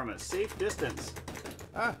from a safe distance.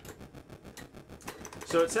 Ah.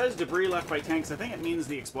 So it says debris left by tanks. I think it means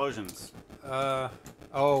the explosions. Oh.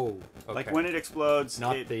 Okay. Like when it explodes,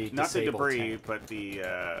 not the debris, tank. but the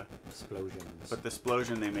explosions. But the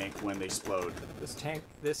explosion they make when they explode.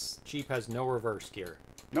 This Jeep has no reverse gear.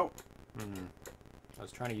 Nope. I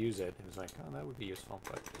was trying to use it. It was like, oh, that would be useful,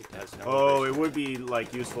 but it has no. Oh, reverse. It would be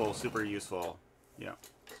like useful, super useful. Yeah.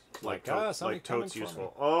 Like totes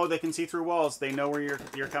useful. Oh, they can see through walls. They know where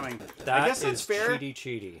you're coming. I guess that's fair.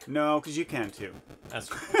 Cheaty. No, because you can too. That's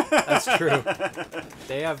true.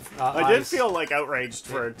 They have. I eyes. did feel like outraged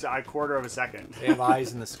for a quarter of a second. They have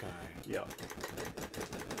eyes in the sky. Yeah.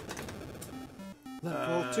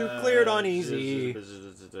 Level 2 cleared on easy.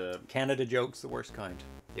 Canada jokes, the worst kind.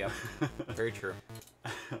 Yep. Very true.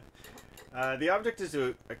 The object is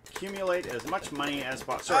to accumulate as much money as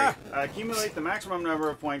possible. Accumulate the maximum number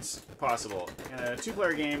of points possible. In a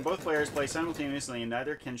 2-player game, both players play simultaneously and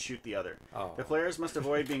neither can shoot the other. Oh. The players must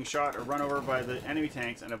avoid being shot or run over by the enemy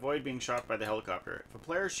tanks and avoid being shot by the helicopter. If a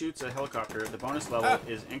player shoots a helicopter, the bonus level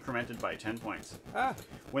is incremented by 10 points.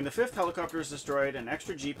 When the 5th helicopter is destroyed, an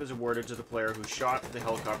extra jeep is awarded to the player who shot the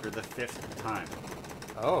helicopter the 5th time.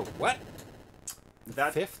 Oh, what?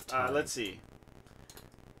 That 5th time? Let's see.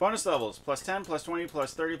 Bonus levels, plus 10, plus 20,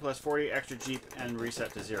 plus 30, plus 40, extra jeep, and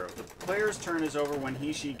reset to 0. The player's turn is over when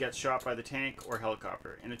he/she gets shot by the tank or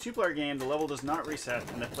helicopter. In a 2-player game, the level does not reset,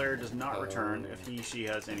 and the player does not return if he/she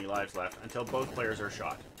has any lives left until both players are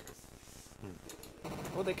shot.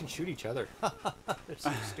 Oh, they can shoot each other. They're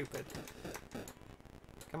so stupid.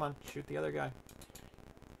 Come on, shoot the other guy.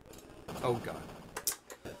 Oh, God.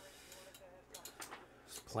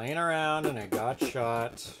 Playing around and I got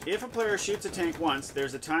shot. If a player shoots a tank once,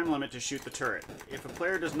 there's a time limit to shoot the turret. If a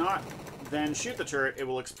player does not then shoot the turret, it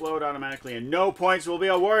will explode automatically and no points will be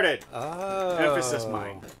awarded. Oh. Emphasis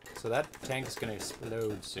mine. So that tank's going to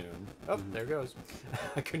explode soon. Oh, there it goes.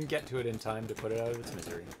 I couldn't get to it in time to put it out of its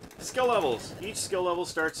misery. Skill levels. Each skill level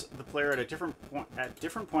starts the player at different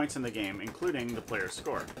points in the game, including the player's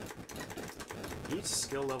score. Each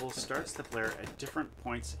skill level starts the player at different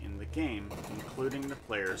points in the game, including the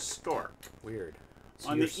player's score. Weird. So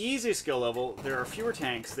on the easy skill level, there are fewer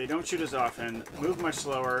tanks, they don't shoot as often, move much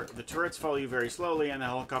slower, the turrets follow you very slowly, and the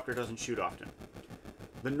helicopter doesn't shoot often.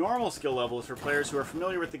 The normal skill level is for players who are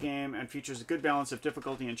familiar with the game and features a good balance of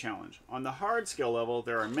difficulty and challenge. On the hard skill level,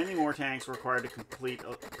 there are many more tanks required to complete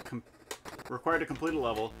a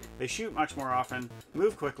level. They shoot much more often,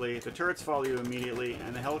 move quickly, the turrets follow you immediately,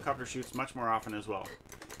 and the helicopter shoots much more often as well.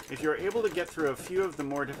 If you're able to get through a few of the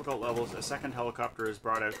more difficult levels, a second helicopter is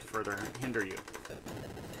brought out to further hinder you.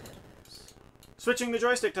 Switching the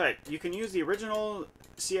joystick type. You can use the original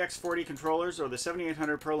CX40 controllers or the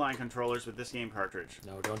 7800 Proline controllers with this game cartridge.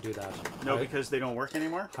 No, don't do that. No, because they don't work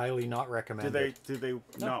anymore? Highly not recommended. Do they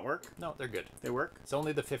not work? No, they're good. They work? It's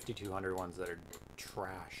only the 5200 ones that are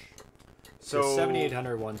trash. So the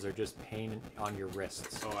 7800 ones are just pain on your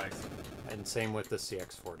wrists. Oh, I see. And same with the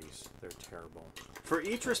CX40s. They're terrible. For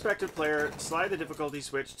each respective player, slide the difficulty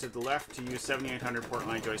switch to the left to use 7800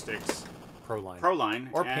 Portline joysticks. Proline.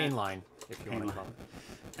 Or Painline, if you want to call it.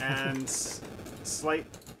 And slight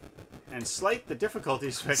the difficulty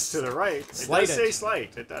switch to the right. It Slight does say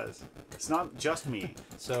slight. It does. It's not just me.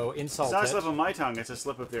 So insult It's not a slip of my tongue. It's a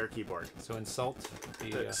slip of their keyboard. So insult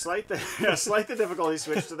the... Slight the difficulty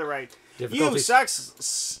switch to the right. Difficulty.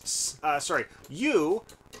 You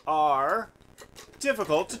are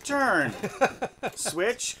difficult to turn.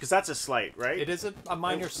 Switch, because that's a slight, right? It is a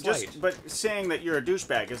minor slight. But saying that you're a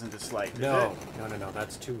douchebag isn't a slight. No.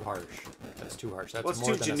 That's too harsh. That's too harsh. That's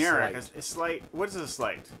more too than generic. A slight. A slight. What is a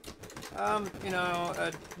slight?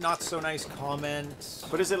 A not so nice comment.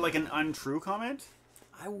 But is it like an untrue comment?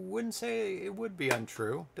 I wouldn't say it would be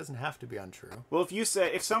untrue. It doesn't have to be untrue. Well,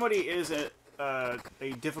 if somebody is a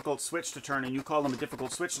difficult switch to turn and you call them a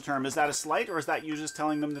difficult switch to turn, is that a slight or is that you just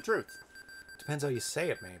telling them the truth? Depends how you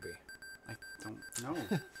say it, maybe. I don't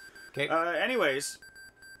know. Okay. Anyways,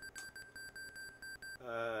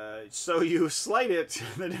 so you slide it,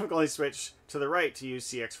 the difficulty switch, to the right to use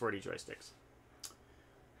CX40 joysticks.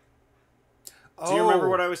 Do you remember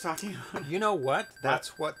what I was talking about? You know what?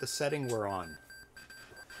 That's what the setting we're on.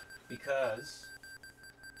 Because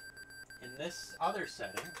in this other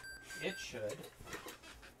setting, it should...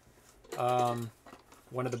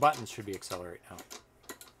 one of the buttons should be accelerate now.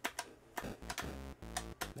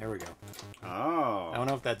 There we go. Oh. I don't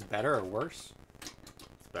know if that's better or worse.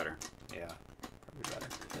 It's better. Yeah, probably better.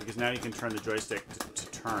 Because now you can turn the joystick to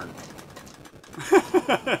turn.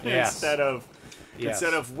 Yes.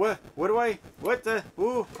 Instead of what the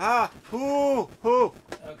ooh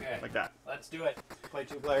Okay. like that. Let's do it. Play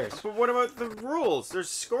 2 players. But what about the rules? There's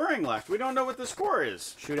scoring left. We don't know what the score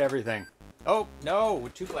is. Shoot everything. Oh no,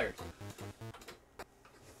 with 2 players.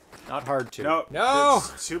 Not hard to. No.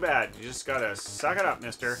 It's too bad. You just gotta suck it up,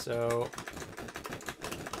 mister. So.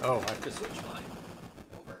 Oh, I have to switch mine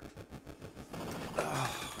over.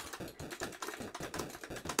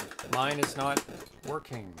 Mine is not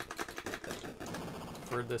working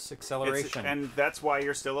for this acceleration. And that's why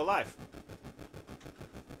you're still alive.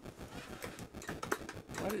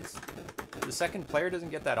 What is... The second player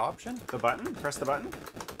doesn't get that option? The button? Press the button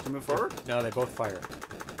to move forward? No, they both fire.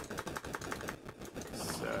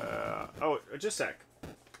 Oh, just a sec.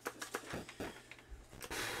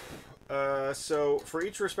 So, for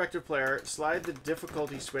each respective player, slide the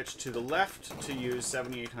difficulty switch to the left to use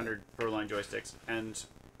 7800 Proline joysticks, and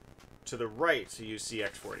to the right to use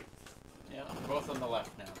CX40. Yeah, both on the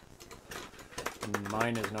left now.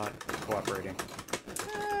 Mine is not cooperating.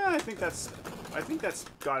 I think that's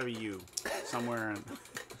gotta be you. Somewhere in...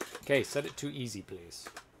 Okay, set it to easy, please.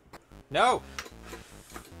 No!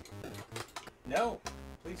 No!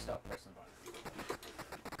 Please stop pressing the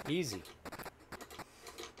button. Easy.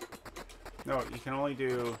 No, you can only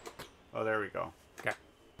do... Oh, there we go. Okay.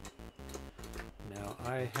 Now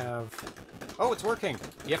I have... Oh, it's working!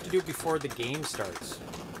 You have to do it before the game starts.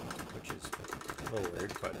 Which is a little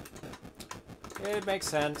weird, but... It makes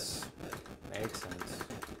sense. Makes sense.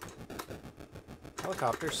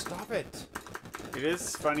 Helicopter, stop it! It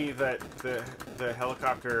is funny that the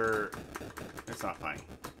helicopter... It's not funny.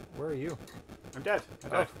 Where are you? I'm dead.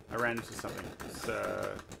 I ran into something. It's,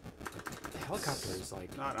 the helicopter is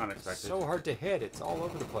like not unexpected. So hard to hit. It's all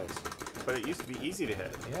over the place. But it used to be easy to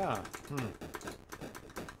hit. Yeah.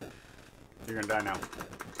 You're gonna die now.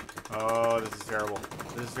 Oh, this is terrible.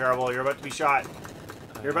 This is terrible. You're about to be shot.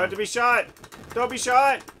 You're about to be shot. Don't be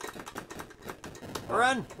shot.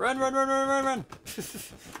 Run! Run! Run! Run! Run! Run! Run!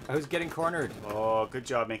 I was getting cornered. Oh, good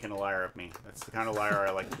job making a liar of me. That's the kind of liar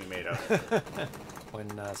I like to be made of. When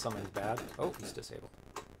something's bad. Oh, he's disabled.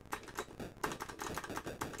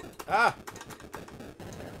 Ah!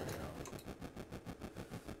 There we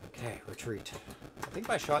go. Okay, retreat. I think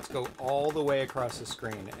my shots go all the way across the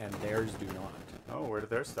screen, and theirs do not. Oh, where did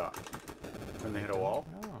theirs stop? When they hit a wall?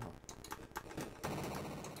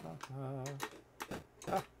 Oh.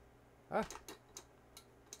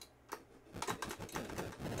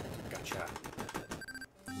 Gotcha.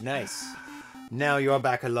 Nice. Now you are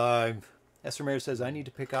back alive. Esmer says, I need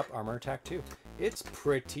to pick up Armor Attack 2. It's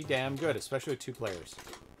pretty damn good, especially with 2 players.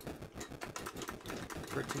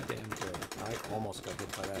 Pretty damn good. I almost got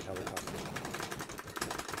hit by that helicopter.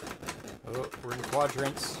 Oh, we're in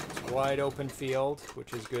quadrants. It's a wide open field,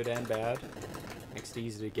 which is good and bad. Makes it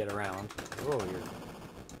easy to get around. Oh, you're...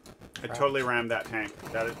 I totally rammed that tank.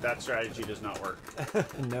 That strategy does not work.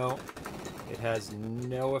 No. It has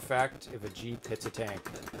no effect if a Jeep hits a tank.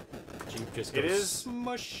 Jeep just goes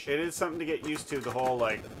smush. It is something to get used to, the whole,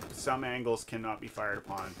 like, some angles cannot be fired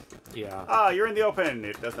upon. Yeah. Ah, you're in the open.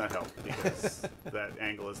 It does not help, because that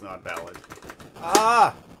angle is not valid.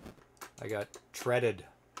 Ah! I got treaded.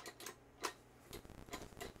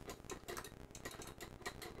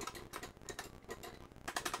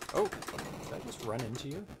 Oh, did I just run into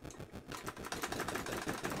you?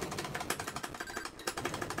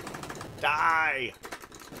 Die!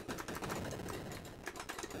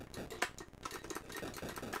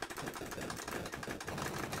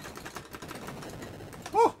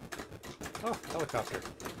 Oh! Oh, helicopter.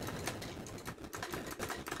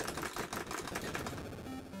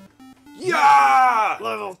 Yeah!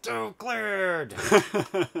 Level 2 cleared!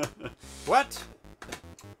 What?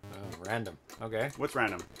 Oh, random. Okay. What's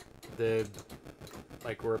random?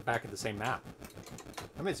 Like, we're back at the same map.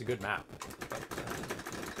 I mean, it's a good map. But,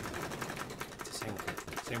 it's the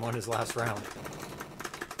same one as last round.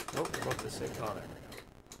 Oh, we're both the same. Oh, there we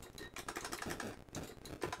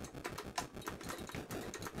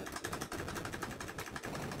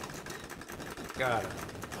go. Got him.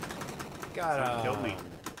 Someone killed me.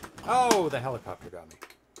 Oh, the helicopter got me.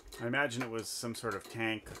 I imagine it was some sort of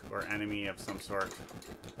tank or enemy of some sort.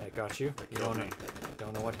 That got you? You killed me.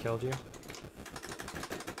 Don't know what killed you?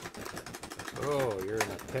 Oh, you're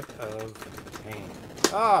in a pit of pain.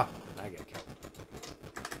 Ah! I get killed.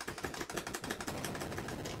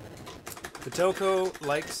 Fotoko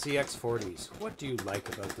likes CX40s. What do you like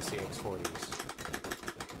about the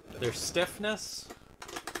CX40s? Their stiffness?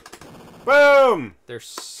 Boom! Their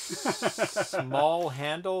small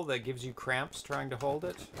handle that gives you cramps trying to hold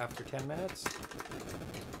it after 10 minutes?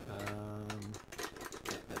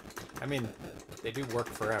 I mean, they do work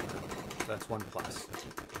forever. That's one plus.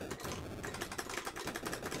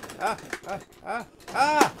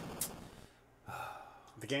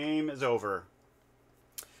 The game is over.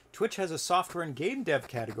 Twitch has a software and game dev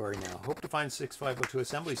category now. Hope to find 6502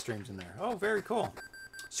 assembly streams in there. Oh, very cool.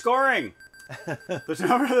 Scoring! The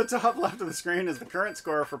number at the top left of the screen is the current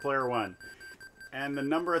score for player 1. And the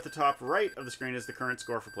number at the top right of the screen is the current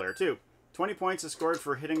score for player 2. 20 points is scored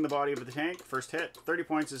for hitting the body of the tank, first hit. 30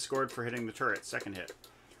 points is scored for hitting the turret, second hit.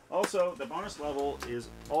 Also, the bonus level is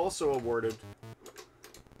also awarded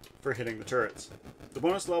for hitting the turrets. The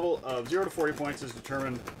bonus level of 0 to 40 points is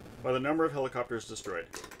determined by the number of helicopters destroyed.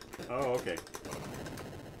 Oh, okay.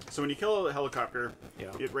 So when you kill a helicopter,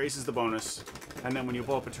 it raises the bonus, and then when you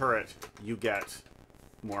blow up a turret, you get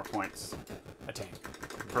more points. A tank.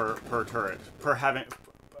 Per turret. Per having...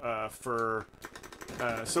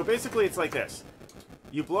 so basically it's like this.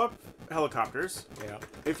 You blow up helicopters. Yeah.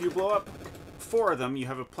 If you blow up 4 of them, you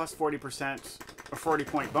have a plus 40% or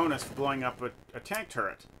 40-point bonus for blowing up a tank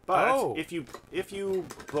turret. But if you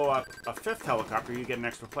blow up a 5th helicopter, you get an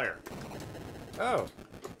extra player. Oh.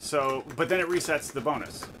 So, but then it resets the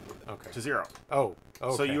bonus. Okay. To 0. Oh.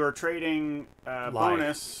 Okay. So you are trading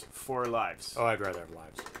bonus for lives. Oh, I'd rather have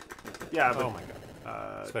lives. Yeah. But, oh my god.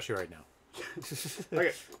 Especially right now.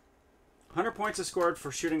 Okay. 100 points is scored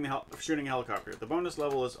for shooting a helicopter. The bonus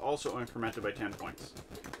level is also incremented by 10 points.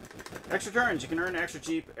 Extra turns. You can earn extra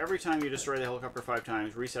Jeep every time you destroy the helicopter 5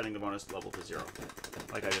 times, resetting the bonus level to 0.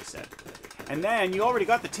 Like I just said. And then you already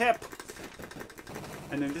got the tip.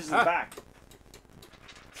 And then this is the back.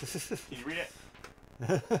 Can you read it?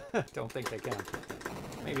 Don't think they can.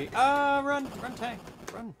 Maybe. Run tank.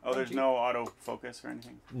 Run. Oh, there's no autofocus or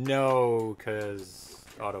anything? No, because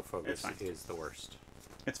autofocus is the worst.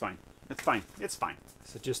 It's fine. It's fine. It's fine.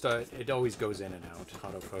 So just, it always goes in and out,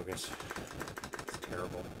 autofocus. It's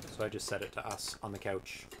terrible. So I just set it to us on the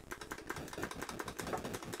couch.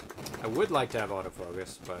 I would like to have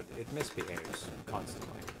autofocus, but it misbehaves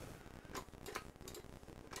constantly.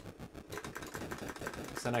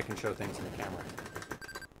 So then I can show things in the camera.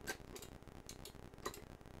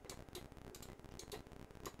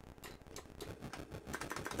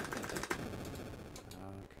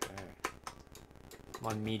 Okay. I'm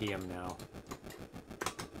on medium now.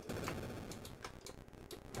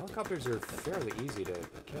 Helicopters are fairly easy to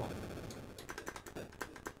kill.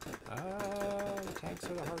 The tanks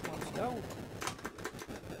are the hard ones. No!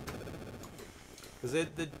 Because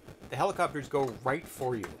the helicopters go right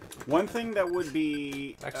for you. One thing that would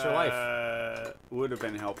be... extra life. Would have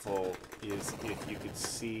been helpful is if you could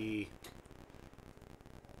see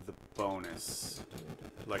the bonus.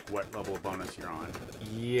 Like what level of bonus you're on.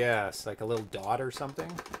 Yes, like a little dot or something.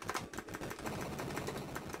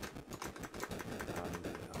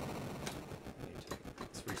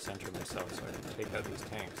 Let's recenter myself so I can take out these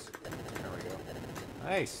tanks. There we go.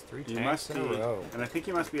 Nice, 3 tanks in a row. And I think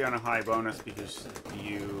you must be on a high bonus because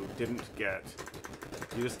you didn't get...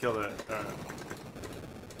 You just killed a...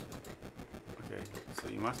 Okay, so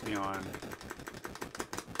you must be on...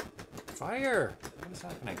 Fire! What is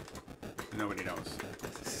happening? Nobody knows.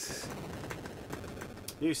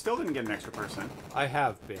 You still didn't get an extra person. I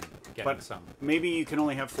have been getting some. Maybe you can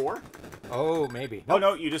only have 4? Oh, maybe. Nope. Oh,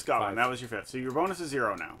 no, you just got 1. That was your 5th. So your bonus is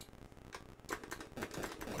 0 now.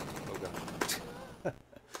 Oh, God.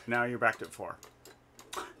 Now you're back to 4.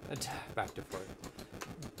 Back to 4.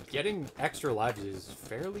 Getting extra lives is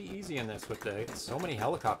fairly easy in this with so many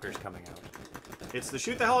helicopters coming out. It's the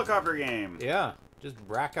shoot the helicopter game. Yeah, just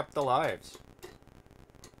rack up the lives.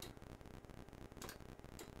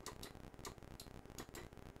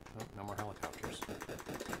 Oh, no more helicopters.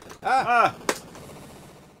 Ah!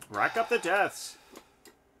 Rack up the deaths.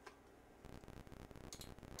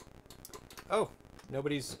 Oh,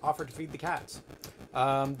 nobody's offered to feed the cats.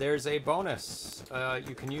 There's a bonus.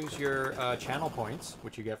 You can use your channel points,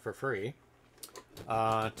 which you get for free,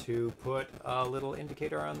 to put a little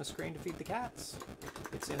indicator on the screen to feed the cats.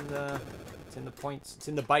 It's in the points. It's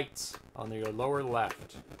in the bytes on your lower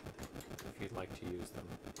left, if you'd like to use them,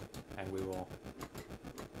 and we will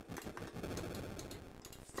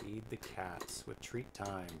feed the cats with treat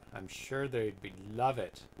time. I'm sure they'd love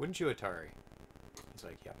it, wouldn't you, Atari? He's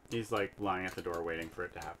like, yeah. He's like lying at the door waiting for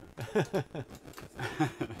it to happen.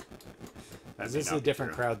 This is a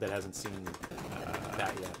different crowd that hasn't seen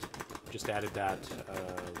that yet. Just added that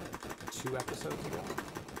 2 episodes ago.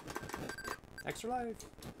 Extra Life.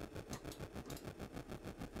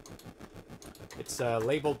 It's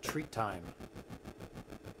labeled treat time.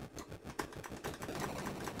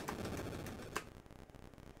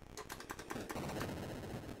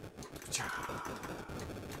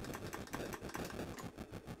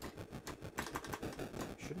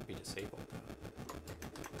 Shouldn't be disabled.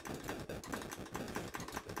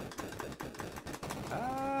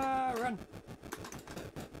 Ah, run!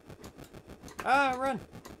 Ah, run!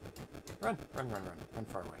 Run, run, run, run. Run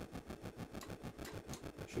far away.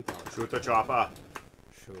 Shoot the Shoot the chopper.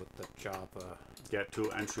 Shoot the chopper. Get to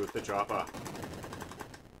and shoot the chopper.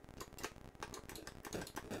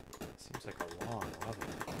 Seems like a long level.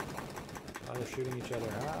 Oh, they're shooting each other.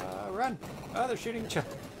 Ah, run! Oh, they're shooting each other.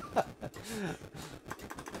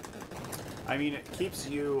 I mean, it keeps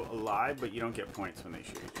you alive, but you don't get points when they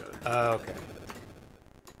shoot each other. Okay.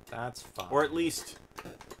 That's fine. Or at least,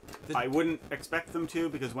 I wouldn't expect them to,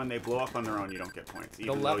 because when they blow up on their own, you don't get points,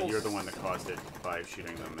 even though you're the one that caused it by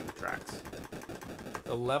shooting them in the tracks.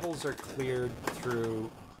 The levels are cleared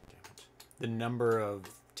through the number of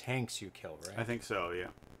tanks you kill, right? I think so, yeah.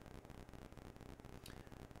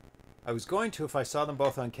 I was going to if I saw them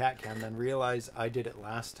both on CatCam, then realize I did it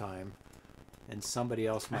last time, and somebody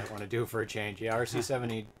else might want to do it for a change. Yeah,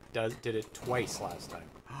 RC70 did it twice last time.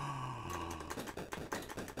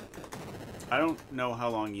 I don't know how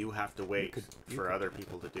long you have to wait for other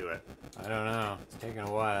people to do it. I don't know. It's taking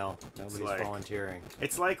a while. Nobody's volunteering.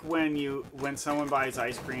 It's like when someone buys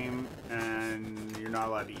ice cream and you're not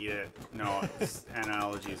allowed to eat it. No, this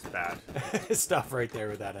analogy is bad. Stop right there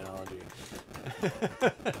with that analogy.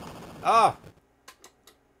 Oh!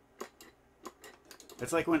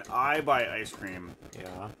 It's like when I buy ice cream.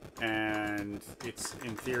 Yeah. And it's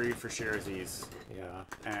in theory for sharesies. Yeah.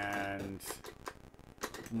 And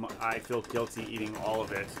I feel guilty eating all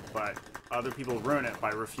of it, but other people ruin it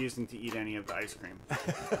by refusing to eat any of the ice cream.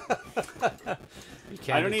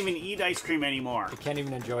 I don't even eat ice cream anymore. You can't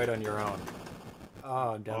even enjoy it on your own.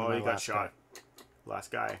 Oh, I'm down to my you got shot. Last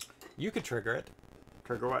guy. You could trigger it.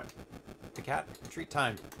 Trigger what? The cat treat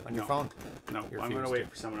time on your phone. No, I'm going to wait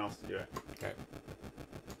for someone else to do it. Okay.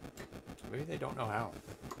 Maybe they don't know how.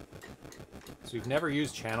 So we've never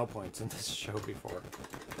used channel points in this show before.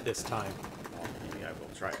 This time. Well, maybe I will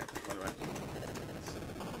try it. What do I do?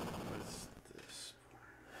 What is this?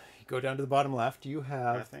 You go down to the bottom left. You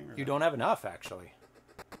have... You don't have enough, actually.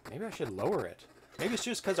 Maybe I should lower it. Maybe it's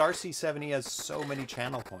just because RC70 has so many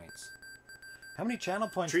channel points. How many channel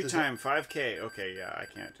points Treat time, 5K. Okay, yeah, I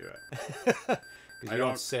can't do it. Because you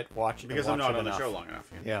don't sit, watch it. Because I'm not on the show long enough.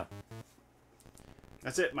 Yeah.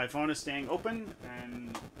 That's it. My phone is staying open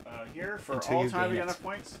and here for all time to get enough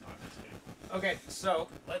points. No, okay, so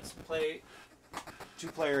let's play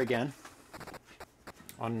 2-player again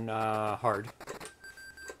on hard.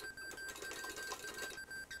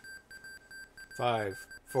 5,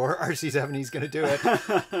 4. RC70's gonna do it.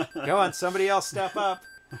 Go on, somebody else step up.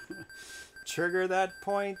 Trigger that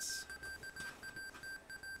points.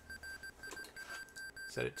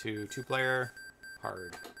 Set it to 2-player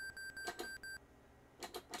hard.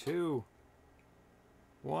 2,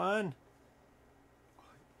 1.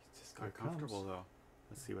 It's just got comfortable though.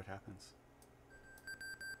 Let's see what happens.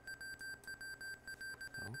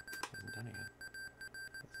 Oh, hasn't done it yet.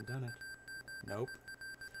 Hasn't done it. Nope.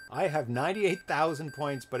 I have 98,000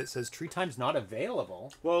 points, but it says treat time's not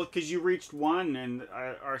available. Well, because you reached 1 and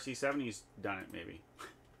RC70's done it, maybe.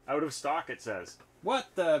 Out of stock, it says. What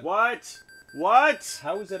the? What? What?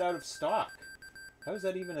 How is it out of stock? How is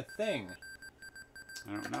that even a thing?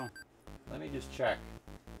 I don't know. Let me just check.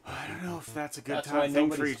 I don't know if that's a good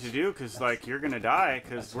thing for you to do, because, like, you're going to die,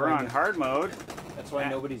 because we're on hard mode. That's why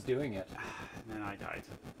nobody's doing it. And then I died.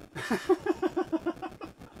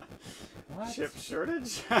 What? Chip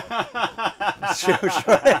shortage? Chip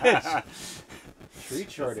shortage. Treat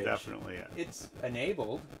shortage. That's definitely it. It's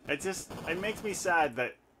enabled. It makes me sad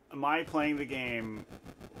that my playing the game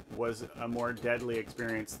was a more deadly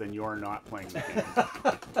experience than your not playing the game.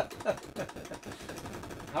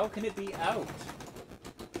 How can it be out?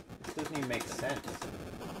 This doesn't even make sense.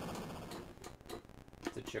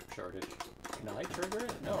 It's a chip shortage. Can I trigger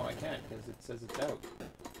it? No, I can't because it says it's out.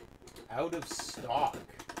 Out of stock.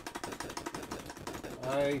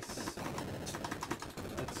 Let's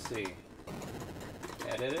see.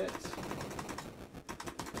 Edit it.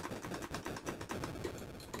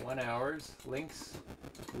 1 hours. Links.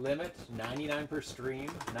 Limit. 99 per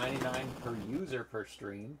stream. 99 per user per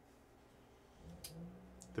stream.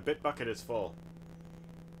 The bit bucket is full.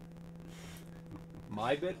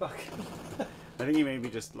 My bit bucket? I think you may be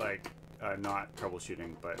just like not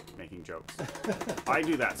troubleshooting, but making jokes. I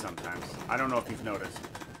do that sometimes. I don't know if you've noticed.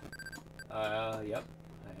 Yep,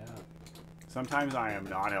 I have. Sometimes I am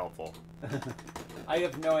not helpful. I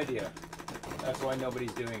have no idea. That's why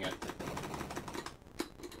nobody's doing it.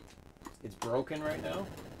 It's broken right now.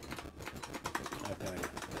 I have no idea.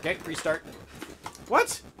 Okay, restart.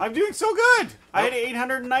 What? I'm doing so good! Nope. I had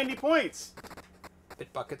 890 points!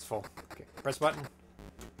 Bit bucket's full. Okay, press button.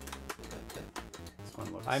 This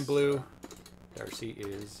one looks... I'm blue. Darcy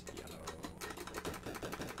is yellow.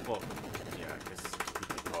 Well, yeah, I guess you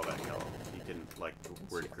could call that yellow. You didn't like the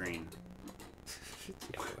word green. It's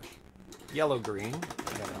yellowish. Yellow-green.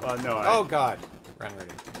 No. Oh, God. Run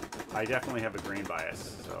ready. I definitely have a green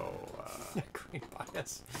bias, so... green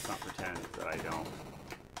bias. Let's not pretend that I don't.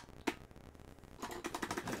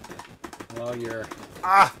 Well, you're...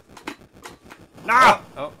 Ah! No!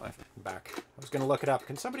 Oh, I'm back. I was going to look it up.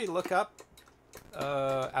 Can somebody look up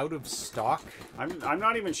out of stock? I'm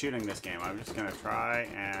not even shooting this game. I'm just going to try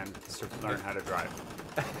and learn how to drive.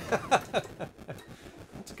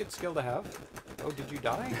 That's a good skill to have. Oh, did you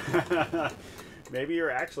die? Maybe you're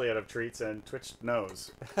actually out of treats and Twitch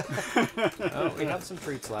knows. Oh, we have some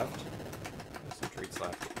treats left. There's some treats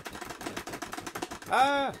left.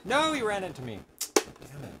 Ah! No, he ran into me.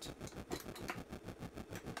 Damn it.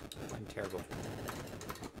 I'm terrible.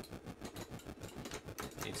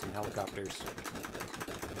 Need some helicopters.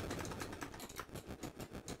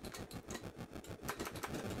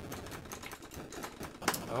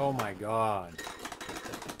 Oh my God.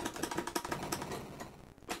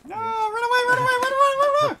 No, run away, run away, run away,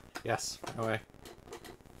 run away! Yes, run away.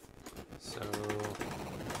 So,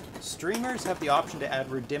 streamers have the option to add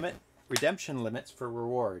redemption limits for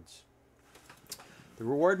rewards. The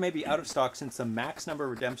reward may be out of stock since the max number of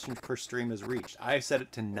redemptions per stream is reached. I set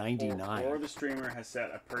it to 99. Or the streamer has set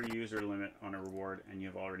a per user limit on a reward and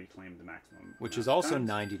you've already claimed the maximum. Which is also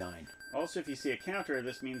 99. Also, if you see a counter,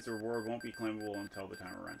 this means the reward won't be claimable until the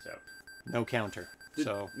timer runs out. No counter.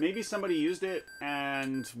 So maybe somebody used it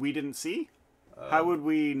and we didn't see? How would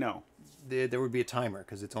we know? There would be a timer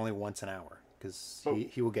because it's only once an hour because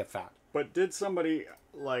he will get fat. But did somebody,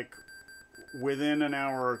 like, within an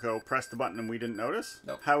hour ago press the button and we didn't notice?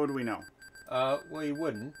 No. How would we know? Well, you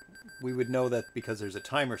wouldn't. We would know that because there's a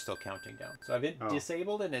timer still counting down. So I've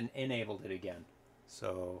disabled it and enabled it again.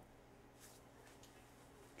 So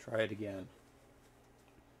try it again.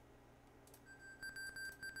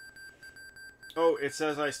 Oh, it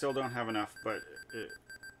says I still don't have enough, but it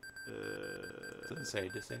does it say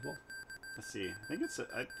disabled? Let's see.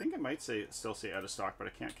 I think it might still say out of stock, but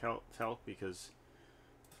I can't tell because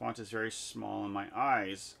the font is very small and my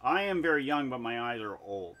eyes. I am very young, but my eyes are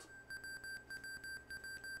old.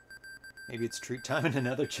 Maybe it's treat time in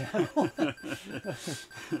another channel.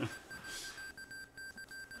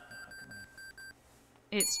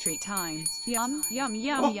 It's treat time. Yum, yum,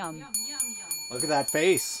 yum, yum. Look at that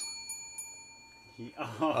face.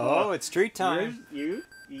 Oh, it's treat time. You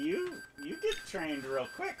get trained real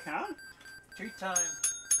quick, huh? Treat time.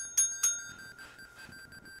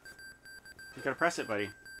 You gotta press it, buddy.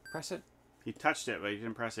 Press it. He touched it, but he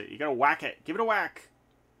didn't press it. You gotta whack it. Give it a whack.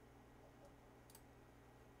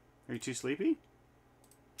 Are you too sleepy?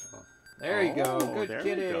 Oh. There you go. Good there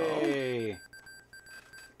kitty.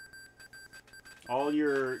 All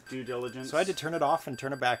your due diligence. So I had to turn it off and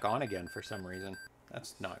turn it back on again for some reason.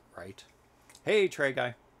 That's not right. Hey, Trey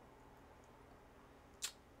guy.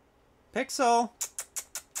 Pixel.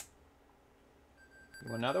 You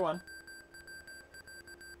want another one?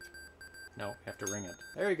 No, you have to ring it.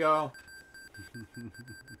 There you go.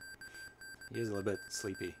 He is a little bit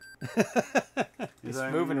sleepy. He's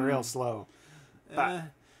moving real slow.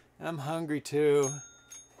 I'm hungry too.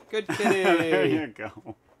 Good kitty. There you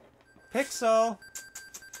go. Pixel.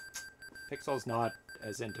 Pixel's not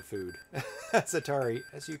as into food as Atari,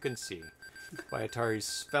 as you can see by Atari's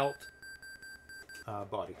svelte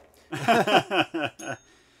body.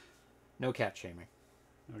 No cat shaming.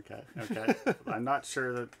 Okay. I'm not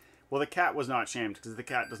sure that Well, the cat was not shamed because the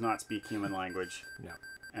cat does not speak human language. No.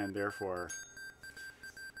 And therefore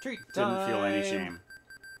Treat didn't feel any time. shame.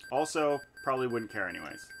 Also, probably wouldn't care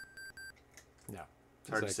anyways. No. It's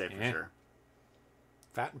hard to say for sure.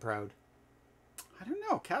 Fat and proud. I don't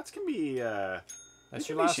know. Cats can be. That's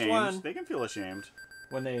your be last shamed. one. They can feel ashamed.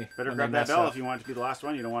 When they Better when grab they that mess bell up. if you want it to be the last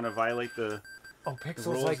one. You don't want to violate the. Oh, rules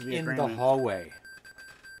Pixel's like of the in the agreement. hallway.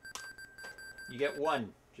 You get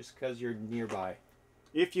one just because you're nearby.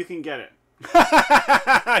 If you can get it.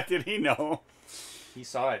 Did he know? He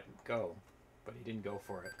saw it go, but he didn't go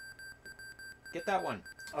for it. Get that one.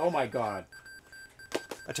 Oh my god.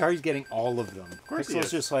 Atari's getting all of them. Of course he Pixel's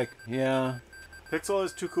is. just like, yeah. Pixel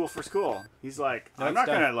is too cool for school. He's like, No, I'm it's not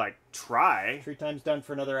done. gonna like try. 3 times done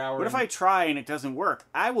for another hour. What if I try and it doesn't work?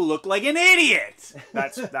 I will look like an idiot.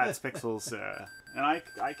 That's Pixel's, and I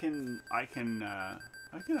can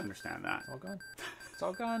understand that. It's all gone. It's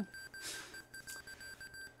all gone.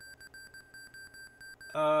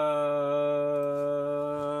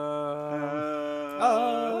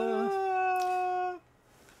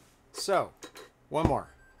 So, one more.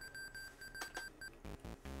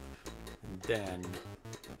 And then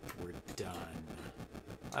we're done.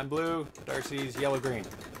 I'm blue. Darcy's yellow-green.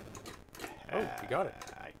 Oh, you got it.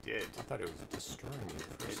 I did. I thought it was destroying you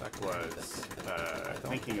for a It second. was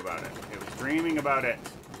thinking about it. It was dreaming about it.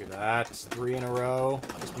 Look at that. It's 3 in a row.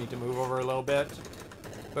 Just need to move over a little bit.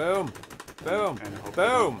 Boom. Boom. And hope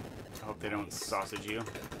Boom. I hope they don't sausage you.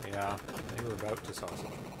 Yeah, they were about to sausage.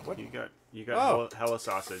 What? You got Oh. hella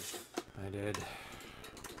sausage. I did.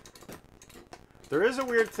 There is a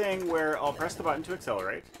weird thing where I'll press the button to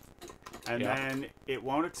accelerate, and Yeah. then it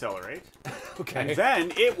won't accelerate, Okay. and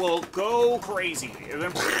then it will go crazy, and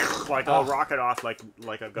then like I'll rocket off like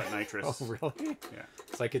I've got nitrous. Oh, really? Yeah.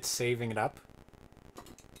 It's like it's saving it up.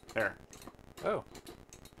 There. Oh.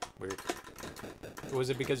 Weird. Was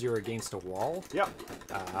it because you were against a wall? Yep.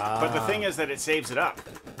 Ah. But the thing is that it saves it up.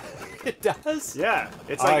 It does? Yeah.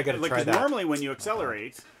 It's Oh, I like, gotta try 'cause that. normally when you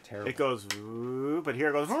accelerate, Terrible. it goes, "Woo," but here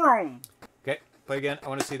it goes. Vroom. Okay, play again. I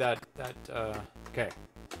want to see that. Okay,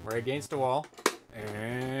 we're against a wall.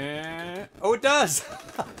 And... Oh, it does!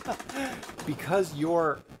 Because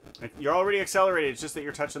you're... You're already accelerated. It's just that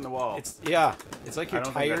you're touching the wall. It's like your I don't think that's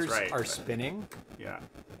tires right, are but- spinning, Yeah.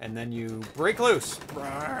 and then you break loose.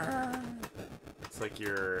 It's like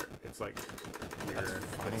you're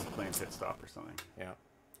playing pit stop or something. Yeah.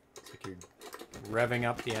 It's like you're revving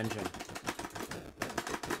up the engine.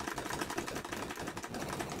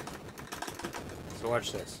 So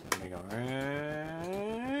watch this. Let me go. And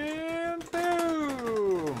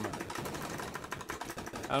boom!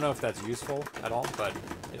 I don't know if that's useful at all, but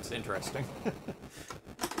it's interesting.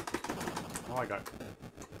 Oh, I got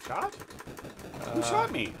shot? Who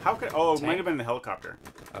shot me? How could? Oh, it might tank? have been the helicopter.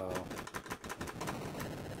 Oh.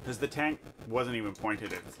 Because the tank wasn't even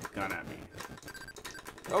pointed its gun at me.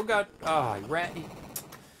 Oh god. Oh, he ran.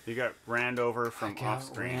 You got ran over from Got off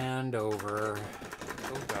screen. ran over.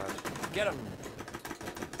 Oh god. Get him!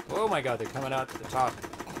 Oh my god, they're coming out the top.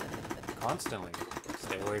 Constantly.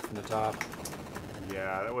 Stay away from the top.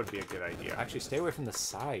 Yeah, that would be a good idea. Actually, stay away from the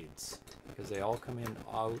sides. Because they all come in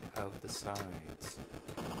out of the sides.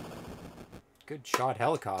 Good shot,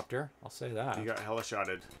 helicopter. I'll say that. You got hella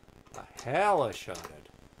shotted. A hella shotted.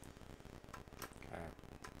 Okay.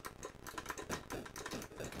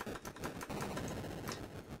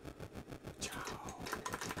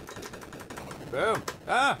 Boom!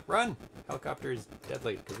 Ah! Run! Helicopter is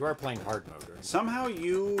deadly. Because we are playing hard mode, right? Somehow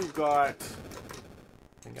you got.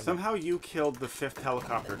 I think I'm Somehow you killed the 5th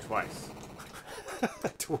helicopter twice.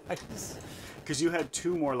 twice. Because you had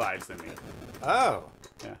 2 more lives than me. Oh!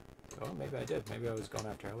 Yeah. Oh, maybe I did. Maybe I was going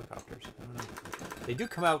after helicopters. I don't know. They do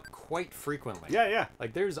come out quite frequently. Yeah, yeah.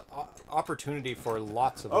 Like, there's opportunity for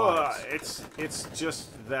lots of Oh, lives. it's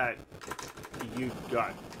just that you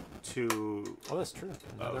got 2 Oh, that's true.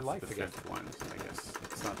 Another of life the again. 5th ones, I guess.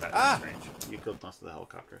 It's not that Ah! strange. You killed most of the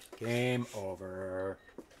helicopters. Game over.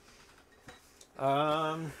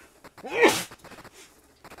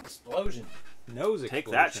 Explosion. Nose explosion. Take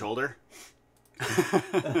that, shoulder.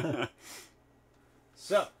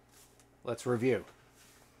 So, let's review.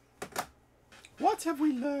 What have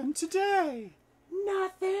we learned today?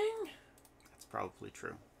 Nothing. That's probably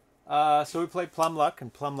true. So we played Plumb Luck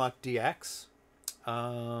and Plumb Luck DX.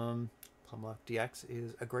 Plumb Luck DX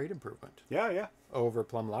is a great improvement Yeah, yeah. over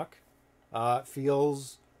Plumb Luck.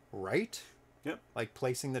 Feels right. Yep. Like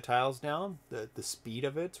placing the tiles down. The speed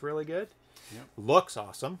of it's really good. Yep. Looks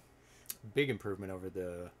awesome. Big improvement over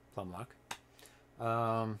the Plumb Luck.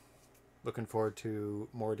 Looking forward to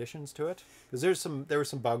more additions to it because there were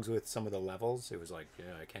some bugs with some of the levels. It was like,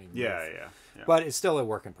 yeah, I can't even. Yeah, move. yeah. But it's still a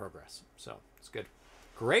work in progress, so it's good.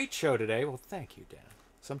 Great show today. Well, thank you, Dan.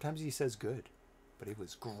 Sometimes he says good, but it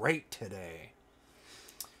was great today.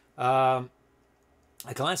 I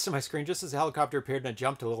glanced at my screen just as the helicopter appeared and I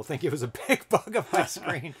jumped a little, thinking it was a big bug on my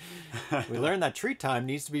screen. We learned that Treat Time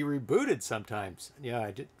needs to be rebooted sometimes.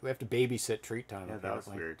 Yeah, we have to babysit Treat Time. Yeah, apparently. that was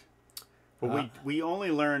weird. But we only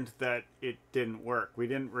learned that it didn't work. We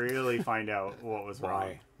didn't really find out what was wrong.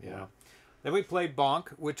 Right, yeah. Then we played Bonk,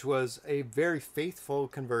 which was a very faithful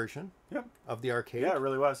conversion of the arcade. Yeah, it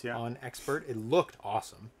really was, yeah. On Expert. It looked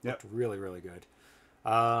awesome. Yep. Looked really, really good.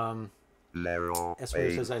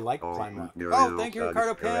 Esper says, I like Plumb Luck. Oh, thank you,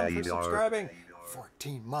 Ricardo Pam, for subscribing.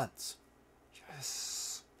 14 months.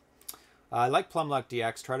 Yes. I like Plumb Luck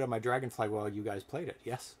DX. Tried it on my Dragonfly while you guys played it.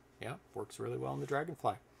 Yes. Yeah, works really well on the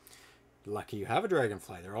Dragonfly. Lucky you have a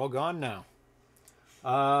Dragonfly. They're all gone now.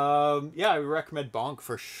 Yeah, I would recommend Bonk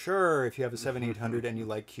for sure if you have a 7800 and you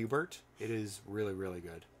like Qbert. It is really, really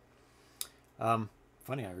good.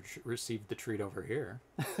 Funny, I received the treat over here.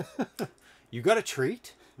 You got a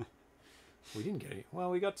treat? We didn't get any.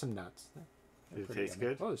 Well, we got some nuts. Did it taste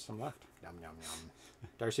good? Oh, there's some left. Yum, yum, yum.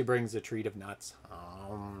 Darcy brings a treat of nuts.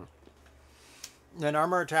 Then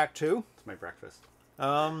Armor Attack 2. It's my breakfast.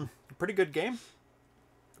 Pretty good game.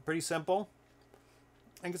 Pretty simple.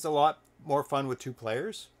 I think it's a lot more fun with 2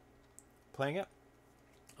 players playing it.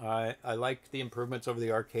 I like the improvements over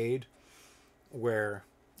the arcade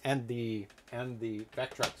and the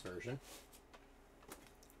Vectrex version.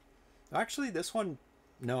 Actually, this one,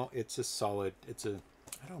 no, it's a solid. I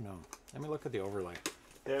don't know. Let me look at the overlay.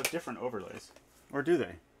 They have different overlays, or do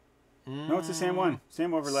they? No, it's the same one,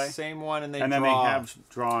 same overlay, same one, and then they have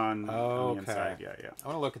drawn on the inside. Yeah, yeah. I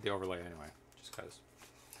want to look at the overlay anyway, just because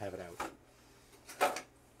I have it out.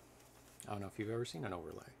 I don't know if you've ever seen an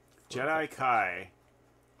overlay. Jedi Kai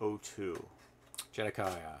 02. Jedi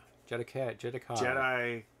Kai.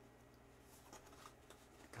 Jedi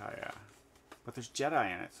Kaya. But there's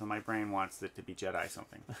Jedi in it, so my brain wants it to be Jedi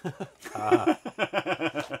something.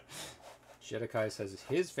 Jedi Kai says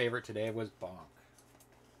his favorite today was Bonk.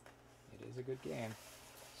 It is a good game.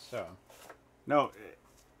 So. No.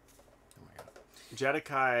 Oh my god. Jedi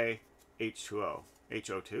Kai H2O.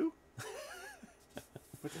 H02?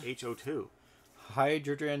 What's H02?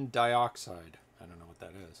 Hydrogen dioxide. I don't know what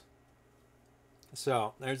that is.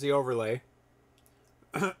 So, there's the overlay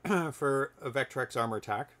for a Vectrex Armor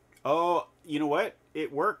Attack. Oh, you know what?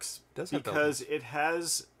 It works because it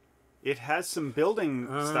has some building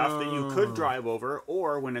stuff that you could drive over,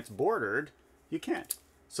 or when it's bordered, you can't.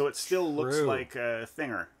 So it still looks like a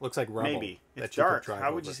thinger. Looks like rubble. Maybe. It's dark.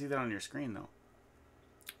 How would you see that on your screen, though?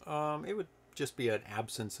 It would just be an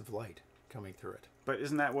absence of light coming through it. But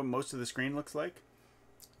isn't that what most of the screen looks like?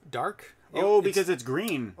 Dark? Because it's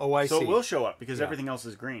green. Oh, I see. So it will show up because everything else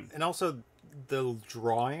is green. And also, the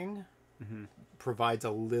drawing provides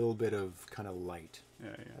a little bit of kind of light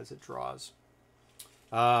as it draws.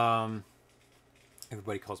 Everybody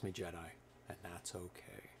calls me Jedi, and that's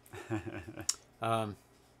okay.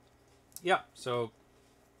 Yeah, so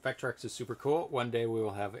Vectrex is super cool. One day we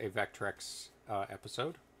will have a Vectrex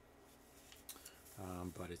episode,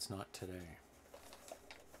 but it's not today.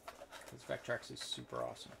 Because Vectrex is super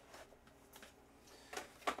awesome.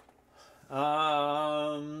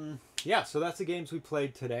 Yeah, so that's the games we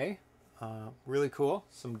played today. Really cool.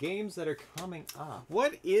 Some games that are coming up.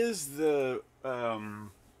 What is the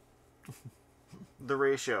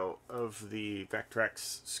ratio of the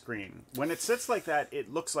Vectrex screen? When it sits like that,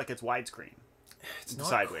 it looks like it's widescreen. It's not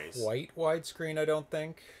sideways. Quite widescreen, I don't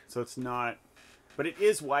think. So it's not, but it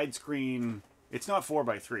is widescreen. It's not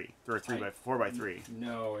 4:3 or 4:3.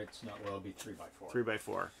 No, it's not. Well, it'll be 3x4.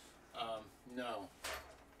 3x4. No.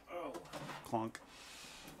 Oh. Clunk.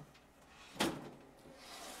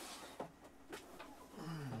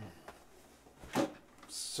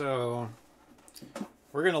 So,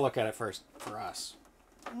 we're going to look at it first for us.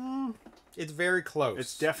 It's very close.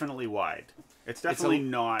 It's definitely wide. It's definitely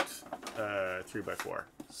not 3x4.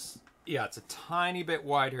 Yeah, it's a tiny bit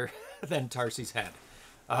wider than Tarsi's head.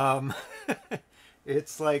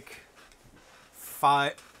 It's like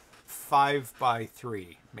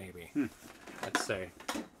 5x3, maybe. Let's say.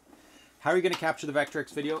 How are you going to capture the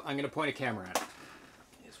Vectrex video? I'm going to point a camera at it.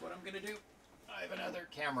 Is what I'm going to do. I have another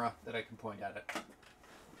camera that I can point at it.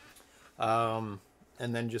 And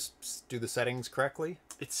then just do the settings correctly.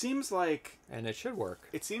 It seems like... And it should work.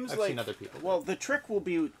 It seems I've like... seen other people. Well, the trick will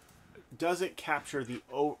be... Does it capture the...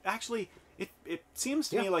 Actually, it seems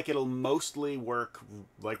to me like it'll mostly work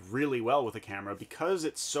like really well with a camera because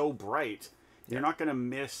it's so bright. You're not going to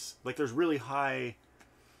miss, like, there's really high,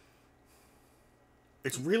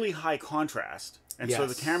 it's really high contrast. And so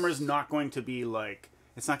the camera's not going to be like,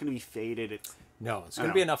 it's not going to be faded. It's going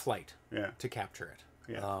to be enough light to capture it.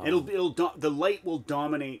 Yeah. The light will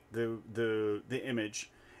dominate the image,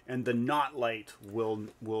 and the not light will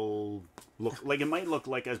look like, it might look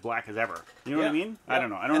like as black as ever. You know what I mean? Yeah. I don't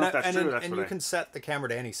know. I don't know if that's true. And you can set the camera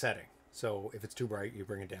to any setting. So if it's too bright, you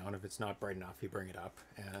bring it down. If it's not bright enough, you bring it up,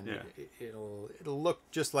 and it'll look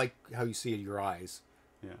just like how you see it in your eyes.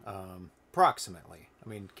 Yeah. Approximately. I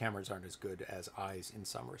mean, cameras aren't as good as eyes in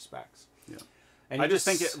some respects. Yeah. And I just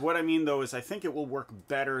think what I mean though is I think it will work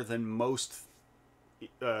better than most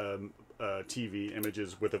TV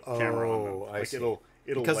images with a camera on them. Like, I see. It'll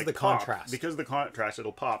because like of the contrast. Because of the contrast,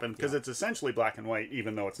 it'll pop, and because it's essentially black and white,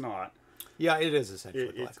 even though it's not. Yeah, it is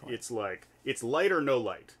essentially black and white. It's like it's light or no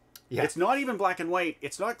light. Yeah. It's not even black and white.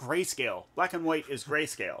 It's not grayscale. Black and white is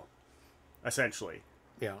grayscale, essentially.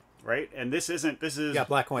 Yeah. Right? And this isn't. This is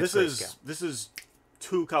black and white. This is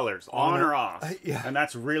two colors, on or off. Yeah. And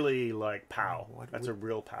that's really like POW. That's a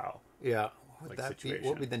real POW. Yeah. What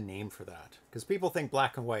would be the name for that? Because people think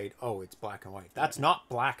black and white. Oh, it's black and white. That's not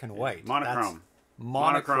black and white. Monochrome. That's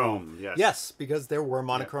monochrome. Yes. Yes, because there were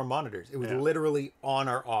monochrome monitors. It was literally on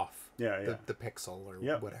or off. Yeah. The pixel or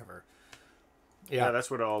whatever. Yeah,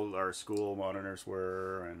 that's what all our school monitors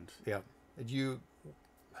were, and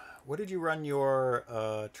what did you run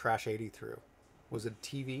your Trash 80 through? Was it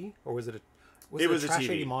TV or was it a Trash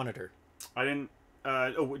 80 monitor? I didn't.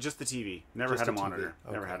 Just the TV. Never had a monitor.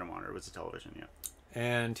 Okay. Never had a monitor. It was a television. Yeah.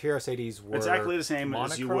 And TRS-80s were exactly the same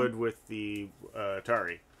monochrome? As you would with the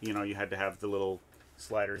Atari. You know, you had to have the little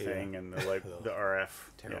slider thing and the the RF.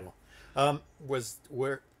 Terrible. Yeah.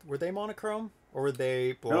 Were they monochrome? Or were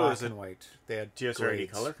they black and white? They had TSR-80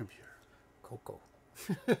 color computer. Coco.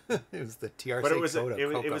 It was the TRS-80 but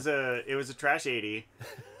it was a Trash 80,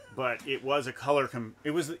 but it was a color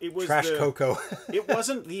it was Trash Coco. It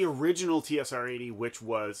wasn't the original TSR-80, which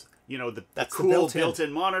was, you know, the cool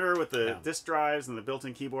built-in monitor with the disk drives and the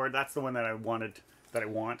built-in keyboard. That's the one that I want.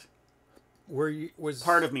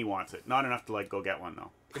 Part of me wants it. Not enough to like go get one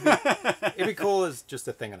though. It'd be cool as just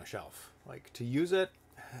a thing on a shelf, like to use it.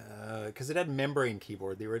 Because it had membrane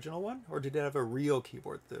keyboard, the original one, or did it have a real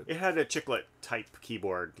keyboard? It had a chiclet type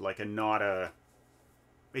keyboard, like not a.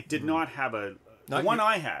 It did not have a. The one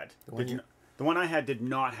I had did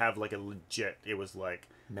not have like a legit. It was like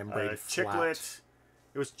membrane chiclet.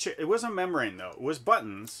 It wasn't membrane though. It was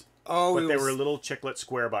buttons. Oh, but they were little chiclet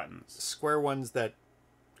square buttons. Square ones that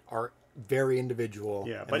are very individual.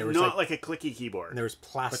 Yeah, but not like a clicky keyboard. And there was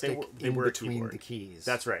plastic in between the keys.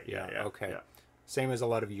 That's right. Yeah. Okay. Yeah. Same as a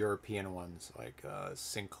lot of European ones, like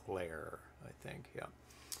Sinclair, I think. Yeah.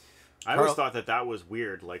 I always thought that was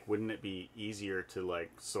weird. Like, wouldn't it be easier to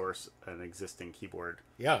like source an existing keyboard?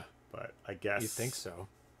 Yeah. But I guess you think so.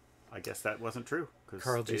 I guess that wasn't true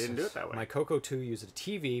because they didn't do it that way. My Coco 2 used a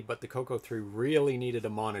TV, but the Coco 3 really needed a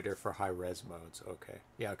monitor for high res modes. Okay.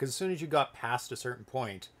 Yeah, because as soon as you got past a certain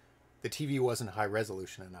point, the TV wasn't high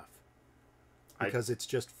resolution enough because it's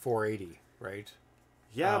just 480, right?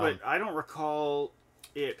 Yeah, but I don't recall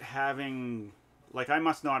it having, like, I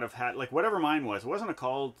must not have had, like, whatever mine was. It wasn't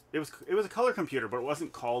it was a color computer, but it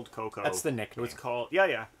wasn't called Coco. That's the nickname. It was called,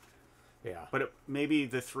 yeah. But maybe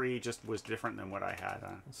the 3 just was different than what I had.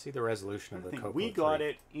 Let's see the resolution of the Coco 3. We got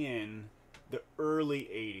it in the early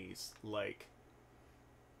 80s. Like,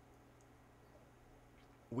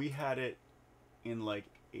 we had it in, like,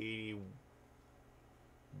 81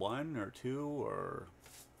 or 2 or...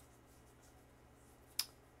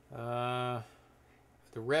 the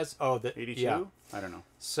 82? Yeah. I don't know.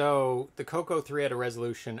 So the Coco 3 had a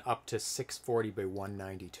resolution up to 640 by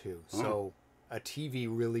 192. So a TV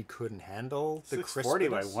really couldn't handle the 640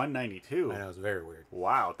 by 192. I know, it was very weird.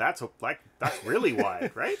 Wow, that's really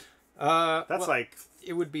wide, right?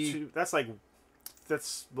 It would be that's like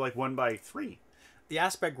 1 by 3. The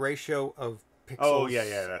aspect ratio of pixels. Oh yeah,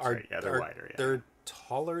 that's right. Yeah, they're wider. Yeah. They're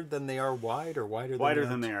taller than they are wide, or wider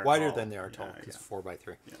than they are wider tall. Than they are tall. It's 4 by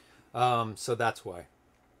 3. Yeah. So that's why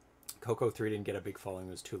Coco 3 didn't get a big following.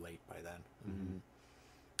 It was too late by then.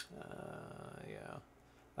 Yeah.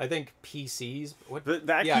 I think PCs.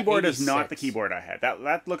 That keyboard 86. Is not the keyboard I had.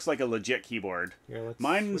 That looks like a legit keyboard. Here, let's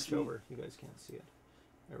switch over. You guys can't see it.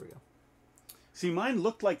 There we go. See, mine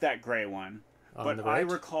looked like that gray one, but I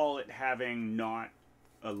recall it having not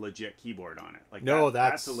a legit keyboard on it. Like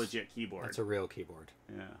that's a legit keyboard. That's a real keyboard.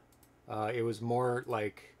 Yeah. It was more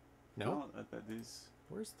like that is.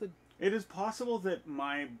 Where's the? It is possible that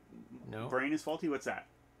my brain is faulty. What's that?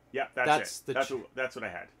 Yeah, that's it. That's what I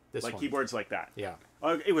had. Like keyboards like that. Yeah.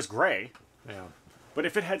 It was gray. Yeah. But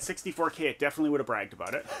if it had 64K, it definitely would have bragged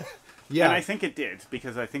about it. Yeah. And I think it did,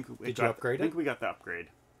 because I think Did you upgrade it? I think we got the upgrade.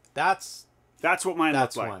 That's What mine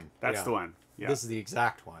That's looked like. one. That's Yeah. the one. Yeah. This is the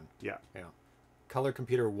exact one. Yeah. Yeah. Color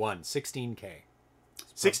computer 1, 16K.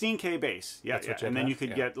 16K base. Yeah, That's yeah. what you And then have? you could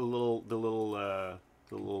Yeah. get the little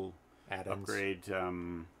Add-ins. upgrade.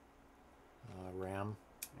 RAM.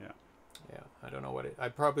 Yeah. Yeah. I don't know what it. I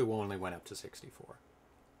probably only went up to 64.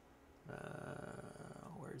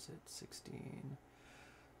 Where is it? 16.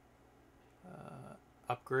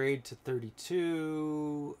 Upgrade to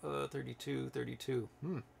 32. 32. 32.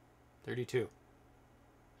 32.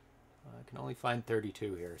 I can only find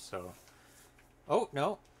 32 here, so. Oh,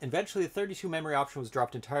 no. Eventually, the 32 memory option was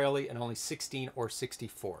dropped entirely and only 16 or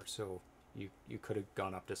 64. So you could have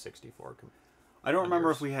gone up to 64. I don't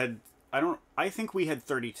remember if we had... I think we had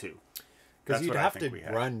 32. Because you'd have to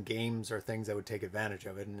run games or things that would take advantage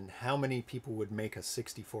of it. And how many people would make a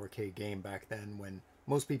 64K game back then when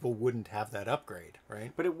most people wouldn't have that upgrade,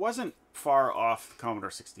 right? But it wasn't far off the Commodore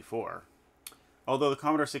 64. Although the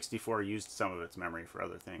Commodore 64 used some of its memory for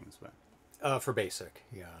other things. But for BASIC,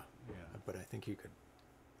 yeah. Yeah. But I think you could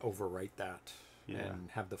overwrite that and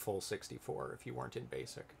have the full 64 if you weren't in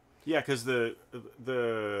BASIC. Yeah, because the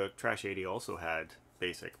Trash 80 also had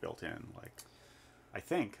BASIC built in. Like, I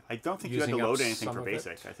don't think you had to load anything for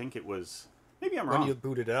BASIC. I think it was... Maybe I'm wrong. When you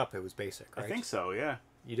booted it up, it was BASIC, right? I think so, yeah.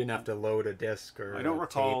 You didn't have to load a disc or I don't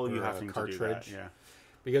recall you having a cartridge. to do that, yeah.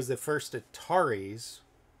 Because the first Ataris,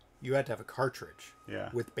 you had to have a cartridge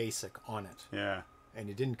with BASIC on it. Yeah. And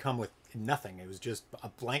it didn't come with nothing. It was just a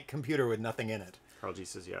blank computer with nothing in it. Carl G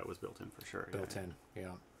says, yeah, it was built in for sure. Built in,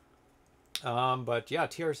 yeah. But yeah,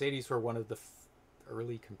 TRS-80s were one of the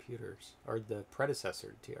early computers, or the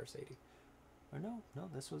predecessor to TRS-80. Or no,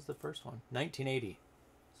 this was the first one, 1980.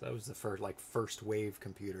 So that was the first wave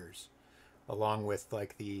computers, along with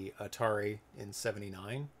like the Atari in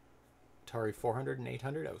 '79, Atari 400 and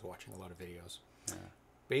 800. I was watching a lot of videos. Yeah.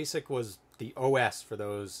 BASIC was the OS for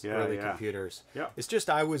those early computers. Yeah. It's just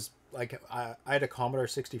I had a Commodore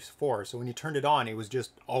 64, so when you turned it on, it was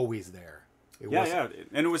just always there.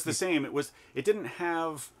 And it was the same. It didn't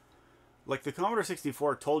have, like, the Commodore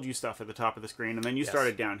 64 told you stuff at the top of the screen, and then you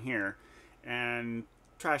started down here, and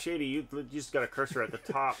Trash 80, you just got a cursor at the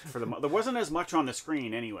top for there wasn't as much on the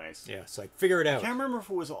screen, anyways. Yeah, it's like figure it out. I can't remember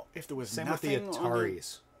if there was same nothing with the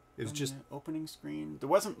Ataris. It was just the opening screen. There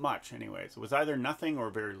wasn't much, anyways. It was either nothing or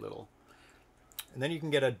very little. And then you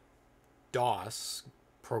can get a DOS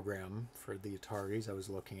program for the Ataris I was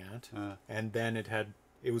looking at, and then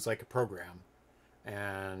it was like a program,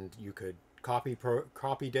 and you could copy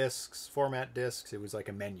discs, format discs. It was like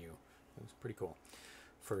a menu. It was pretty cool.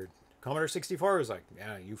 For Commodore 64, it was like,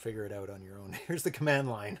 yeah, you figure it out on your own. Here's the command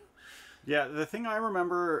line. Yeah, the thing I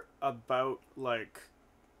remember about like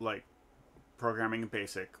programming in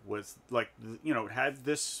BASIC was like,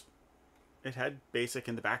 it had BASIC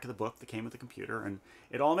in the back of the book that came with the computer, and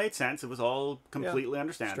it all made sense. It was all completely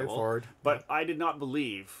understandable. Straightforward. But I did not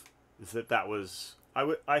believe that was...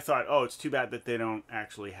 I thought, oh, it's too bad that they don't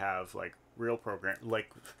actually have, like, real program...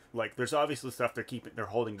 Like there's obviously stuff they're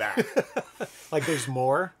holding back. Like, there's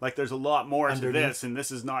more? Like, there's a lot more to this, and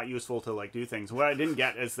this is not useful to, like, do things. What I didn't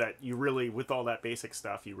get is that you really, with all that BASIC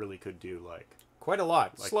stuff, you really could do, like... Quite a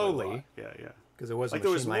lot. Like, slowly. quite a lot. Yeah. Because it wasn't like,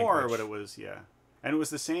 there was more, language. but it was, And it was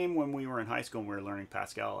the same when we were in high school and we were learning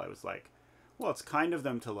Pascal. I was like, well, it's kind of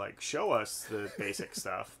them to, like, show us the basic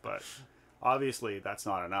stuff, but obviously that's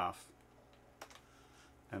not enough.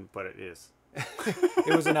 But it is.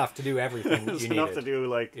 It was enough to do everything it was you enough needed. to do,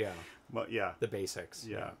 like... Yeah. Well, yeah. The basics.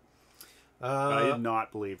 Yeah. I did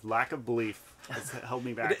not believe. Lack of belief has held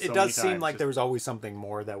me back. It does seem like there was always something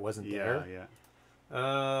more that wasn't there. Yeah.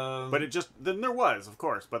 But it then there was, of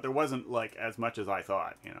course, but there wasn't like as much as I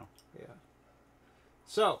thought, Yeah.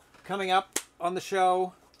 So coming up on the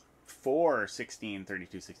show, 4, 16,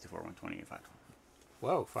 32, 64, 128, 512.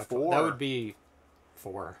 Whoa, 4. That would be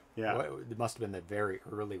 4. Yeah. It must have been the very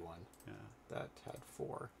early one. Yeah. That had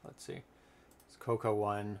 4. Let's see. It's Coco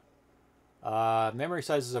 1. Memory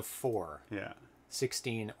sizes of 4. Yeah.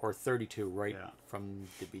 16 or 32 from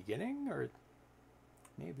the beginning, or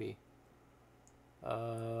maybe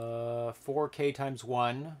 4K times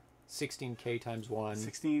 1, 16K times 1.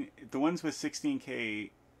 16. The ones with 16K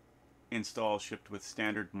install shipped with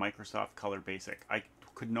standard Microsoft Color Basic. I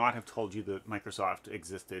could not have told you that Microsoft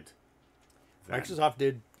existed then. Microsoft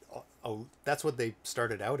did. That's what they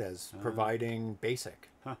started out as, providing BASIC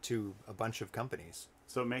to a bunch of companies.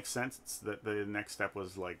 So it makes sense that the next step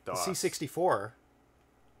was like DOS. The C64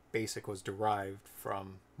 BASIC was derived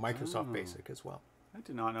from Microsoft BASIC as well. I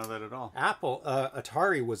did not know that at all.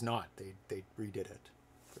 Atari was not. They redid it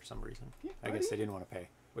for for some reason. Yeah, I guess they didn't want to pay,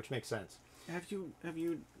 which makes sense. Have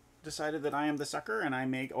you decided that I am the sucker and I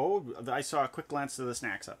make? Oh, I saw a quick glance to the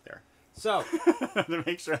snacks up there. So to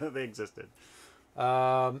make sure that they existed.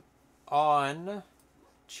 on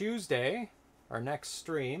Tuesday, our next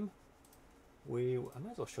stream, I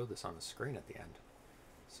might as well show this on the screen at the end.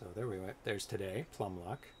 So there we go. There's today, Plumb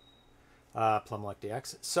Luck. Plumb Luck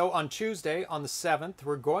DX. So on Tuesday, on the 7th,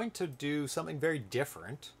 we're going to do something very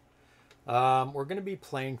different. We're going to be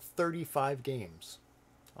playing 35 games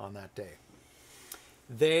on that day.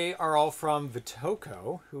 They are all from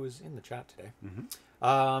Vitoko, who is in the chat today.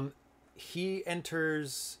 Mm-hmm. He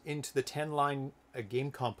enters into the 10-line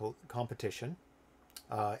game competition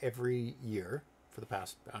every year for the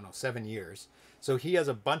past, 7 years. So he has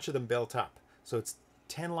a bunch of them built up. So it's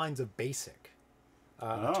 10 lines of BASIC.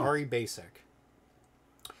 Atari BASIC.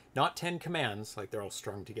 Not 10 commands, like they're all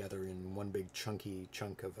strung together in one big chunky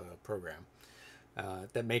chunk of a program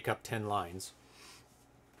that make up 10 lines.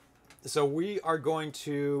 So we are going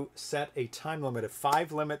to set a time limit of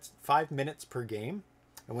 5 minutes per game.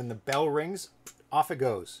 And when the bell rings, off it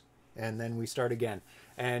goes. And then we start again.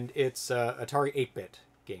 And it's Atari 8-bit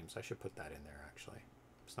games. I should put that in there, actually.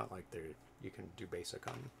 It's not like you can do BASIC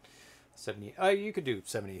on 70. You could do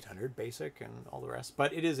 7800 BASIC and all the rest.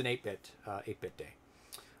 But it is an 8-bit day.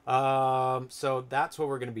 So that's what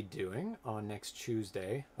we're going to be doing on next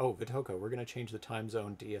Tuesday. Oh, Vitoko, we're going to change the time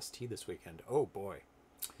zone DST this weekend. Oh, boy.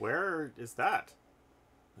 Where is that?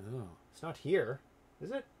 Oh, it's not here,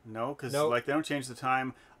 is it? No, because Nope. they don't change the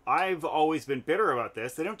time. I've always been bitter about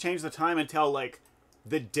this. They don't change the time until like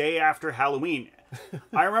the day after Halloween.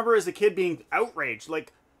 I remember as a kid being outraged, oh,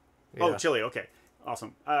 Yeah. chili, okay,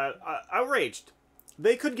 awesome, outraged.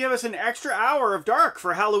 They could give us an extra hour of dark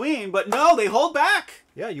for Halloween, but no, they hold back.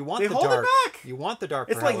 Yeah, you want They the hold it dark. back. You want the dark.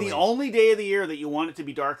 It's for like Halloween. the only day of the year that you want it to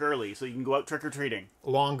be dark early, so you can go out trick or treating.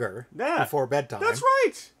 Longer. Yeah. Before bedtime. That's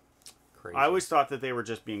right. Crazy. I always thought that they were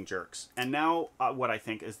just being jerks, and now what I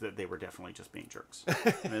think is that they were definitely just being jerks.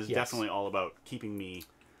 And it's Yes. definitely all about keeping me,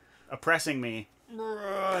 oppressing me.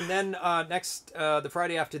 And then the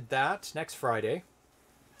Friday after that, next Friday,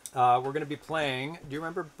 we're going to be playing. Do you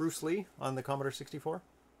remember Bruce Lee on the Commodore 64?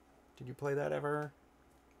 Did you play that ever?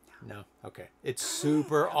 No. Okay. It's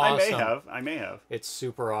super awesome. I may have. It's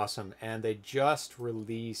super awesome, and they just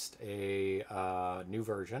released a new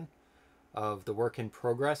version of the work in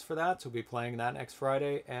progress for that. So we'll be playing that next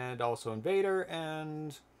Friday, and also Invader,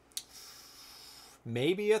 and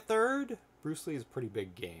maybe a third. Bruce Lee is a pretty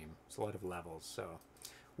big game. It's a lot of levels, so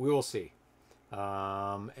we will see.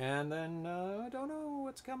 And then I don't know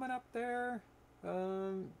what's coming up there. We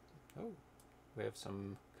have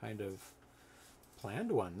some kind of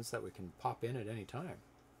planned ones that we can pop in at any time.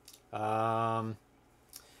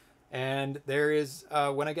 And there is,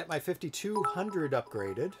 when I get my 5200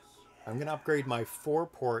 upgraded, I'm going to upgrade my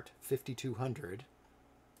 4-port 5200.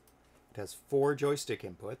 It has 4 joystick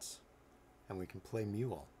inputs, and we can play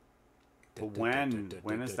Mule. But when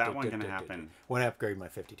is that one going to happen? When I upgrade my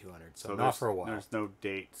 5200, so not there's- for a while. There's no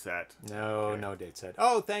date set. No, no date set.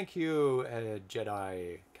 Oh, thank you,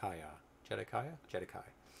 Jedi Kaya. Jedi Kaya? Jedi Kai.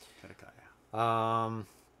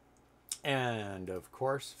 And of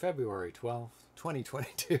course, February 12th,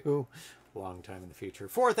 2022, long time in the future,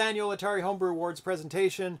 4th annual Atari Homebrew Awards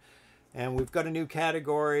presentation, and we've got a new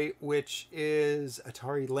category, which is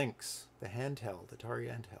Atari Lynx, the handheld, Atari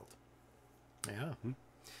handheld. Yeah.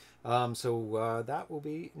 So that will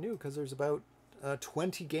be new because there's about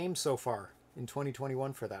 20 games so far in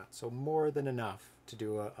 2021 for that, so more than enough to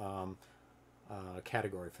do a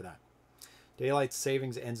category for that. Daylight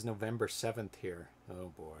savings ends November 7th here.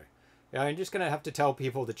 Oh boy. Yeah, I'm just going to have to tell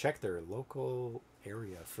people to check their local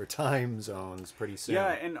area for time zones pretty soon.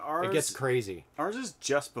 Yeah, and ours... It gets crazy. Ours is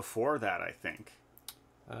just before that, I think.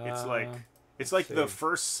 It's like see. the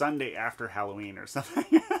first Sunday after Halloween or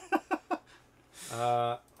something.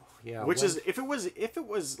 Yeah. Which is, if it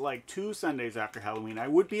was like 2 Sundays after Halloween, I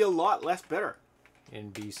would be a lot less bitter.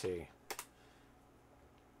 In BC.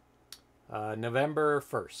 November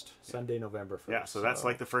 1st. Sunday, November 1st. Yeah, so that's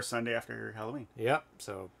like the first Sunday after Halloween. Yep.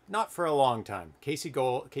 So not for a long time. Casey's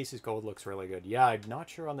Gold looks really good. Yeah, I'm not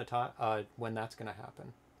sure on the time when that's going to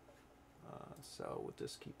happen. So we'll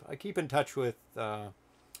just keep in touch with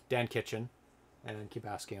Dan Kitchen and keep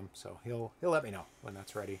asking him. So he'll let me know when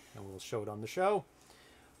that's ready, and we'll show it on the show.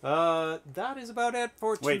 That is about it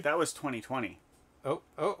for. Wait, that was 2020.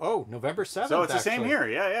 Oh! November 7th. So it's the same actually. here.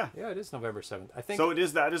 Yeah. Yeah, it is November 7th. I think. So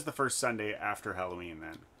that is the first Sunday after Halloween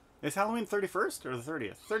then. Is Halloween 31st or the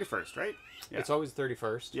 30th? 31st, right? Yeah. It's always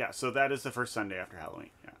 31st. Yeah, so that is the first Sunday after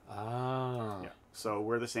Halloween. Yeah. Ah. Yeah. So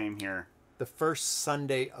we're the same here. The first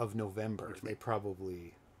Sunday of November. They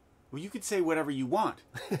probably Well, you could say whatever you want,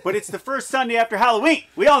 but it's the first Sunday after Halloween.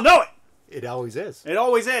 We all know it. It always is. It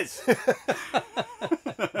always is. Thanks.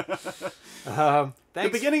 The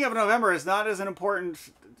beginning of November is not as an important,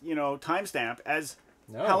 timestamp as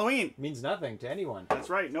Halloween. Means nothing to anyone. That's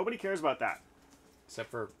right. Nobody cares about that. Except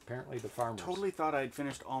for apparently the farmers. Totally thought I'd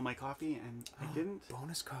finished all my coffee, and I didn't.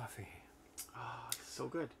 Bonus coffee. Oh, so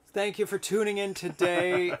good. Thank you for tuning in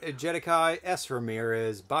today. Jedikai, S.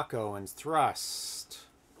 Ramirez, Buck Owens, Thrust,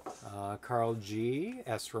 Carl G,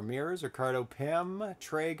 S. Ramirez, Ricardo Pim,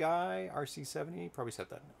 Trey Guy, RC70, probably said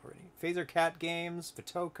that already. Phaser Cat Games,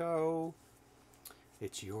 Vitoko.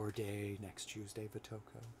 It's your day next Tuesday,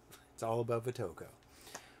 Vitoko. It's all about Vitoko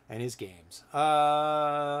and his games.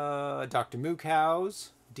 Dr. Mookhouse,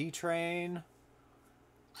 D-Train,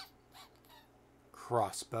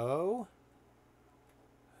 Crossbow.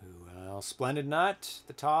 Who else? Splendid Nut,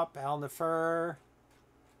 the top, Al Nefer,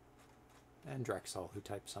 and Drexel, who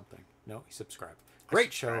typed something. No, he subscribed.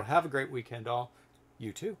 Great show. Have a great weekend, all.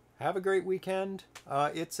 You too. Have a great weekend.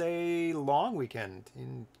 It's a long weekend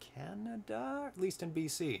in Canada, at least in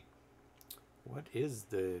BC. What is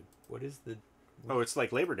the? Oh, it's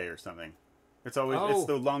like Labor Day or something. It's always it's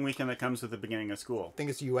the long weekend that comes with the beginning of school. I think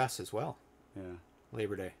it's U.S. as well. Yeah.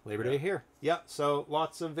 Labor Day here. Yeah, so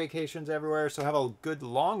lots of vacations everywhere. So have a good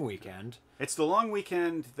long weekend. It's the long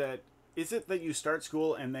weekend that... Is it that you start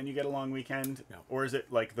school and then you get a long weekend? No. Or is it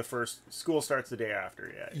like the first... School starts the day after?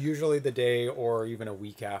 Yeah. Usually the day or even a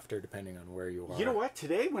week after, depending on where you are. You know what?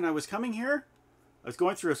 Today, when I was coming here, I was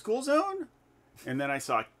going through a school zone, and then I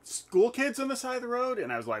saw school kids on the side of the road,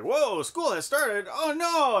 and I was like, whoa, school has started. Oh,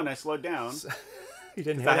 no. And I slowed down. You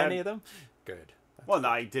didn't hit any of them? Good. Well, no,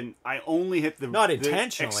 I didn't. I only hit the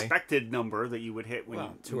expected number that you would hit when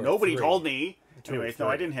nobody told me. Anyways, no,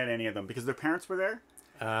 I didn't hit any of them because their parents were there,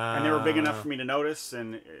 and they were big enough for me to notice.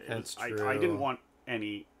 And I didn't want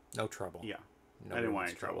any. No trouble. Yeah, I didn't want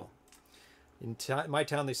any trouble. In my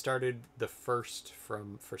town, they started the first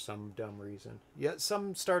for some dumb reason. Yeah,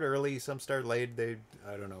 some start early, some start late.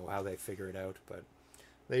 I don't know how they figure it out, but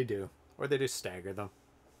they do, or they just stagger them.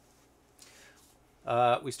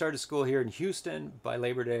 We started school here in Houston by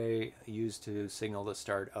Labor Day, used to signal the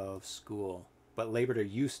start of school. But Labor Day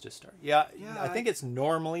used to start. Yeah, I think it's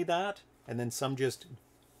normally that, and then some just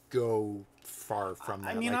go far from that.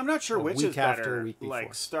 I mean, I'm not sure which is better,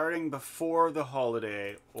 like starting before the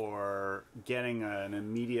holiday or getting an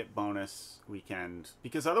immediate bonus weekend,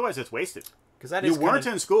 because otherwise it's wasted. Because you weren't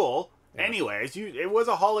in school. Yeah. Anyways, it was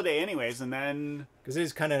a holiday anyways, and then... Because it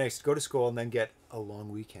is kind of nice to go to school and then get a long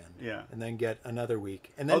weekend. Yeah. And then get another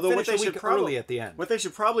week. And then finish a week early at the end. What they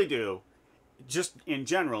should probably do, just in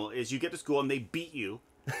general, is you get to school and they beat you.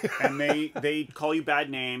 And they call you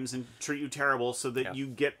bad names and treat you terrible so that you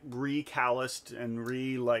get re-calloused and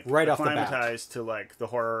acclimatized to, like, the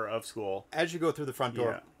horror of school. As you go through the front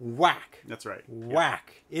door, whack. That's right.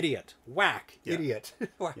 Whack. Yeah. Idiot. Whack. Yeah. Idiot.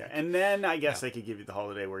 Whack. Yeah. And then I guess they could give you the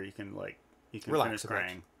holiday where you can, like, relax, finish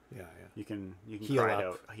crying. Yeah. You can cry it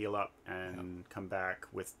out, heal up, and come back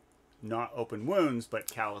with not open wounds, but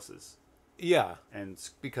calluses. Yeah. And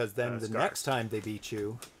because then the next time they beat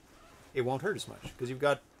you, it won't hurt as much because you've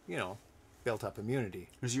got, built up immunity.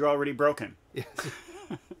 Because you're already broken. Yes.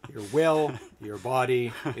 Your will, your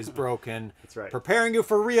body is broken. That's right. Preparing you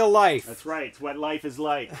for real life. That's right. It's what life is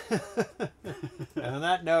like. And on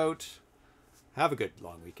that note, have a good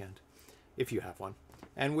long weekend, if you have one.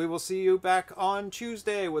 And we will see you back on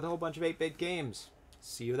Tuesday with a whole bunch of 8-bit games.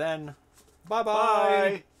 See you then. Bye-bye.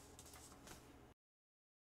 Bye.